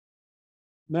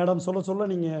மேடம் சொல்ல சொல்ல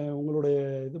நீங்க உங்களுடைய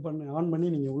இது பண்ணி ஆன் பண்ணி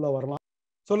நீங்க உள்ள வரலாம்.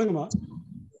 சொல்லுங்கம்மா.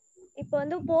 இப்போ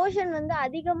வந்து போர்ஷன் வந்து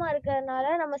அதிகமா இருக்கிறதுனால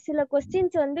நம்ம சில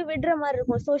கொஸ்டின்ஸ் வந்து விடுற மாதிரி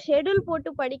இருக்கும். ஸோ ஷெட்யூல் போட்டு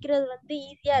படிக்கிறது வந்து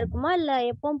ஈஸியா இருக்குமா, இல்ல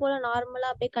எப்பவும் போல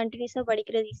நார்மலா அப்படியே கண்டினியூஸா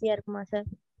படிக்கிறது ஈஸியா இருக்குமா சார்?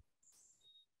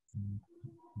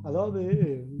 அதாவது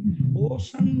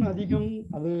போர்ஷன் அதிகம்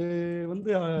அது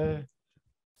வந்து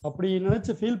அப்படி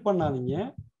நினைச்சு ஃபீல் பண்ணாதீங்க.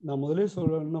 நான் முதலே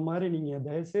சொன்ன மாதிரி நீங்க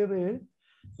தயவுசெய்து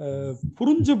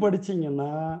புரிஞ்சு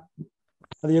படிச்சீங்கன்னா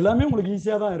அது எல்லாமே உங்களுக்கு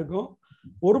ஈஸியா தான் இருக்கும்.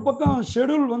 ஒரு பக்கம்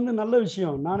ஷெட்யூல் வந்து நல்ல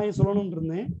விஷயம், நானே சொல்லணும்னு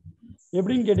இருந்தேன்.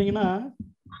 எப்படின்னு கேட்டீங்கன்னா,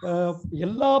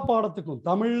 எல்லா பாடத்துக்கும்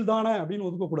தமிழ் தானே அப்படின்னு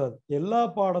ஒதுக்கக்கூடாது. எல்லா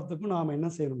பாடத்துக்கும் நாம என்ன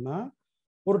செய்யணும்னா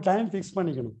ஒரு டைம் ஃபிக்ஸ்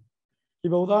பண்ணிக்கணும்.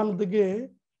 இப்போ உதாரணத்துக்கு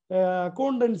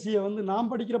அக்கௌண்டன்சியை வந்து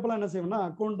நான் படிக்கிறப்பெல்லாம் என்ன செய்வேன்னா,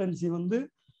 அக்கௌண்டன்சி வந்து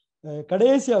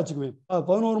கடைசியா வச்சுக்குவேன்.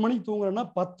 11 மணிக்கு தூங்குறேன்னா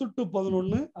 10 to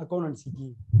 11 அக்கௌண்டன்சிக்கு.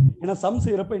 ஏன்னா சம்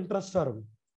செய்யறப்ப இன்ட்ரெஸ்டா இருக்கும்.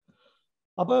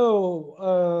 அப்போ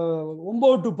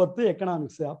 9 to 10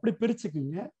 எக்கனாமிக்ஸ் அப்படி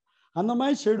பிரிச்சுக்குங்க. அந்த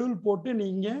மாதிரி ஷெட்யூல் போட்டு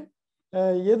நீங்க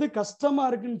எது கஷ்டமா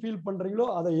இருக்குன்னு ஃபீல் பண்றீங்களோ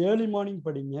அதை ஏர்லி மார்னிங்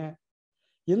படிங்க.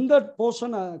 எந்த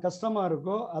போர்ஷன் கஷ்டமா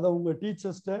இருக்கோ அதை உங்க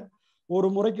டீச்சர்ஸ்ட ஒரு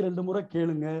முறைக்கு 2 முறை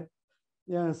கேளுங்க.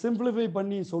 சிம்பிளிஃபை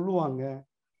பண்ணி சொல்லுவாங்க.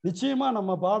 நிச்சயமா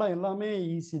நம்ம பாடம் எல்லாமே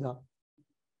ஈஸி தான்.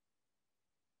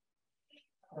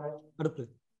 அடுத்து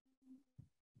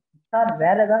சார்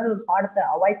வேற ஏதாவது ஒரு பாடத்தை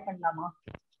அவாய்ட் பண்ணலாமா?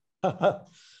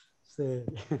 சரி,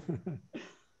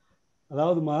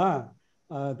 அதாவதுமா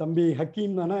தம்பி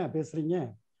ஹக்கீம் தானே பேசுறீங்க?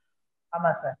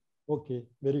 ஆமா சார். Okay,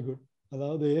 very good.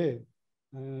 அதாவது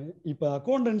இப்போ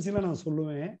அக்கௌண்டன்சில நான்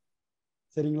சொல்லுவேன்,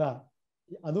 சரிங்களா?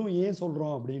 அதுவும் ஏன்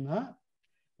சொல்றோம் அப்படின்னா,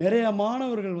 நிறைய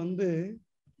மாணவர்கள் வந்து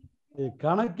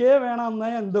கணக்கே வேணாம்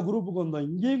தான் இந்த குரூப்புக்கு வந்தோம்,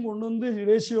 இங்கேயும் கொண்டு வந்து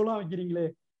ரேஷியோலாம் வைக்கிறீங்களே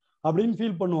அப்படின்னு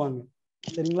ஃபீல் பண்ணுவாங்க.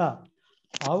 சரிங்களா?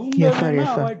 அவங்க வேணா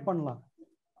அவாய்ட் பண்ணலாம்,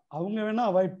 அவங்க வேணா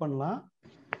அவாய்ட் பண்ணலாம்.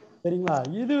 சரிங்களா?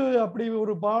 இது அப்படி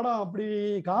ஒரு பாடம் அப்படி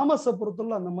காமர்ஸை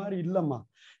பொறுத்தவரை அந்த மாதிரி இல்லைம்மா.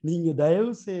 நீங்க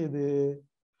தயவு செய்து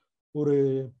ஒரு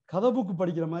கதை புக்கு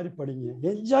படிக்கிற மாதிரி படிங்க.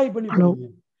 என்ஜாய் பண்ணி படிங்க,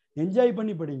 என்ஜாய்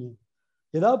பண்ணி படிங்க.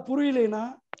 ஏதாவது புரியலைன்னா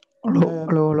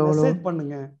மெசேஜ்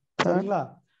பண்ணுங்க. சரிங்களா?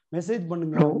 மெசேஜ்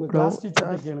பண்ணுங்க, உங்க கிளாஸ்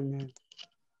டீச்சர்கிட்ட கேளுங்க.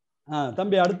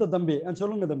 தம்பி அடுத்த தம்பி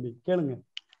சொல்லுங்க தம்பி, கேளுங்க.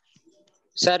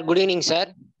 Sir good evening sir.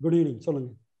 Good evening, சொல்லுங்க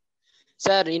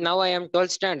sir. Now I am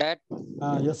 12th standard.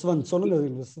 Yeswan, சொல்லுங்க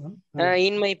Yeswan.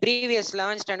 In my previous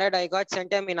 11th standard I got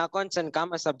centum in accounts and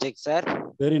commerce subjects, sir.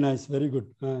 Very nice, very good.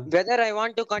 Whether I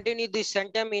want to continue this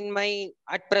centum in my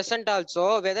at present also,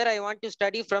 whether I want to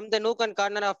study from the nook and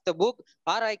corner of the book,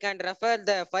 or I can refer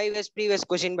the 5 years previous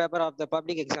question paper of the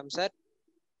public exam, sir.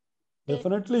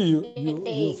 Definitely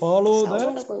you follow the.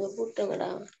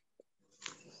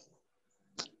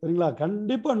 சரிங்களா?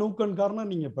 கண்டிப்பா nook and corner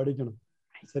நீங்க படிக்கணும்.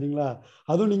 சரிங்களா?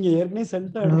 அதுவும் நீங்க ஏற்கனவே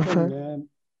centre எடுத்தீங்க.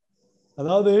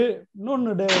 அதாவது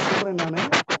இன்னொன்னு சொல்றேன் நானு,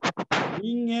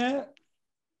 நீங்க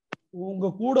உங்க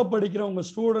கூட படிக்கிற உங்க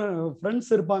ஃப்ரெண்ட்ஸ்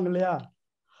இருப்பாங்க இல்லையா,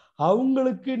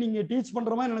 அவங்களுக்கு நீங்க டீச்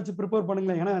பண்ற மாதிரி நினைச்சு ப்ரிப்பேர்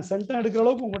பண்ணுங்களேன். ஏன்னா சென்டர் எடுக்கிற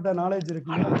அளவுக்கு உங்கள்கிட்ட நாலேஜ்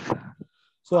இருக்குல்ல.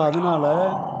 ஸோ அதனால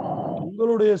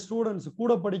உங்களுடைய ஸ்டூடெண்ட்ஸ்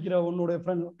கூட படிக்கிற உன்னுடைய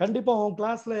ஃப்ரெண்ட், கண்டிப்பா உன்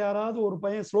கிளாஸ்ல யாராவது ஒரு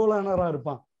பையன் ஸ்லோ லேர்னரா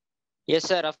இருப்பான். Yes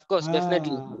sir, of course,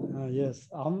 definitely. Yes,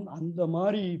 அந்த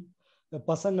மாதிரி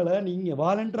பசங்களை நீங்க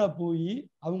வாலண்டரா போய்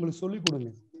அவங்களுக்கு சொல்லி கொடுங்க.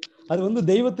 அது வந்து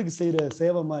தெய்வத்துக்கு செய்யற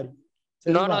சேவை மாதிரி.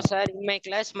 No sir, in my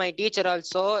class my teacher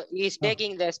also is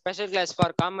taking the special class for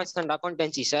commerce and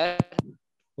accountancy, sir.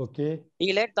 Okay. He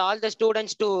let all the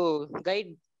students to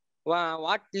guide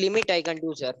what limit I can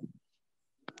do, sir.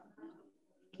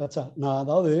 அச்சா,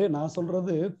 நான்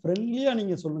சொல்றது ஃப்ரெண்ட்லியா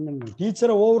நீங்க சொல்லுங்க,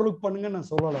 டீச்சரை overlook பண்ணுங்க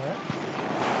நான் சொல்லலை.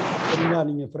 சரிங்களா?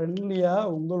 நீங்க ஃப்ரெண்ட்லியா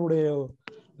உங்களுடைய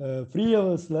ஃப்ரீ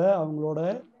ஹவர்ஸ்ல அவங்களோட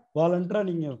வாலண்டரா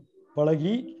நீங்க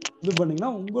பழகி இது பண்ணீங்கன்னா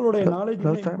உங்களுடைய நாலேஜ்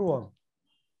இம்ப்ரூவ் ஆகும்.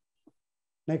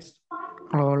 Next.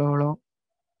 Hello.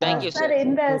 Thank you sir. Sir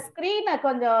இந்த ஸ்கிரீனை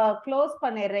கொஞ்சம் க்ளோஸ்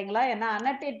பண்ணிடுறீங்களா? ஏன்னா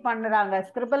அன்னோட்டேட் பண்றாங்க,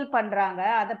 ஸ்கிரிபிள் பண்றாங்க,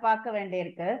 அதை பார்க்க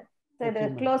வேண்டியிருக்கு. இது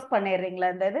க்ளோஸ் பண்ணிடுறீங்களா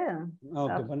இந்த இது?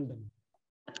 ஓகே, பண்ணிட்டேன்.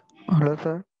 Hello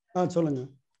sir. சொல்லுங்க.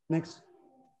 நெக்ஸ்ட்.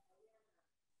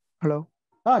 ஹலோ.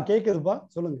 கேக்குதுப்பா,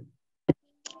 சொல்லுங்க.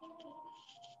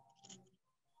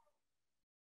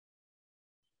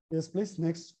 Yes, please.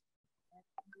 Next.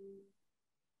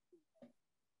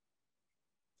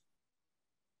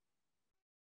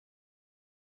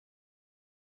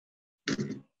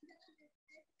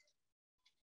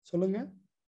 சொல்லுங்க.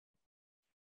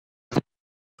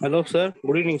 Hello sir,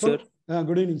 good evening sir.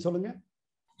 Good evening, சொல்லுங்க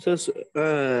சார்.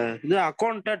 இது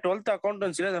அக்கௌண்ட் 12th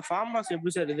அக்கௌண்டன்சில இந்த ஃபார்மாஸ்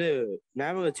எப்படி சார் இது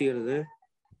ஞாபகம் வச்சுக்கிறது?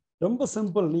 ரொம்ப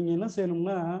சிம்பிள். நீங்க என்ன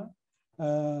செய்யணும்னா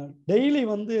டெய்லி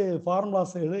வந்து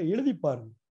ஃபார்முலாஸ் எழுதி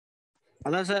பாருங்க.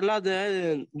 அதான் சார், எல்லாம் அது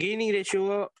கெய்னிங் ரேஷியோ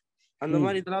அந்த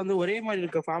மாதிரி இதெல்லாம் வந்து ஒரே மாதிரி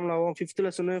இருக்க ஃபார்முலாவும் 5th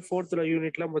லெசன் 4th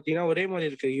யூனிட்லாம் பார்த்தீங்கன்னா ஒரே மாதிரி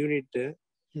இருக்கு யூனிட்.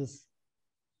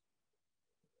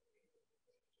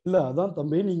 இல்ல அதான்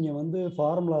தம்பி, நீங்க வந்து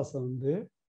ஃபார்முலாஸை வந்து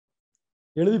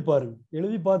எழுதி பாருங்க.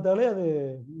 எழுதி பார்த்தாலே அது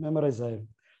மெமரைஸ் ஆயிடும்.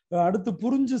 அடுத்து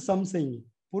புரிஞ்சு சம்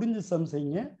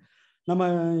செய்யுங்க. நம்ம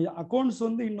அக்கௌண்ட்ஸ்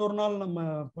வந்து இன்னொரு நாள் நம்ம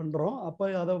பண்றோம். அப்போ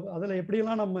அதில்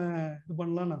எப்படியெல்லாம் நம்ம இது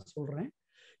பண்ணலாம் நான் சொல்றேன்.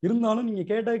 இருந்தாலும் நீங்க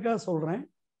கேட்டதுக்காக சொல்றேன்.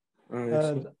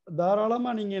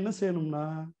 தாராளமா நீங்க என்ன செய்யணும்னா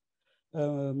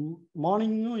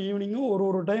மார்னிங்கும் ஈவினிங்கும்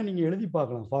ஒரு டைம் நீங்க எழுதி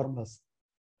பார்க்கலாம் ஃபார்முலாஸ்.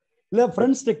 இல்லை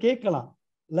ஃப்ரெண்ட்ஸ்கிட்ட கேட்கலாம்.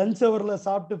 லஞ்ச் ஹவர்ல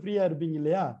சாப்பிட்டு ஃப்ரீயா இருப்பீங்க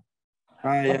இல்லையா?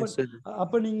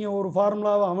 அப்ப நீங்க ஒரு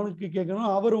ஃபார்முலாவை அவனுக்கு கேட்கணும்,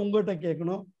 அவர் உங்ககிட்ட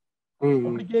கேட்கணும்.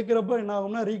 அப்படி கேட்கிறப்ப என்ன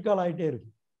ஆகும்னா ரீகால் ஆயிட்டே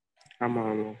இருக்கும். ஆமா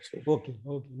ஆமா. Okay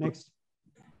okay. Next.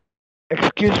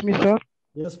 Excuse me sir.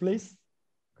 Yes please.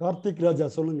 Karthik ராஜா,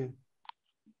 சொல்லுங்க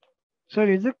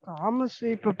சார். இது காமர்ஸ்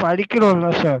இப்ப படிக்கிறோம்ல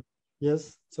சார்? எஸ்,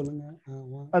 சொல்லுங்க.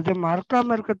 அது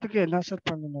மறக்காம இருக்கிறதுக்கு என்ன சார்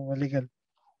பண்ணணும் வழிகள்?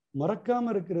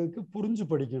 மறக்காம இருக்கிறதுக்கு புரிஞ்சு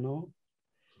படிக்கணும்.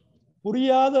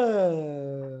 புரியாத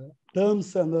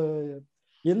டேர்ம்ஸ், அந்த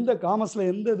எந்த காமர்ஸ்ல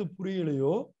எந்த இது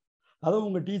புரியலையோ அதை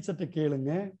உங்க டீச்சர்கிட்ட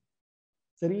கேளுங்க,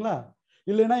 சரிங்களா?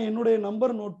 இல்லைன்னா என்னுடைய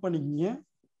நம்பர் நோட் பண்ணிக்கிங்க,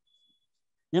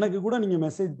 எனக்கு கூட நீங்க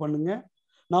மெசேஜ் பண்ணுங்க.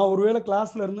 நான் ஒருவேளை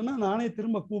கிளாஸ்ல இருந்தேன்னா நானே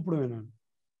திரும்ப கூப்பிடுவேன் நான்.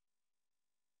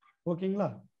 ஓகேங்களா?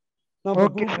 நான்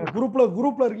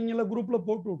குரூப்ல இருக்கீங்கல்ல, குரூப்ல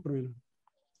போட்டு விட்டுருவேன்.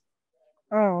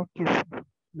 ஓகே.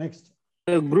 நெக்ஸ்ட்.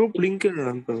 குரூப் லிங்க்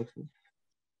அனுப்புங்க.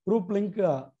 குரூப் லிங்க்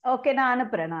ஓகே, நான்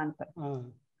அனுப்புறேன்.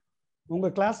 உங்க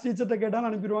கிளாஸ் டீச்சர்ட்ட கேட்டாலும்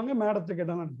அனுப்பிடுவாங்க, மேடத்தை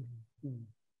கேட்டாலும் அனுப்பிடுவாங்க.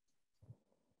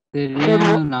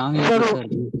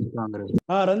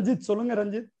 ரஞ்சித், சொல்லுங்க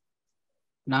ரஞ்சித்.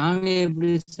 நாங்க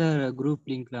எப்படி சார் குரூப்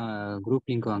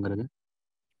லிங்க் வாங்குறது?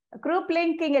 குரூப்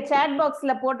லிங்க் இங்க chat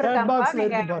boxல போட்டுருக்காங்க,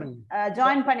 நீங்க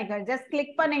ஜாயின் பண்ணிக்கோங்க. ஜஸ்ட்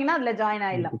கிளிக் பண்ணீங்கன்னா அதுல ஜாயின்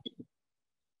ஆயிடலாம்.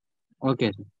 Okay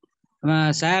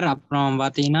sir. அப்புறம்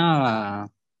பாத்தீங்கன்னா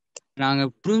நாங்க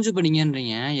புரிஞ்சு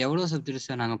படிங்கன்றீங்க. எவ்வளவு சப்ஜெக்ட்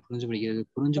சார் நாங்க புரிஞ்சு படிக்கிறது?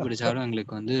 புரிஞ்சு படிச்சாலும்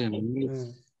எங்களுக்கு வந்து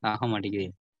ஆக மாட்டேங்குது.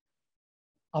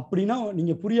 அப்படின்னா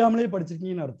நீங்க புரியாமலே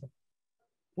படிச்சிருக்கீங்கன்னு அர்த்தம்.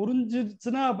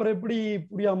 புரிஞ்சிருச்சுன்னா அப்புறம் எப்படி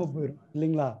புரியாம போயிடும்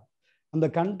இல்லைங்களா? அந்த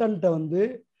கண்டென்ட்டை வந்து,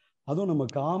 அதுவும் நம்ம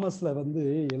காமர்ஸ்ல வந்து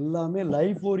எல்லாமே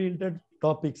லைஃப் ஓரியன்டட்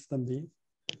டாபிக்ஸ் தம்பி.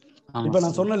 இப்ப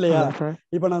நான் சொன்னேன்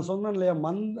இல்லையா,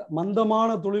 மந்தமான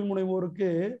தொழில் முனைவோருக்கு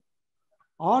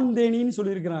ஆண்தேனின்னு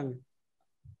சொல்லியிருக்கிறாங்க.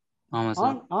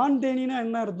 ஆண்தேனின்னா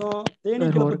என்ன அர்த்தம்?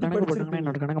 தேனீக்களை பத்தி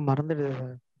படிச்சிருக்கீங்க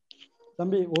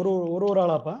தம்பி. ஒரு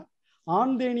ஆளாப்பா.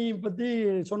 ஆண்தேனி பத்தி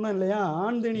சொன்னேன் இல்லையா?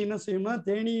 ஆண்தேனி என்ன செய்யும்னா,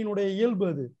 தேனியினுடைய இயல்பு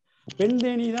அது. பெண்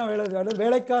தேனி தான்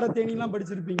வேலைக்கார தேனிலாம்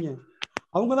படிச்சிருப்பீங்க,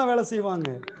 அவங்க தான் வேலை செய்வாங்க.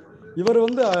 இவர்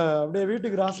வந்து அப்படியே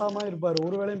வீட்டுக்கு ராசாமா இருப்பார்,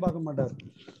 ஒரு வேலையும் பார்க்க மாட்டார்.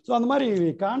 ஸோ அந்த மாதிரி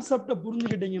கான்செப்டை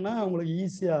புரிஞ்சுக்கிட்டீங்கன்னா உங்களுக்கு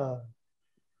ஈஸியா.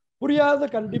 புரியாத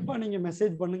கண்டிப்பா நீங்க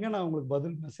மெசேஜ் பண்ணுங்க, நான் உங்களுக்கு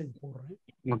பதில் மெசேஜ் போடுறேன்.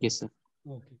 Okay sir.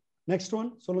 Okay. Next one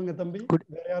சொல்லுங்க தம்பி.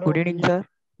 Good evening sir.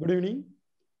 Good evening.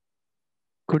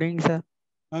 Good evening sir.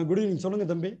 Good evening, சொல்லுங்க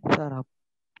தம்பி. சார்,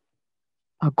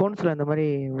 அக்கௌண்ட்ஸ்ல இந்த மாதிரி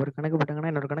ஒரு கணக்கு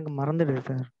போட்டாங்கன்னா இன்னொரு கணக்கு மறந்துடுது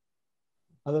சார்.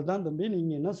 அதை தான் தம்பி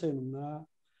நீங்க என்ன செய்யணும்னா,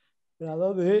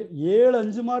 அதாவது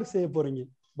 7-5 மார்க் செய்ய போறீங்க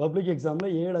பப்ளிக் எக்ஸாம்ல.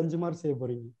 7-5 மார்க் செய்ய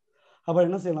போறீங்க. அப்ப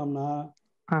என்ன செய்யலாம்னா,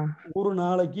 ஒரு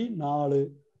நாளைக்கு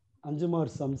 4-5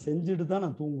 மார்க் சம் செஞ்சுட்டு தான்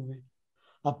நான் தூங்குவேன்.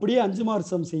 அப்படியே 5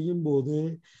 மார்க் சம் செய்யும் போது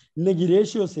இன்னைக்கு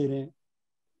ரேஷியோ செய்றேன்,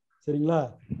 சரிங்களா?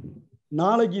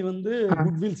 நாளைக்கு வந்து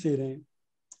குட்வில் செய்றேன்.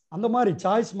 அந்த மாதிரி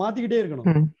சாய்ஸ் மாத்திக்கிட்டே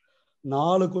இருக்கணும்.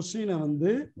 4 கொஸ்டினை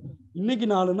வந்து இன்னைக்கு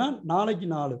 4னா நாளைக்கு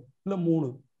 4 இல்ல 3,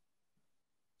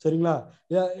 சரிங்களா?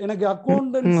 எனக்கு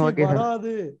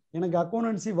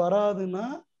அக்கௌண்டன்சி வராதுன்னா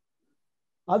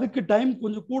அதுக்கு டைம்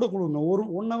கொஞ்சம் கூட கொடுங்க. ஒரு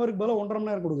 1 ஹவருக்கு பதிலாக 1.5 மணி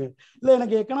நேரம் கொடுங்க. இல்லை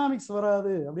எனக்கு எக்கனாமிக்ஸ்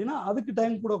வராது அப்படின்னா அதுக்கு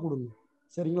டைம் கூட கொடுங்க,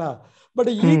 சரிங்களா? பட்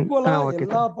ஈக்குவலா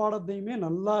எல்லா பாடத்தையுமே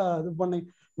நல்லா இது பண்ணி.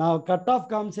 நான் கட் ஆஃப்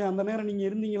காமிச்சேன், அந்த நேரம் நீங்க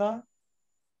இருந்தீங்களா?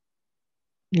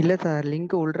 இல்ல சார்,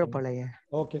 லிங்க் உள்ற பழைய.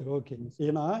 Okay okay.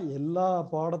 ஏன்னா எல்லா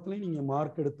பாடத்துலையும் நீங்க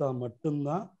மார்க் எடுத்தா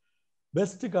மட்டும்தான்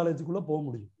பெஸ்ட் காலேஜுக்குள்ள போக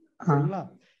முடியும், சரிங்களா?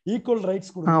 ஈக்குவல்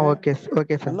ரைட்ஸ் கொடுங்க.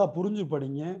 நல்லா புரிஞ்சு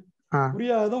படிங்க.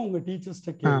 புரியாததான் உங்க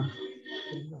டீச்சர்ஸ்ட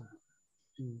கேளுங்க.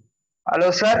 Hello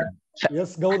sir.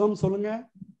 எஸ் கௌதம் சொல்லுங்க.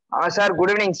 Sir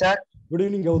good evening sir. Good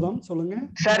evening Gautham சொல்லுங்க.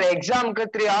 சார் எக்ஸாமுக்கு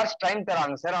 3 hours டைம்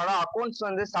தராங்க சார். ஆனா அக்கவுண்ட்ஸ்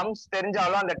வந்து சம்ஸ்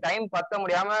தெரிஞ்சாலும் அந்த டைம் பத்த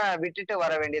முடியாம விட்டுட்டு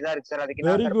வர வேண்டியதா இருக்கு சார். அதுக்கு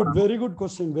வெரி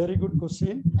குட்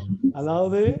கொஸ்டின்.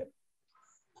 அதாவது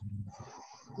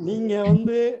நீங்க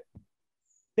வந்து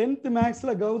 10th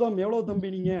மேக்ஸ்ல கௌதம் எவ்வளவு தம்பி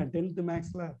நீங்க 10th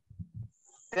மேக்ஸ்ல?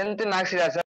 10th மேக்ஸ்ல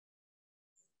சார்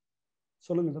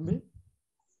சொல்லுங்க தம்பி.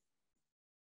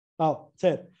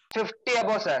 சரி 50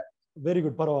 above சார். வெரி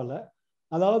குட், பரவாயில்ல.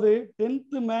 அதாவது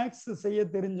 10th மேக்ஸ் செய்ய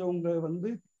தெரிஞ்சவங்க வந்து,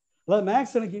 அதாவது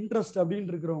மேக்ஸ் எனக்கு இன்ட்ரெஸ்ட்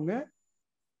அப்படின்னு இருக்கிறவங்க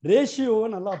ரேஷியோவை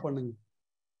நல்லா பண்ணுங்க.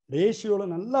 ரேஷியோல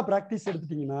நல்லா பிராக்டிஸ்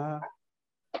எடுத்துட்டீங்கன்னா,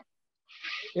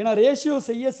 ஏன்னா ரேஷியோ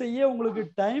செய்ய செய்ய உங்களுக்கு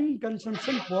டைம்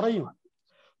கன்சம்ஷன் குறையும்.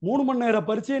 3 மணி நேரம்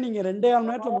பரீட்சையை நீங்க 2.5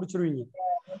 மணி நேரத்துல முடிச்சிருவீங்க.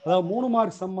 அதாவது 3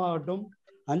 மார்க் சம் ஆகட்டும்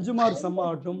 5 மார்க் சம்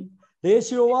ஆகட்டும்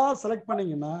ரேஷியோவா செலக்ட்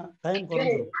பண்ணீங்கன்னா டைம்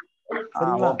குறைஞ்சிடும்.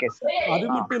 சரிங்களா? அது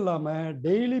மட்டும் இல்லாம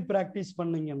டெய்லி பிராக்டிஸ்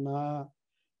பண்ணீங்கன்னா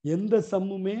எந்த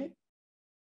சம்முமே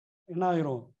என்ன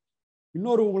ஆயிரும்.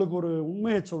 இன்னொரு உங்களுக்கு ஒரு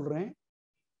உண்மையை சொல்றேன்.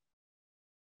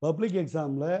 பப்ளிக்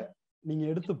எக்ஸாம்ல நீங்க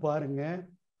எடுத்து பாருங்க,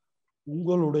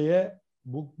 உங்களுடைய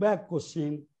புக் பேக்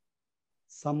கொஸ்டின்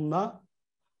சம் தான்,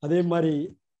 அதே மாதிரி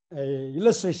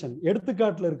இல்லஸ்ட்ரேஷன்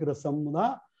எடுத்துக்காட்டுல இருக்கிற சம்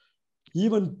தான்.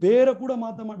 ஈவன் பேரை கூட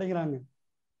மாற்ற மாட்டேங்கிறாங்க.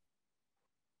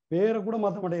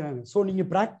 ஸோ நீங்க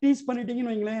பிராக்டிஸ்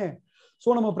பண்ணிட்டீங்கன்னு வைங்களேன். ஸோ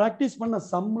நம்ம பிராக்டிஸ் பண்ண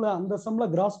சம்ல அந்த சம்ல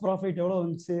கிராஸ் ப்ராஃபிட் எவ்வளவு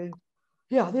வந்துச்சு,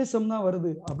 அதே சம் தான்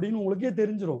வருது அப்படின்னு உங்களுக்கே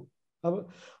தெரிஞ்சிடும்.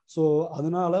 ஸோ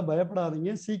அதனால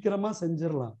பயப்படாதீங்க, சீக்கிரமா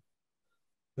செஞ்சிடலாம்.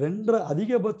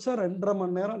 அதிகபட்சம் 2.5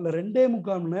 மணி நேரம் இல்லை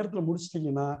 2.25 மணி நேரத்துல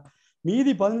முடிச்சிட்டிங்கன்னா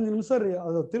மீதி 15 நிமிஷம்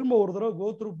அதை திரும்ப ஒரு தடவை கோ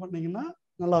த்ரூ பண்ணீங்கன்னா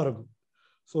நல்லா இருக்கும்.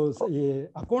 ஸோ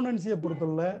அக்கௌண்டன்சியை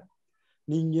பொறுத்தவரை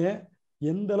நீங்க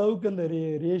எந்த அளவுக்கு அந்த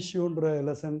ரேஷியோன்ற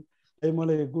லெசன், அதே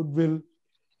மாதிரி குட்வில்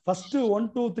ஃபர்ஸ்ட் 1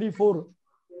 2 3 4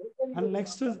 அண்ட்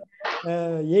நெக்ஸ்ட்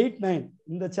 8 9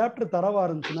 இந்த சாப்டர் தரவா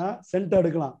இருந்துச்சுன்னா சென்ட்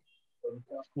எடுக்கலாம்.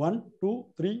 1 2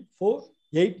 3 4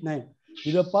 8 9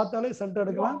 இதை பார்த்தாலே சென்ட்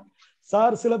எடுக்கலாம்.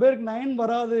 சார் சில பேருக்கு 9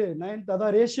 வராது, 9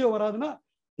 அதான் ரேஷியோ வராதுன்னா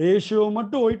ரேஷியோ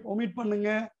மட்டும் ஒமிட் பண்ணுங்க.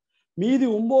 மீதி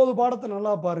 9 பாடத்தை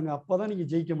நல்லா பாருங்க, அப்பதான் நீங்க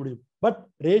ஜெயிக்க முடியும். பட்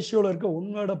ரேஷியோல இருக்க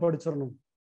ஒன்வேர்டை படிச்சிடணும்.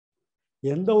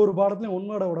 எந்த ஒரு பாடத்திலையும்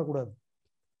ஒன்வேர்டை விடக்கூடாது,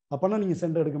 அப்பனா நீங்க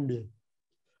சென்ட் எடுக்க முடியாது.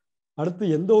 அடுத்து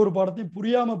எந்த ஒரு பாடத்தையும்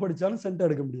புரியாம படிச்சாலும் சென்ட்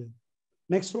எடுக்க முடியாது.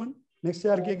 நெக்ஸ்ட்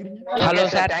யார் கேக்குறீங்க? Hello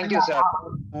sir. Thank you sir.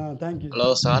 Thank you. Hello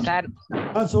sir.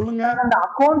 சொல்லுங்க. அந்த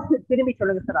அக்கவுண்ட்ஸ் திரும்பி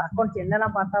சொல்லுங்க சார். அக்கவுண்ட்ஸ்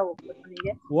என்னலாம் பார்த்தா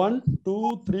சொன்னீங்க? 1 2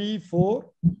 3 4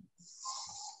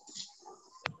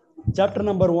 chapter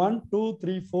number 1 2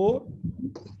 3 4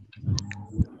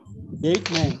 8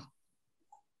 9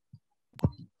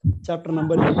 chapter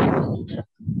number 8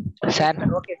 sir.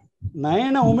 Okay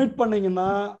 9 omit பண்ணீங்கன்னா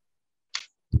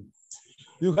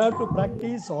you have to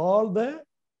practice all the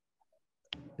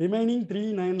remaining 3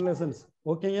 9 lessons.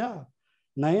 ஓகேயா?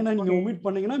 9 நீங்க ஒமிட்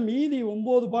பண்ணீங்கன்னா மீதி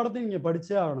 9 பாடத்தையும் நீங்க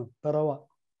படிச்சே ஆகணும் தரவா.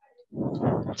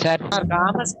 சார்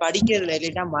காமர்ஸ் படிக்கிறதுல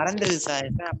இல்லையா மறந்துருது சார்,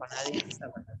 என்ன பண்ணாதீங்க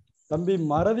சார். தம்பி,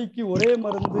 மறதிக்கு ஒரே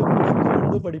மருந்து புரிந்து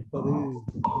கொண்டு படிப்பது.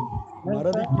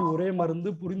 மறதிக்கு ஒரே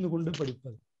மருந்து புரிந்து கொண்டு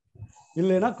படிப்பது.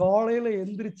 இல்லைன்னா காலையில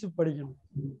எந்திரிச்சு படிக்கணும்.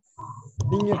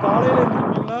 நீங்க காலையில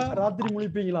எந்திரிப்பீங்களா ராத்திரி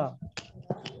முழிப்பீங்களா?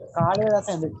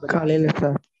 காலையில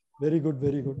சார். Very good.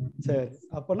 சரி,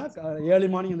 அப்பனா ஏர்லி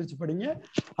மார்னிங் எந்திரிச்சு படிங்க.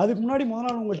 அதுக்கு முன்னாடி முதல்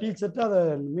நாள் உங்க டீச்சர்ட்ட அதை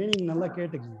மீனிங் நல்லா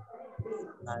கேட்டுக்கங்க.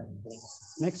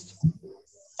 Next.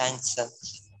 Thanks sir.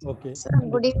 Okay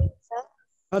good evening sir.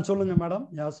 சொல்லுங்க மேடம்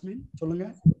யாஸ்மின், சொல்லுங்க.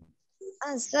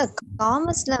 சார்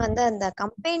காமர்ஸ்ல வந்து அந்த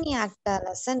கம்பெனி ஆக்ட்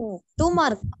லெசன் 2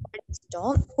 மார்க்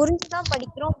படிச்சிட்டோம், புரிஞ்சுதான்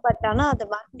படிக்கிறோம். பட் ஆனா அதை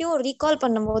மறுபடியும் ரீகால்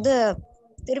பண்ணும்போது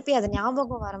திருப்பி அது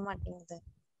ஞாபகம் வர மாட்டேங்குது.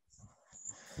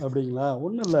 அப்படிங்களா?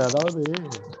 ஒண்ணும் இல்லை. அதாவது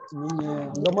நீங்க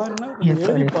அந்த மாதிரினா கொஞ்சம்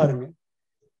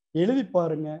எழுதி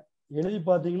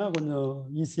பார்த்தீங்கன்னா கொஞ்சம்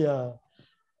ஈஸியா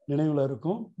நினைவுல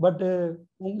இருக்கும். பட்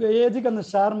உங்க ஏஜுக்கு அந்த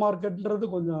ஷேர்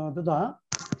மார்க்கெட்ன்றது கொஞ்சம் இதுதான்,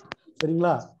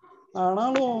 சரிங்களா?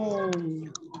 ஆனாலும்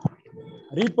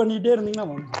ரீட் பண்ணிட்டே இருந்தீங்கன்னா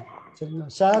வந்துடும், சரிங்களா?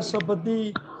 ஷேர்ஸை பத்தி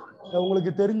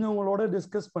உங்களுக்கு தெரிஞ்சவங்களோட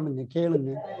டிஸ்கஸ் பண்ணுங்க,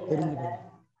 கேளுங்க, தெரிஞ்சுக்கோங்க,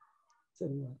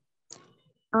 சரிங்களா?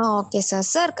 Okay sir.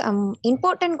 Sir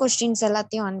important questions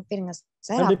எல்லாத்தையும் அனுப்பிடுங்க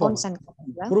சார். அக்கவுண்ட்ஸ் அண்ட்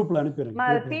குரூப்ல அனுப்பிடுங்க.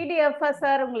 பிடிஎஃப்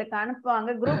சார் உங்களுக்கு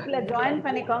அனுப்புவாங்க. குரூப்ல ஜாயின்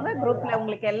பண்ணிக்கோங்க. குரூப்ல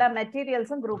உங்களுக்கு எல்லா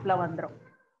மெட்டீரியல்ஸும் குரூப்ல வந்துரும்.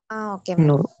 ஓகே.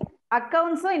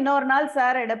 அக்கவுண்ட்ஸும் இன்னொரு நாள்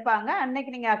சார் எடுப்பாங்க.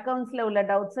 அன்னைக்கு நீங்க அக்கவுண்ட்ஸ்ல உள்ள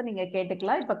டவுட்ஸ் நீங்க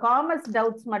கேட்டுக்கலாம். இப்ப காமர்ஸ்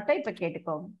டவுட்ஸ் மட்டும் இப்ப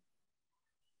கேட்டுக்கோங்க.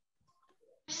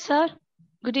 Sir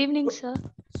good evening sir.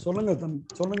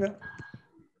 சொல்லுங்க.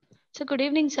 So good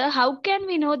evening sir. How can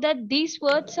we know that these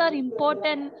words are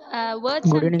important words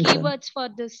and keywords for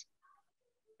this?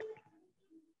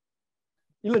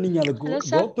 இல்ல நீங்க அது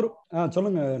கோத்ரூ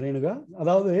சொல்லுங்க ரேணுகா.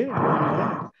 அதாவது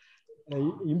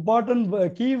important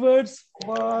keywords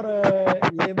for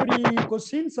every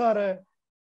questions or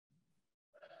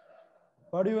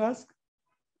what do you ask?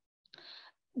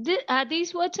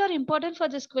 These words are important for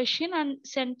this question and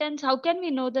sentence. How can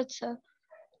we know that, sir?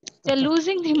 They're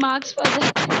losing the marks for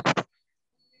that.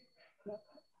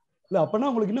 இல்ல அப்பனா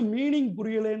உங்களுக்கு இன்னும் meaning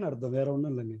புரியலைன்னு அர்த்தம், வேற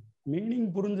ஒன்றும் இல்லைங்க. Meaning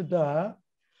புரிஞ்சுட்டா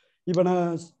இப்போ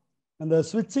நான் அந்த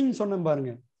ஸ்விட்சிங் சொன்னேன்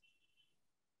பாருங்க,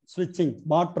 ஸ்விட்சிங்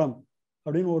மாற்றம்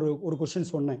அப்படின்னு ஒரு கொஸ்டின்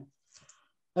சொன்னேன்.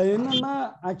 அது என்னன்னா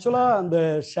ஆக்சுவலாக அந்த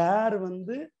ஷேர்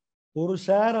வந்து ஒரு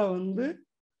ஷேரை வந்து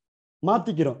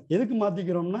மாற்றிக்கிறோம். எதுக்கு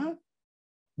மாற்றிக்கிறோம்னா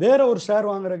வேற ஒரு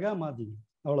ஷேர் வாங்குறதுக்காக மாற்றிக்கிறோம்,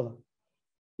 அவ்வளோதான்.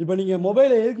 இப்போ நீங்கள்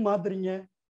மொபைலை எதுக்கு மாற்றுறீங்க?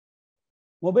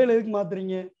 மொபைல் எதுக்கு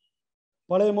மாற்றுறீங்க?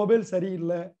 பழைய மொபைல்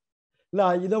சரியில்லை, இல்லை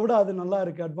இதை விட அது நல்லா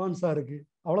இருக்குது, அட்வான்ஸாக இருக்குது,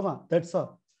 அவ்வளோதான். That's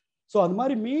all. ஸோ அது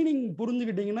மாதிரி மீனிங்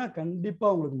புரிஞ்சுக்கிட்டீங்கன்னா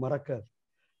கண்டிப்பாக உங்களுக்கு மறக்காது.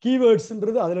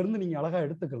 கீவேர்ட்ஸ்ன்றது அதுலேருந்து நீங்கள் அழகாக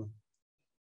எடுத்துக்கலாம்,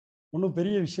 ஒன்றும்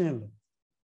பெரிய விஷயம் இல்லை.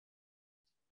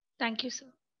 Thank you, sir.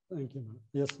 Thank you, madam.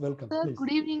 Yes, welcome. Sir, Please.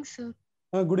 good evening, sir.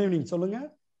 Good evening. சொல்லுங்க.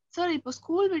 சார் இப்போ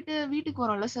ஸ்கூல் விட்டு வீட்டுக்கு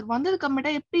வரோம்ல சார், வந்ததுக்கு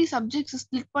அப்புறமேட்டா எப்படி சப்ஜெக்ட்ஸ்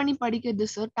ஸ்ப்ளிட் பண்ணி படிக்கிறது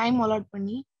சார், டைம் அலாட்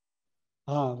பண்ணி?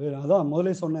 அதான்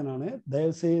முதலே சொன்னேன் நான்,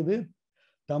 தயவுசெய்து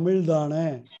தமிழ் தானே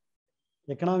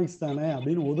எக்கனாமிக்ஸ் தானே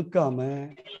அப்படின்னு ஒதுக்காம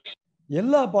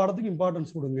எல்லா பாடத்துக்கும்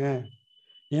இம்பார்ட்டன்ஸ் கொடுங்க.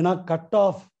 ஏன்னா கட்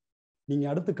ஆஃப், நீங்க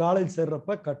அடுத்து காலேஜ்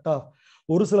சேர்றப்ப கட் ஆஃப்,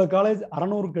 ஒரு சில காலேஜ்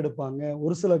 600க்கு எடுப்பாங்க,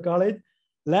 ஒரு சில காலேஜ்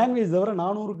லாங்குவேஜ் தவிர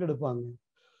 400க்கு எடுப்பாங்க.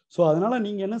 ஸோ அதனால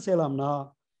நீங்க என்ன செய்யலாம்னா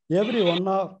எவ்ரி 1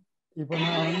 hour, இப்போ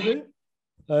நான் வந்து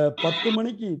 10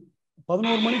 மணிக்கு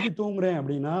 11 மணிக்கு தூங்குறேன்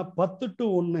அப்படின்னா 10 to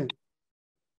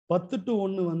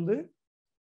 1 வந்து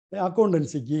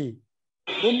அக்கௌண்டன்சிக்கு,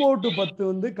 9 to 10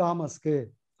 வந்து காமர்ஸ்க்கு,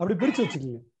 அப்படி பிரித்து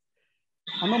வச்சுக்கோங்க.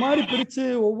 அந்த மாதிரி பிரித்து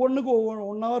ஒவ்வொன்றுக்கும்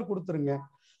 1 hour கொடுத்துருங்க.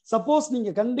 சப்போஸ்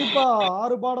நீங்கள் கண்டிப்பாக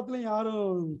 6 பாடத்துலையும்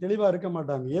யாரும் தெளிவாக இருக்க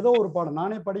மாட்டாங்க, ஏதோ ஒரு பாடம்.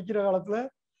 நானே படிக்கிற காலத்தில்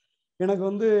எனக்கு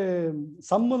வந்து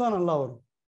சம்மு தான் நல்லா வரும்,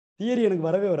 தியரி எனக்கு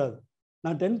வரவே வராது.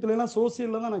 நான் 10th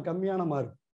சோசியலில் தான் நான் கம்மியான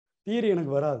மார்க், தியரி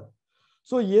எனக்கு வராது.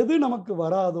 ஸோ எது நமக்கு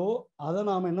வராதோ அதை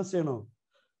நாம் என்ன செய்யணும்,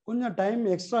 கொஞ்சம் டைம்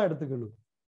எக்ஸ்ட்ரா எடுத்துக்கணும்.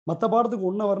 மற்ற பாடத்துக்கு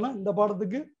 1 hourனா இந்த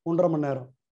பாடத்துக்கு 1.5 மணி நேரம்.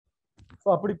 ஸோ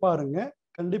அப்படி பாருங்க,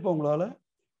 கண்டிப்பாக உங்களால்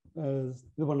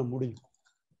இது பண்ண முடியும்.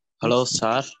 Hello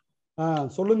sir.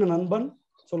 சொல்லுங்க நண்பன்,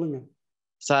 சொல்லுங்க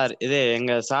சார். இது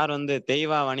எங்க சார் வந்து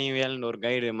தெய்வா வணிகவியல்னு ஒரு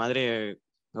கைடு மதுரை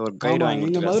ஒரு கைடு வாங்கி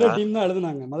எங்க மதுரை டீம் தான்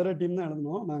எழுதுனாங்க, மதுரை டீம் தான்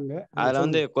எழுதணும் நாங்க. அதுல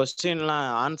வந்து கொஸ்டின்லாம்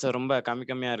ஆன்சர் ரொம்ப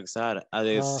கம்மியா இருக்கு சார்.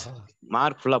 அது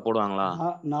மார்க் ஃபுல்லா போடுவாங்களா?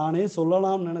 நானே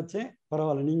சொல்லலாம்னு நினைச்சேன்,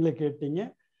 பரவாயில்ல நீங்களே கேட்டீங்க.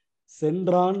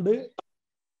 சென்றாண்டு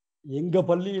எங்க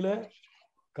பள்ளியில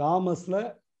காமர்ஸ்ல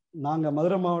நாங்க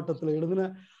மதுரை மாவட்டத்தில் எழுதின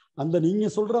அந்த நீங்க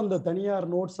சொல்ற அந்த தனியார்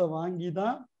நோட்ஸை வாங்கி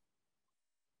தான்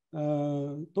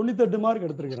 98 மார்க்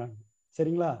எடுத்திருக்கிறாங்க.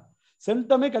 சரிங்களா?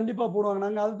 சென்டமே கண்டிப்பா போடுவாங்க.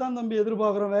 நாங்க அதுதான் தம்பி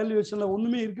எதிர்பார்க்கிறோம். வேல்யூவேஷன்ல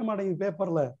ஒண்ணுமே இருக்க மாட்டேங்குது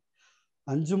பேப்பர்ல.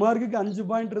 5 மார்க்குக்கு 5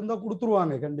 பாயிண்ட் இருந்தா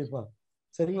கொடுத்துருவாங்க கண்டிப்பா.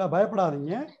 சரிங்களா?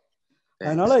 பயப்படாதீங்க.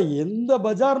 அதனால எந்த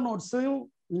பஜார் நோட்ஸையும்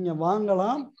நீங்க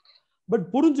வாங்கலாம், பட்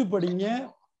புரிஞ்சு படிங்க.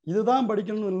 இதுதான்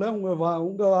படிக்கணும் இல்லை,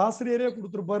 உங்க ஆசிரியரே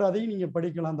கொடுத்துருப்பாரு, அதையும் நீங்க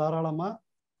படிக்கலாம் தாராளமா.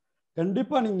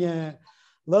 கண்டிப்பா நீங்க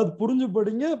அதாவது புரிஞ்சு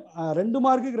படிங்க. 2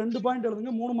 மார்க்குக்கு 2 பாயிண்ட்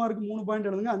எழுதுங்க, 3 மார்க்கு 3 பாயிண்ட்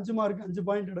எழுதுங்க, 5 மார்க்கு 5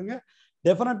 பாயிண்ட் எடுங்க.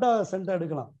 டெஃபினட்டா சென்ட்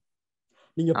எடுக்கலாம்.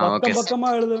 நீங்க பக்கமா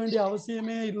எழுத வேண்டிய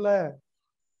அவசியமே இல்லை,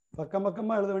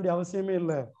 பக்கமா எழுத வேண்டிய அவசியமே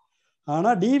இல்லை. ஆனா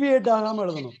டீவியேட் ஆகாம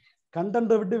எழுதணும்,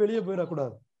 கண்டென்ட்டை விட்டு வெளியே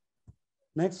போயிடக்கூடாது.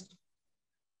 நெக்ஸ்ட்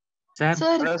சார்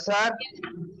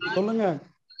சொல்லுங்க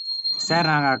சார்.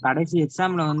 நாங்க கடைசி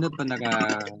எக்ஸாம்ல வந்து இப்ப இந்த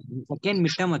செகண்ட்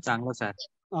மிட் டர்ம் வச்சாங்களா சார்?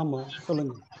 ஆமா,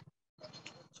 சொல்லுங்க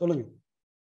சொல்லுங்க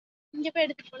இங்க போய்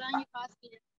எடுத்து போலாம், இங்க காசு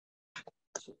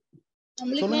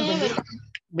சொல்லுங்க தம்பி.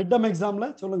 மிட் டர்ம் எக்ஸாம்ல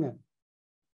சொல்லுங்க.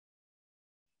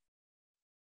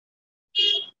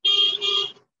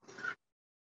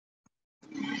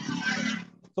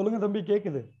 சொல்லுங்க தம்பி,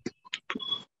 கேக்குது.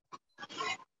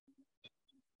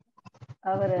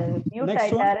 அவரு மியூட்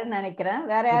ஆயிட்டாருன்னு நினைக்கிறேன்.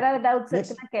 வேற யாராவது டவுட்ஸ்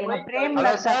இருக்குன்னா கேளுங்க. பிரேம்ல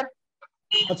சார்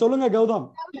சொல்லுங்க கௌதம்.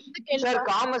 சார்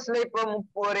காமர்ஸ்ல இப்போ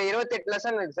ஒரு 28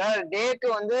 லெசன் இருக்கு சார். டேக்கு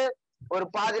வந்து ஒரு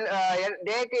பாதி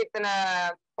டேக்கு இத்தனை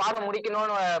பாடம்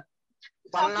முடிக்கணும்னு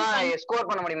பண்ணா ஸ்கோர்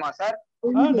பண்ண முடியுமா சார்?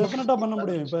 டெஃபினட்டா பண்ண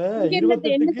முடியும். இப்ப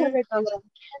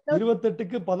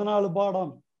 28க்கு 14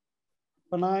 பாடம்.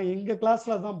 இப்ப நான் எங்க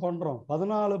கிளாஸ்ல தான் பண்றோம்.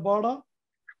 14 பாடம்.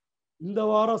 இந்த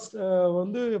வாரம்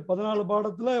வந்து 14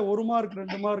 பாடத்துல 1 மார்க்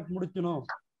 2 மார்க் முடிக்கணும்,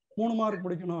 3 மார்க்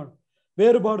முடிக்கணும்,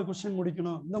 வேறுபாடு கொஸ்டின்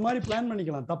முடிக்கணும். இந்த மாதிரி பிளான்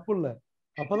பண்ணிக்கலாம், தப்பு இல்லை.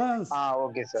 அப்பதான்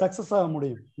சக்சஸ் ஆக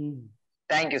முடியும்.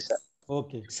 Thank you sir.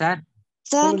 Okay sir.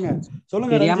 சொல்லுங்க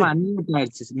சொல்லுங்க. தெரியாம அன்மியூட்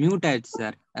ஆயிடுச்சு, மியூட் ஆயிடுச்சு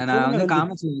சார். நான் வந்து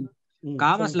காமர்ஸ்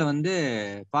காமர்ஸ்ல வந்து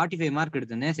 45 மார்க்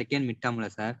எடுத்திருந்தேன் second mid டேர்ம்ல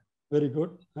sir. Very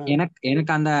good.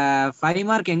 எனக்கு அந்த 5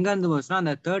 மார்க் எங்க இருந்து போச்சுன்னா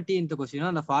அந்த 13th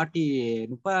கொஸ்டினும் அந்த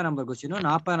 30ஆம் நம்பர் கொஸ்டினும்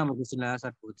 40ஆம் நம்பர் கொஸ்டின்ல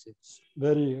சார் போச்சு.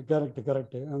 Very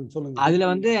correct. சொல்லுங்க. அதுல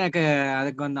வந்து எனக்கு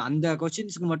அதுக்கு வந்து அந்த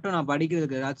கொஸ்டின்ஸ்க்கு மட்டும் நான்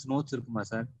படிக்கிறதுக்கு ஏதாச்சும் நோட்ஸ் இருக்குமா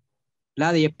சார்? இல்ல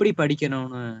அதை எப்படி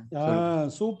படிக்கணும்னு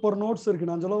சூப்பர் நோட்ஸ் இருக்கு,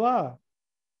 நான் சொல்லவா?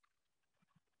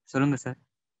 சொல்லுங்க சார்.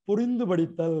 புரிந்து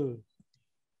படித்தல்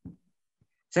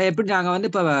சார். எப்படி நாங்க வந்து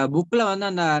இப்ப புக்ல வந்து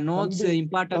அந்த நோட்ஸ்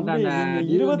இம்பார்ட்டன்ட் அந்த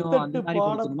 28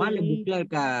 பாடத்தையும் புக்ல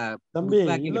இருக்க தம்பி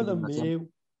இல்ல தம்பி,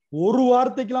 ஒரு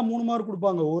வார்த்தைக்கெல்லாம் 3 மார்க்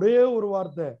கொடுப்பாங்க. ஒரே ஒரு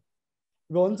வார்த்தை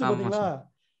இப்ப வந்து பாத்தீங்களா,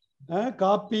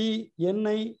 காப்பி,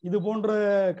 எண்ணெய் இது போன்ற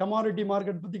கமாடிட்டி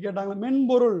மார்க்கெட் பத்தி கேட்டாங்க.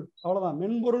 மென்பொருள், அவ்வளவுதான்.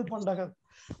 மென்பொருள் பண்டக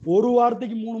ஒரு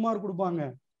வார்த்தைக்கு 3 மார்க் கொடுப்பாங்க.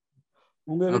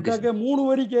 உங்க கிட்ட 3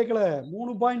 வரி கேட்கல,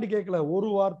 3 பாயிண்ட் கேட்கல, ஒரு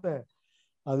வார்த்தை.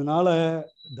 அதனால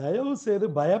தயவு செய்து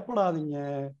பயப்படாதீங்க,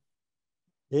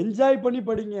 என்ஜாய் பண்ணி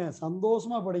படிங்க,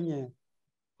 சந்தோஷமா படிங்க.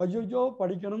 ஐயோ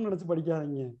படிக்கணும்னு நினைச்சு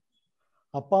படிக்காதீங்க,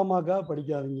 அப்பா அம்மாக்காக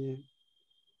படிக்காதீங்க,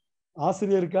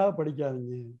 ஆசிரியருக்காக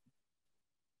படிக்காதீங்க,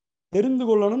 தெரிந்து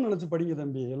கொள்ளணும்னு நினைச்சு படிங்க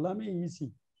தம்பி. எல்லாமே ஈஸி.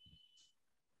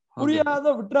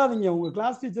 புரியாத விட்டுறாதீங்க, உங்க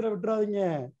கிளாஸ் டீச்சரை விட்டுறாதீங்க,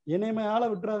 என்னையமே ஆளை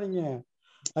விட்டுறாதீங்க.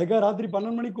 அதுக்காக ராத்திரி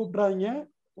 12 மணிக்கு கூப்பிட்றாதீங்க.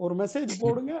 ஒரு மெசேஜ்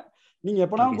போடுங்க, நீங்க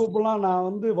எப்பனாலும் கூப்பிடலாம். நான்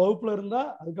வந்து வகுப்புல இருந்தா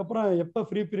அதுக்கப்புறம் எப்ப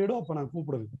ஃப்ரீ பீரியடோ அப்ப நான்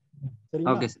கூப்பிடுவேன்.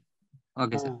 சரிங்களா?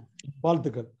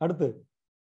 வாழ்த்துக்கள். அடுத்து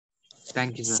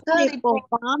தேங்க்யூ சார். சார் இப்போ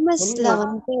காமர்ஸ்ல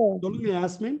வந்து சொல்லுங்க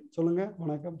யாஸ்மின், சொல்லுங்க.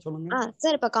 வணக்கம், சொல்லுங்க.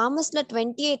 சார் இப்போ காமர்ஸ்ல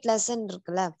 28 லெசன்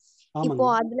இருக்குல்ல, இப்போ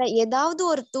அதுல ஏதாவது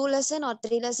ஒரு 2 லெசன் ஆர்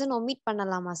 3 லெசன் ஒமிட்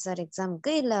பண்ணலாமா சார்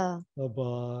எக்ஸாம்க்கு? இல்ல அப்பா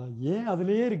ஏன்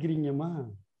அதுலயே இருக்கிறீங்கம்மா?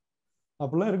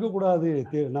 அப்படிலாம் இருக்கக்கூடாது.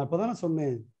 நான் இப்பதானே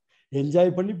சொன்னேன், என்ஜாய்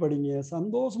பண்ணி படிங்க,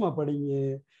 சந்தோஷமா படிங்க.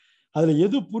 அதுல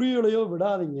எது புரியலையோ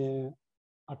விடாதீங்க,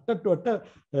 அட்ட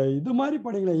இது மாதிரி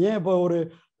படிங்க. ஏன் இப்போ ஒரு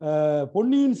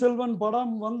பொன்னியின் செல்வன்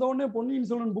படம் வந்தோடனே பொன்னியின்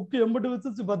செல்வன் புக்கு எம்பிட்டு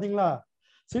வச்சுச்சு பாத்தீங்களா?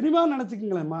 சினிமா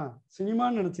நினைச்சுக்குங்களேம்மா,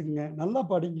 சினிமான்னு நினைச்சுக்குங்க. நல்லா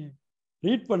படிங்க,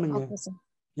 ரீட் பண்ணுங்க,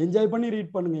 என்ஜாய் பண்ணி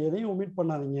ரீட் பண்ணுங்க, எதையும் ஒமிட்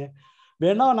பண்ணாதீங்க.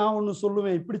 வேணா நான் ஒண்ணு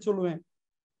சொல்லுவேன், இப்படி சொல்லுவேன்.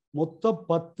 மொத்தம்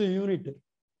 10 யூனிட்,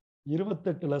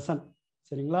 28 லெசன்.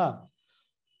 சரிங்களா?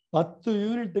 10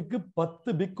 யூனிட்டுக்கு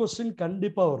 10 பிக் கொஸ்டின்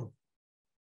கண்டிப்பா வரும்.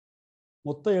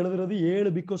 மொத்தம் எழுதுறது 7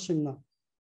 பிக் கொஸ்டின் தான்.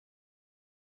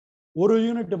 ஒரு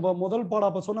யூனிட் முதல் பாடம்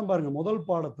அப்ப சொன்ன பாருங்க, முதல்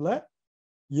பாடத்துல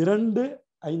 2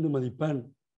 5 மதிப்பெண்,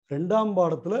 2ஆம்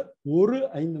பாடத்துல 1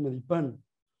 5 மதிப்பெண்,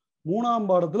 3ஆம்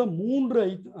பாடத்துல 3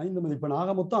 5 மதிப்பெண்,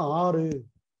 ஆக மொத்தம் 6.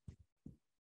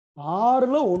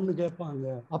 6ல 1 கேட்பாங்க.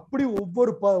 அப்படி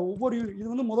ஒவ்வொரு இது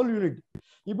வந்து முதல் யூனிட்.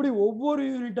 இப்படி ஒவ்வொரு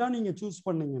யூனிட்டா நீங்க சூஸ்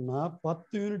பண்ணீங்கன்னா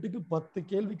 10 யூனிட்டுக்கு 10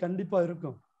 கேள்வி கண்டிப்பா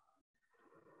இருக்கும்.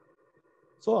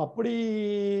 ஸோ அப்படி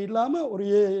இல்லாம ஒரு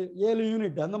 7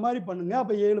 யூனிட் அந்த மாதிரி பண்ணுங்க.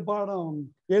 அப்ப 7 பாடம்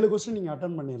 7 கொஸ்டின் நீங்க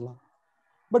அட்டன் பண்ணிடலாம்.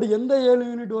 பட் எந்த 7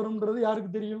 யூனிட் வரும்ன்றது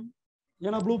யாருக்கு தெரியும்?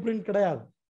 ஏன்னா ப்ளூ பிரிண்ட் கிடையாது.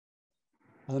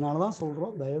 அதனாலதான்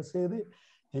சொல்றோம், தயவு செய்து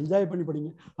என்ஜாய் பண்ணி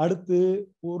படிங்க. அடுத்து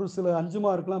ஒரு சில 5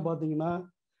 மார்க்லாம் பாத்தீங்கன்னா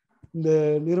இந்த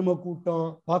நிரும கூட்டம்,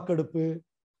 வாக்கெடுப்பு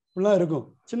இப்படிலாம் இருக்கும்.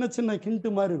 சின்ன சின்ன கிண்டு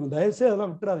மாதிரி இருக்கும். தயவுசெய்து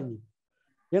அதெல்லாம் விட்டுறாதீங்க,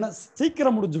 ஏன்னா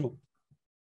சீக்கிரம் முடிஞ்சிடும்.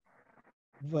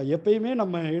 எப்பயுமே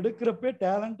நம்ம எடுக்கிறப்ப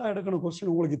டேலண்டா எடுக்கணும்.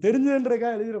 கொஸ்டின் உங்களுக்கு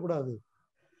தெரிஞ்சதுன்றக்காக எழுதிடக்கூடாது.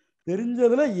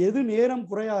 தெரிஞ்சதுல எது நேரம்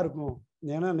குறையா இருக்கும்,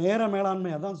 ஏன்னா நேர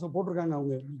மேலாண்மை அதான் போட்டிருக்காங்க.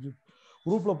 அவங்க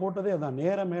குரூப்ல போட்டதே அதான்,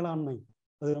 நேர மேலாண்மை.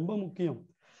 அது ரொம்ப முக்கியம்.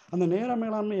 அந்த நேர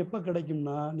மேலாண்மை எப்ப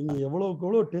கிடைக்கும்னா நீங்க எவ்வளவுக்கு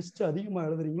எவ்வளவு டெஸ்ட் அதிகமா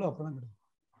எழுதுறீங்களோ அப்பதான் கிடைக்கும்.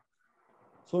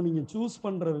 ஸோ நீங்க சூஸ்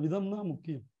பண்ற விதம் தான்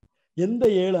முக்கியம். எந்த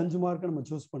 7 5 மார்க்கை நம்ம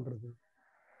சூஸ் பண்றது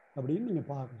அப்படின்னு நீங்க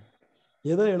பார்க்கணும்.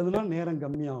 எதை எழுதுனா நேரம்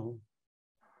கம்மியாகும்.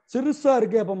 சிறுசா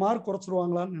இருக்கு அப்ப மார்க்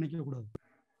குறைச்சிருவாங்களான்னு நினைக்க கூடாது.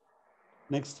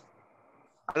 நெக்ஸ்ட்.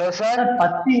 Hello sir.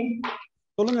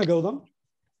 சொல்லுங்க கௌதம்.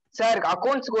 சார்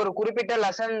அக்கௌண்ட்ஸ்க்கு ஒரு குறிப்பிட்ட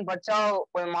லெசன் படிச்சா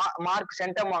மார்க்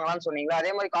சென்டம் வாங்கலாம்னு சொன்னீங்களா,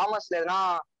 அதே மாதிரி காமர்ஸ்ல எதுனா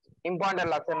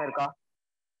இம்பார்ட்டன்ட் லெசன் இருக்கா?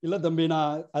 இல்ல தம்பி,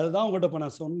 நான் அதுதான் உங்கள்கிட்ட இப்ப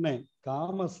நான் சொன்னேன்.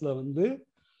 காமர்ஸ்ல வந்து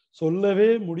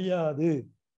சொல்லவே முடியாது,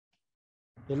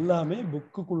 எல்லாமே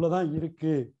புக்குக்குள்ளதான்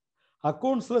இருக்கு.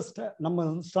 அக்கௌண்ட்ஸ்ல நம்ம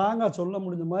ஸ்ட்ராங்கா சொல்ல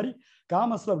முடிஞ்ச மாதிரி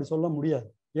காமர்ஸ்ல அப்படி சொல்ல முடியாது.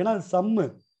 ஏன்னா அது சம்மு.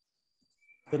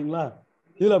 சரிங்களா?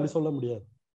 இதுல அப்படி சொல்ல முடியாது.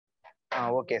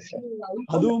 Okay sir.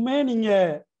 அதுவுமே நீங்க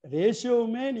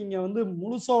ரேஷியோவுமே நீங்க வந்து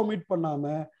முழுசா மீட் பண்ணாம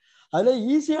அதுல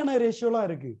ஈஸியான ரேஷியோலாம்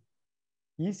இருக்கு,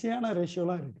 ஈஸியான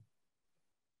ரேஷியோலாம் இருக்கு.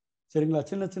 சரிங்களா?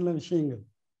 சின்ன சின்ன விஷயங்கள்.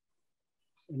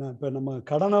 இப்ப நம்ம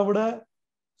கடனை விட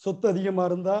சொத்து அதிகமா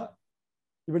இருந்தா,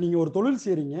 இப்ப நீங்க ஒரு தொழில்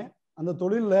செய்றீங்க, அந்த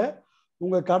தொழில்ல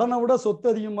உங்க கடனை விட சொத்து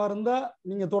அதிகமா இருந்தா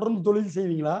நீங்க தொடர்ந்து தொழில்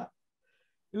செய்வீங்களா,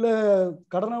 இல்ல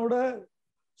கடனை விட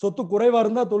சொத்து குறைவா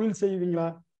இருந்தா தொழில் செய்வீங்களா?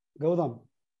 கௌதம்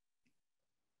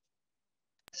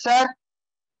சார்.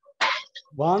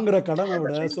 வாங்குற கடனை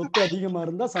விட சொத்து அதிகமா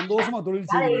இருந்தா சந்தோஷமா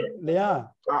தொழில் செய்வீங்க இல்லையா?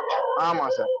 ஆமா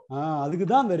சார். அதுக்கு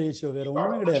தான் அந்த ரேஷியோ, வேற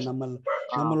ஒண்ணுமே கிடையாது.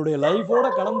 நம்மளுடைய லைஃபோட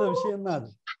கலந்த விஷயம் தான் அது.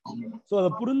 ஸோ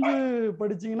அதை புரிஞ்சு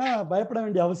படிச்சீங்கன்னா பயப்பட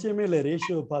வேண்டிய அவசியமே இல்லை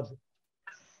ரேஷியோவை பார்த்து.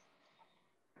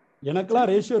 எனக்கெல்லாம்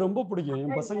ரேஷியோ ரொம்ப பிடிக்கும்.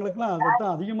 என் பசங்களுக்குலாம்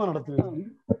அதைத்தான் அதிகமா நடத்துவேன்.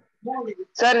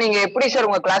 சார் நீங்க எப்படி சார்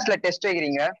உங்க கிளாஸ்ல டெஸ்ட்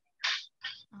வைக்கிறீங்க?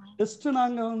 டெஸ்ட்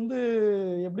நாங்க வந்து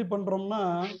எப்படி பண்றோம்னா,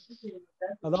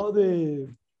 அதாவது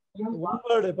ஒன்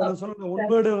வேர்டு, இப்ப நான் சொன்ன ஒன்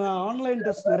வேர்டு, ஆன்லைன்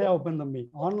டெஸ்ட் நிறைய வைப்பேன் தம்பி.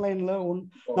 ஆன்லைன்ல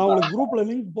நான் உங்களுக்கு குரூப்ல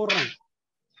லிங்க் போடுறேன்.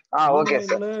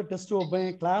 ஆன்லைன்ல டெஸ்ட் வைப்பேன்.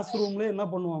 கிளாஸ் ரூம்ல என்ன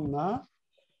பண்ணுவாங்கன்னா,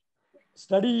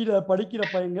 ஸ்டடியில படிக்கிற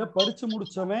பையங்க படிச்சு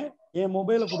முடிச்சவன் என்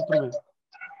மொபைலை கொடுத்துருவேன்.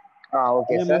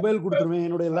 என் மொபைல் கொடுத்துருவேன்,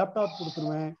 என்னுடைய லேப்டாப்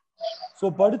கொடுத்துருவேன். ஸோ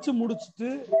படிச்சு முடிச்சுட்டு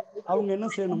அவங்க என்ன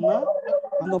செய்யணும்னா,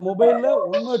 அந்த மொபைல்ல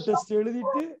ஒன் வேர்ட் டெஸ்ட்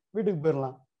எழுதிட்டு வீட்டுக்கு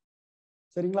போயிடலாம்.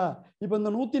 சரிங்களா? இப்போ இந்த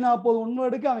 140 ஒன்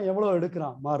வேர்டுக்கு அவன் எவ்வளவு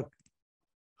எடுக்கிறான் மார்க்,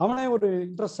 அவனே ஒரு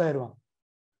இன்ட்ரெஸ்ட் ஆயிடுவான்.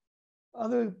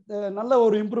 அது நல்ல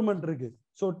ஒரு இம்ப்ரூவ்மெண்ட் இருக்கு.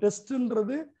 ஸோ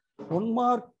டெஸ்ட்ன்றது 1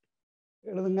 மார்க்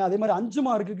எழுதுங்க. அதே மாதிரி 5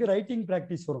 மார்க்குக்கு ரைட்டிங்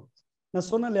ப்ராக்டிஸ் வரும். நான்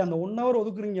சொன்னேன் இல்லையா, அந்த 1 ஹவர்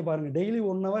ஒதுக்குறீங்க பாருங்க, டெய்லி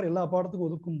 1 ஹவர் எல்லா பாடத்துக்கும்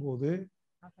ஒதுக்கும் போது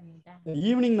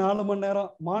ஈவினிங் 4 மணி நேரம்,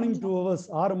 மார்னிங் 2 ஹவர்ஸ்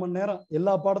 6 மணி நேரம்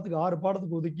எல்லா பாடத்துக்கும் 6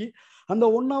 பாடத்துக்கு ஒதுக்கி அந்த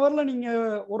 1 ஹவர்ல நீங்க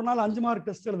ஒரு நாள் 5 மார்க்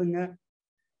டெஸ்ட் எழுதுங்க,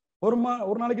 ஒரு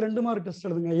நாளைக்கு 2 மார்க் டெஸ்ட்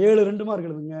எழுதுங்க, 7 2 மார்க்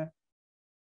எழுதுங்க,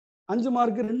 5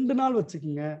 மார்க் 2 நாள்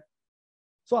வச்சுக்கோங்க.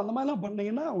 ஸோ அந்த மாதிரிலாம்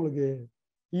பண்ணீங்கன்னா உங்களுக்கு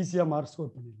ஈஸியா மார்க்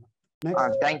ஸ்கோர் பண்ணிடலாம்.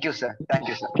 Thank you sir.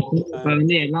 Thank you sir.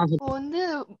 இப்போ வந்து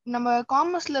நம்ம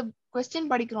காமர்ஸ்ல கொஸ்டின்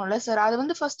படிக்கிறோம்ல சார், அது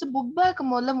வந்து ஃபர்ஸ்ட் புக் பேக்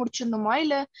முதல்ல முடிச்சிடணுமா,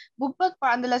 இல்ல புக் பேக்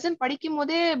அந்த லெசன் படிக்கும்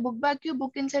போதே புக் பேக்கையும்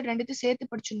புக் இன்சைட் ரெண்டுத்தையும்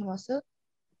சேர்த்து படிச்சிடணுமா சார்?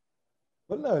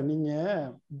 இல்ல, நீங்க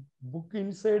புக்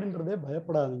இன்சைடுன்றதே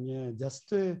பயப்படாதீங்க.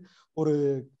 ஜஸ்ட் ஒரு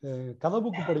கதை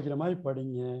புக்கு படிக்கிற மாதிரி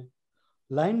படிங்க.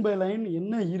 லைன் பை லைன்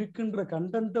என்ன இருக்குன்ற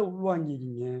கண்டென்ட்டை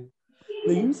உள்வாங்கிக்கிங்க.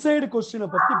 இந்த இன்சைடு கொஸ்டினை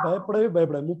பத்தி பயப்படவே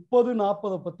பயப்படாது. 30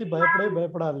 40 பத்தி பயப்படவே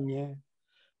பயப்படாதீங்க.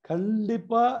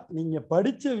 கண்டிப்பா நீங்க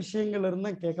படிச்ச விஷயங்கள்ல இருந்து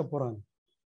தான் கேட்க போறாங்க.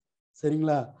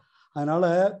 சரிங்களா? அதனால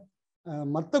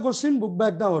மற்ற கொஸ்டின் புக்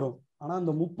பேக் தான் வரும், ஆனா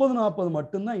அந்த 30 40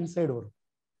 மட்டும்தான் இன்சைடு வரும்.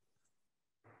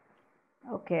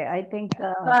 ஓகே, ஐ திங்க்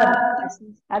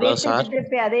அதே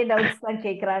திருப்பி அதே டவுட்ஸ் தான்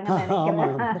கேக்குறாங்கன்னு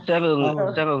நினைக்கிறேன்.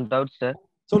 சார்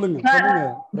சொல்லுங்க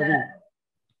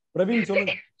பிரவீன்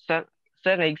சொல்லுங்க சார்.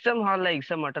 சார் எக்ஸாம் ஹால்ல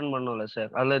எக்ஸாம் அட்டெண்ட் பண்ணோம்ல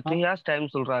சார், அதுல 3 hours டைம்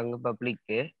சொல்றாங்க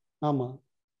பப்ளிக்கு. ஆமா.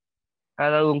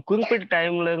 அதாவது ஒரு குறிப்பிட்ட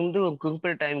டைம்ல இருந்து ஒரு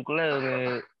குறிப்பிட்ட டைம்குள்ள ஒரு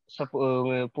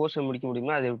போர்ஷன் முடிக்க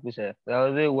முடியுமா? அது எப்படி சார்?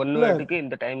 அதாவது ஒன் வேர்டுக்கு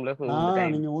இந்த டைம்ல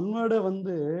நீங்க ஒன் வேர்டை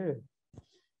வந்து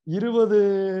 20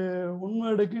 ஒன்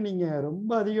வேர்டுக்கு நீங்க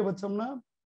ரொம்ப அதிகபட்சம்னா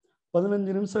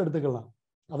 15 நிமிஷம் எடுத்துக்கலாம்.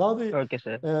 அதாவது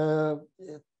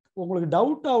உங்களுக்கு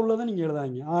டவுட்டா உள்ளதை நீங்க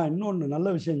எழுதாங்க. இன்னொன்னு நல்ல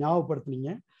விஷயம்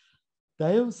ஞாபகப்படுத்தினீங்க.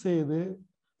 தயவு செய்து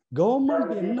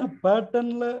கவர்மெண்ட் என்ன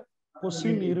பேட்டர்ன்ல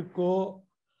கொஸ்டின் இருக்கோ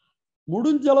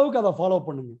முடிஞ்ச அளவுக்கு அதை ஃபாலோ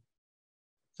பண்ணுங்க.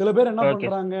 சில பேர் என்ன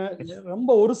பண்றாங்க, ரொம்ப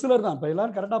ஒரு சிலர் தான், இப்ப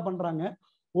எல்லாரும் கரெக்டா பண்றாங்க.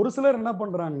 ஒரு சிலர் என்ன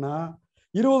பண்றாங்கன்னா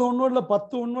 20 ஒன் வேர்ட்ல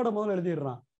 10 ஒன் வேர்டை முதல்ல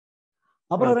எழுதிடுறான்,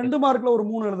 அப்புறம் 2 மார்க்ல ஒரு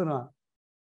 3 எழுதுறான்,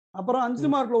 அப்புறம் 5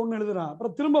 மார்க்ல 1 எழுதுறான்,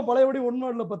 அப்புறம் திரும்ப பழையபடி ஒன்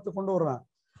வேர்ட்ல 10 கொண்டு வர்றான்.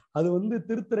 அது வந்து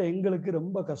திருத்துற எங்களுக்கு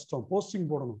ரொம்ப கஷ்டம். போஸ்டிங்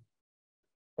போடணும்,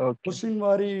 கொஸ்டின்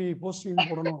வாரி போஸ்டிங்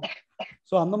போடணும்.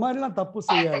 ஸோ அந்த மாதிரிலாம் தப்பு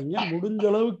செய்யாதீங்க. முடிஞ்ச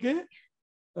அளவுக்கு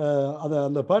அதை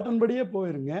அந்த பேட்டர்ன் படியே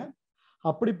போயிருங்க.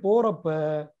 அப்படி போறப்ப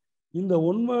இந்த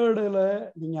ஒன் வேர்டில்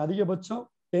நீங்க அதிகபட்சம்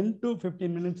 10 to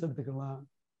 15 மினிட்ஸ் எடுத்துக்கலாம்.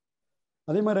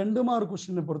 அதே மாதிரி 2 மார்க்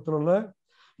கொஸ்டினை பொறுத்தவரை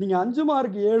நீங்க 5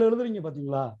 மார்க் 7 எழுதுறீங்க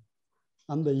பாத்தீங்களா,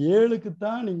 அந்த 7க்கு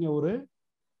தான் நீங்க ஒரு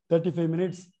 35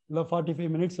 மினிட்ஸ் இல்லை 45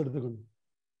 மினிட்ஸ் எடுத்துக்கணும்.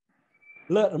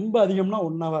 இல்லை ரொம்ப அதிகம்னா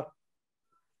 1 hour.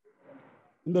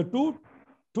 இந்த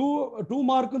 2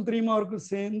 மார்க்கும் 3 மார்க்கும்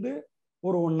சேர்ந்து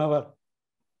ஒரு 1 hour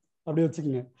அப்படி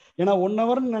வச்சுக்கோங்க. ஏன்னா 1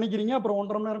 hourன்னு நினைக்கிறீங்க, அப்புறம்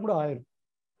 1.5 மணி நேரம் கூட ஆயிரும்.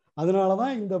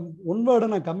 அதனாலதான் இந்த ஒன் வேர்டை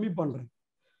நான் கம்மி பண்றேன்.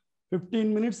 15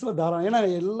 மினிட்ஸ்ல தாராளம். ஏன்னா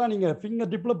எல்லாம் நீங்க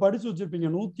ஃபிங்கர் டிப்ல படிச்சு வச்சிருப்பீங்க.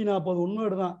 140 ஒன்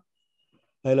வேர்டு தான்,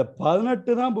 அதுல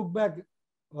 18 தான் புக் பேக்.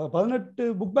 18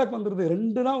 புக் பேக் வந்துருது,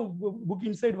 2 தான் புக்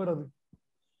இன்சைட் வர்றது.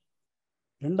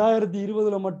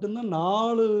 2020 மட்டும்தான்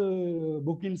 4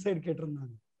 புக் இன்சைட்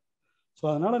கேட்டிருந்தாங்க. ஸோ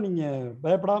அதனால நீங்க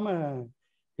பயப்படாம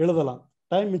எழுதலாம்,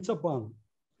 டைம் மிச்சப் ஆகும்.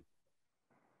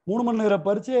 3 மணி நேரம்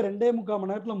பரீட்சையை 2.25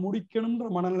 மணி நேரத்துல முடிக்கணும்ன்ற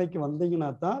மனநிலைக்கு வந்தீங்கன்னா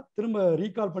தான் திரும்ப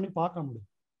ரீகால் பண்ணி பார்க்க முடியும்.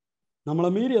 நம்மளை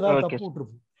மீறி ஏதாவது தப்பு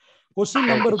விட்டுருப்போம். கொஸ்டின்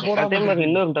நம்பர் போடாம.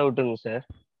 இன்னொரு டவுட்டுங்க சார்.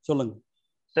 சொல்லுங்க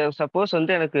சார். சப்போஸ்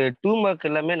வந்து எனக்கு 2 மார்க்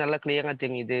எல்லாமே நல்லா கிளியரா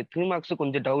தெரியுது, 3 மார்க்ஸ்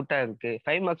கொஞ்சம் டவுட்டா இருக்கு,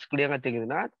 5 மார்க்ஸ் கிளியரா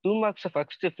தெரியுதுன்னா 2 மார்க்ஸ்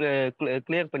ஃபர்ஸ்ட்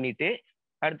கிளியர் பண்ணிட்டு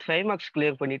அடுத்து 5 மார்க்ஸ்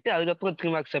கிளியர் பண்ணிட்டு அதுக்கப்புறம்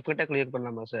 3 மார்க்ஸ் செப்பரேட்டா கிளியர்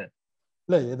பண்ணலாமா சார்?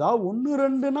 இல்ல, ஏதாவது 1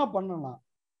 2னா பண்ணலாம்.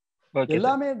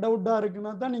 எல்லாமே டவுட்டா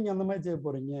இருக்குன்னா தான் நீங்க அந்த மாதிரி செய்ய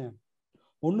போறீங்க.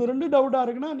 1-2 டவுட்டா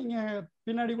இருக்குன்னா நீங்க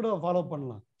பின்னாடி கூட ஃபாலோ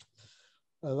பண்ணலாம்.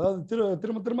 அதாவது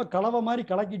திரும்ப திரும்ப கலவை மாதிரி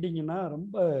கலக்கிட்டீங்கன்னா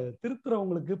ரொம்ப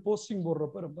திருத்துறவங்களுக்கு போஸ்டிங்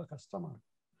போடுறப்ப ரொம்ப கஷ்டமா இருக்கும்.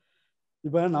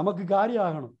 இப்ப நமக்கு காரியம்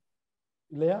ஆகணும்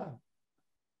இல்லையா?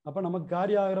 அப்ப நமக்கு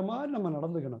காரியம் ஆகிற மாதிரி நம்ம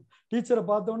நடந்துக்கணும். டீச்சரை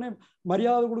பார்த்த உடனே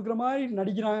மரியாதை கொடுக்குற மாதிரி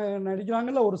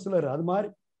நடிக்கிறாங்கல்ல ஒரு சிலர், அது மாதிரி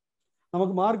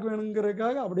நமக்கு மார்க்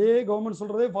வேணுங்கிறதுக்காக அப்படியே கவர்மெண்ட்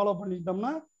சொல்றதே ஃபாலோ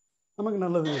பண்ணிக்கிட்டோம்னா நமக்கு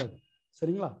நல்லது நடக்கும்.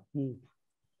 சரிங்களா?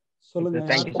 சொல்லுங்க.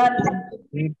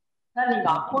 சார் நீங்க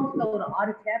அக்கவுண்ட்ஸ்ல ஒரு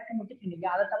 6 சாப்டர் மட்டும் சொன்னீங்க,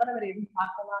 அதை தவிர வேற எதுவும்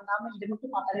பார்க்க வேண்டாம இது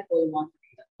மட்டும் பார்த்தாலே போதுமா?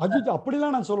 அஜித்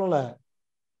அப்படிலாம் நான் சொல்லல.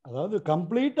 அதாவது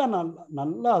கம்ப்ளீட்டா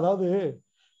நல்லா, அதாவது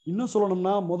இன்னும்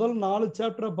சொல்லணும்னா முதல் 4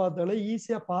 சாப்டரை பார்த்தாலே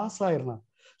ஈஸியா பாஸ் ஆயிடலாம்.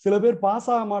 சில பேர் பாஸ்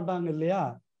ஆக மாட்டாங்க இல்லையா?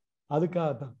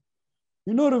 அதுக்காகத்தான்.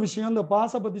 இன்னொரு விஷயம், இந்த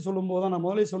பாஸை பத்தி சொல்லும் போது நான்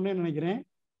முதலே சொன்னேன்னு நினைக்கிறேன்.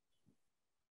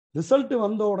 ரிசல்ட்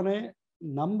வந்த உடனே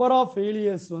நம்பர் ஆஃப்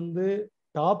ஃபெயிலியர்ஸ் வந்து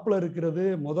டாப்ல இருக்கிறது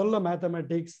முதல்ல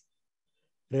மேத்தமேட்டிக்ஸ்,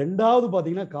 2வது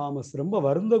பாத்தீங்கன்னா காமர்ஸ். ரொம்ப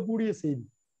வருந்தக்கூடிய செய்தி.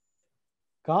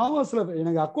 காமர்ஸ்ல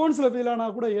எனக்கு அக்கௌண்ட்ஸ்ல ஃபெயில் ஆனா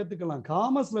கூட ஏத்துக்கலாம்,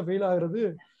 காமர்ஸ்ல ஃபெயில் ஆகிறது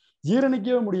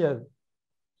ஜீரணிக்கவே முடியாது.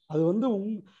 அது வந்து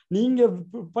நீங்க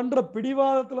பண்ற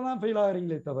பிடிவாதத்துலதான் ஃபெயில்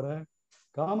ஆகுறீங்களே தவிர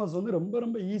காமர்ஸ் வந்து ரொம்ப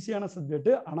ரொம்ப ஈஸியான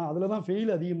சப்ஜெக்ட். ஆனா அதுலதான்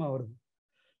ஃபெயில் அதிகமா வருது.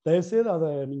 தயவுசெய்து அதை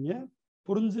நீங்க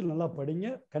புரிஞ்சு நல்லா படிங்க,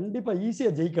 கண்டிப்பா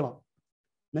ஈஸியா ஜெயிக்கலாம்.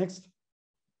 Next.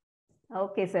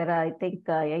 Okay sir, I think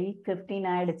 8:15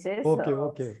 ஆயிடுச்சு.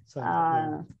 ஓகே.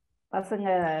 பசங்க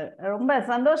ரொம்ப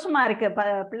சந்தோஷமா இருக்கு,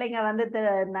 பிள்ளைங்க வந்து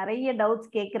நிறைய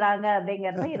டவுட்ஸ் கேட்குறாங்க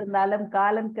அப்படிங்கறது. இருந்தாலும்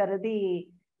காலம் கருதி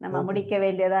நம்ம முடிக்க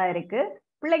வேண்டியதா இருக்கு.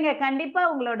 பிள்ளைங்க கண்டிப்பா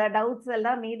உங்களோட டவுட்ஸ்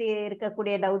எல்லாம், மீதி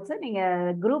இருக்கக்கூடிய டவுட்ஸ் நீங்க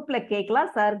குரூப்ல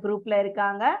கேட்கலாம். சார் குரூப்ல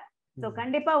இருக்காங்க. ஸோ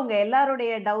கண்டிப்பா உங்க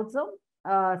எல்லாருடைய டவுட்ஸும்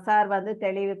சார் வந்து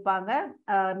தெளிவிப்பாங்க.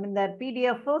 இந்த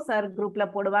பிடிஎஃப்பும் சார் குரூப்ல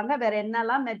போடுவாங்க. வேற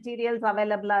என்னெல்லாம் மெட்டீரியல்ஸ்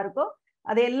அவைலபிளா இருக்கோ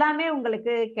அது எல்லாமே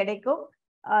உங்களுக்கு கிடைக்கும்.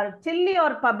 சில்லி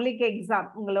ஒரு பப்ளிக் எக்ஸாம்,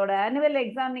 உங்களோட ஆனுவல்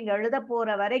எக்ஸாம் நீங்க எழுத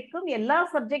போற வரைக்கும் எல்லா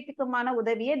சப்ஜெக்டுக்குமான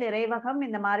உதவியை நிறைவகம்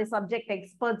இந்த மாதிரி சப்ஜெக்ட்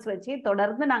எக்ஸ்பர்ட்ஸ் வச்சு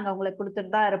தொடர்ந்து நாங்க உங்களுக்கு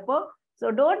கொடுத்துட்டு தான் இருப்போம். ஸோ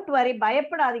டோன்ட் வரி,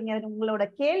 பயப்படாதீங்க. உங்களோட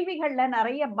கேள்விகள்ல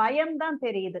நிறைய பயம் தான்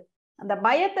தெரியுது. அந்த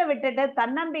பயத்தை விட்டுட்டு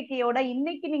தன்னம்பிக்கையோட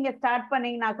இன்னைக்கு நீங்க ஸ்டார்ட்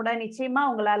பண்ணீங்கன்னா கூட நிச்சயமா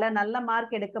உங்களால நல்ல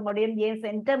மார்க் எடுக்க முடியும். ஏன்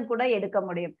சென்டம் கூட எடுக்க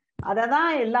முடியும்.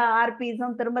 அததான் எல்லா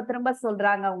ஆர்பிஸும் திரும்ப திரும்ப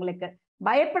சொல்றாங்க உங்களுக்கு.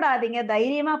 பயப்படாதீங்க,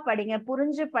 தைரியமா படிங்க,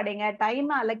 புரிஞ்சு படிங்க, டைம்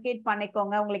அலோகேட்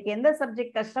பண்ணிக்கோங்க. உங்களுக்கு எந்த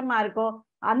சப்ஜெக்ட் கஷ்டமா இருக்கோ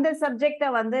அந்த சப்ஜெக்டை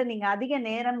வந்து நீங்க அதிக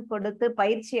நேரம் கொடுத்து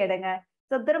பயிற்சி எடுங்க.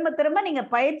 ஸோ திரும்ப திரும்ப நீங்க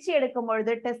பயிற்சி எடுக்கும்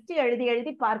பொழுது, டெஸ்ட் எழுதி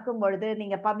எழுதி பார்க்கும் பொழுது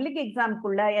நீங்க பப்ளிக்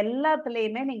எக்ஸாம்குள்ள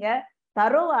எல்லாத்துலயுமே நீங்க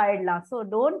தரோ ஆயிடலாம். So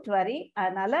don't worry.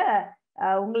 அதனால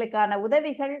உங்களுக்கான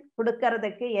உதவிகள்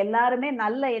கொடுக்கறதுக்கு எல்லாருமே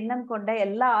நல்ல எண்ணம் கொண்ட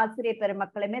எல்லா ஆசிரியர்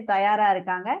பெருமக்களுமே தயாரா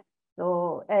இருக்காங்க. ஸோ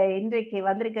இன்றைக்கு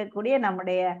வந்திருக்கக்கூடிய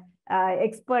நம்முடைய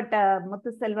எக்ஸ்பர்ட்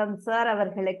முத்துசெல்வம் சார்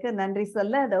அவர்களுக்கு நன்றி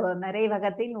சொல்ல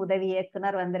நிறைவகத்தின் உதவி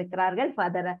இயக்குனர் வந்திருக்கிறார்கள்,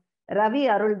 ஃபாதர் ரவி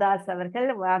அருள்தாஸ் அவர்கள்.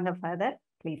 வாங்க father,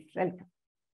 please welcome.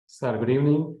 Sir good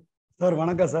evening. Sir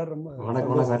வணக்கம் சார்.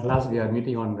 வணக்கம் sir. Last we are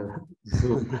meeting on the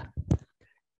Zoom.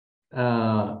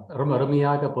 ரொம்ப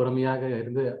அருமையாக பொறுமையாக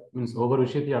இருந்து மீன்ஸ் ஒவ்வொரு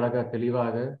விஷயத்தையும் அழகாக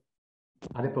தெளிவாக,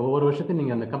 அதே இப்போ ஒவ்வொரு விஷயத்தையும்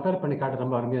நீங்கள் அந்த கம்பேர் பண்ணி காட்ட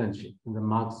ரொம்ப அருமையாக இருந்துச்சு. இந்த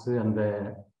மார்க்ஸ்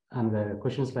அந்த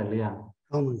கொஷின்ஸ்லாம் இல்லையா?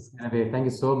 எனவே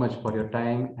thank you so much for your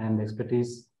time and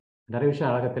expertise. நிறைய விஷயம்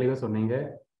அழகாக தெளிவாக சொன்னீங்க.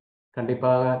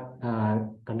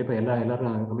 கண்டிப்பாக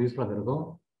எல்லாரும் ரொம்ப யூஸ்ஃபுல்லாக இருக்கும்.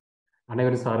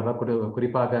 அனைவரும் சார்பாக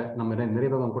குறிப்பாக நம்ம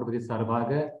நிறைவகம் குடும்பத்தின்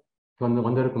சார்பாக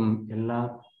வந்திருக்கும் எல்லா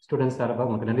ஸ்டூடெண்ட்ஸ் சார்பாக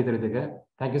உங்களுக்கு நன்றி தெரிவித்துக்க.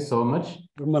 Thank you so much.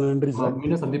 ரொம்ப நன்றி சார்.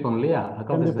 மீண்டும் சந்திப்போம் இல்லையா?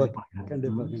 கண்டிப்பா.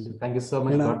 Thank you so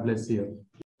much. God bless you.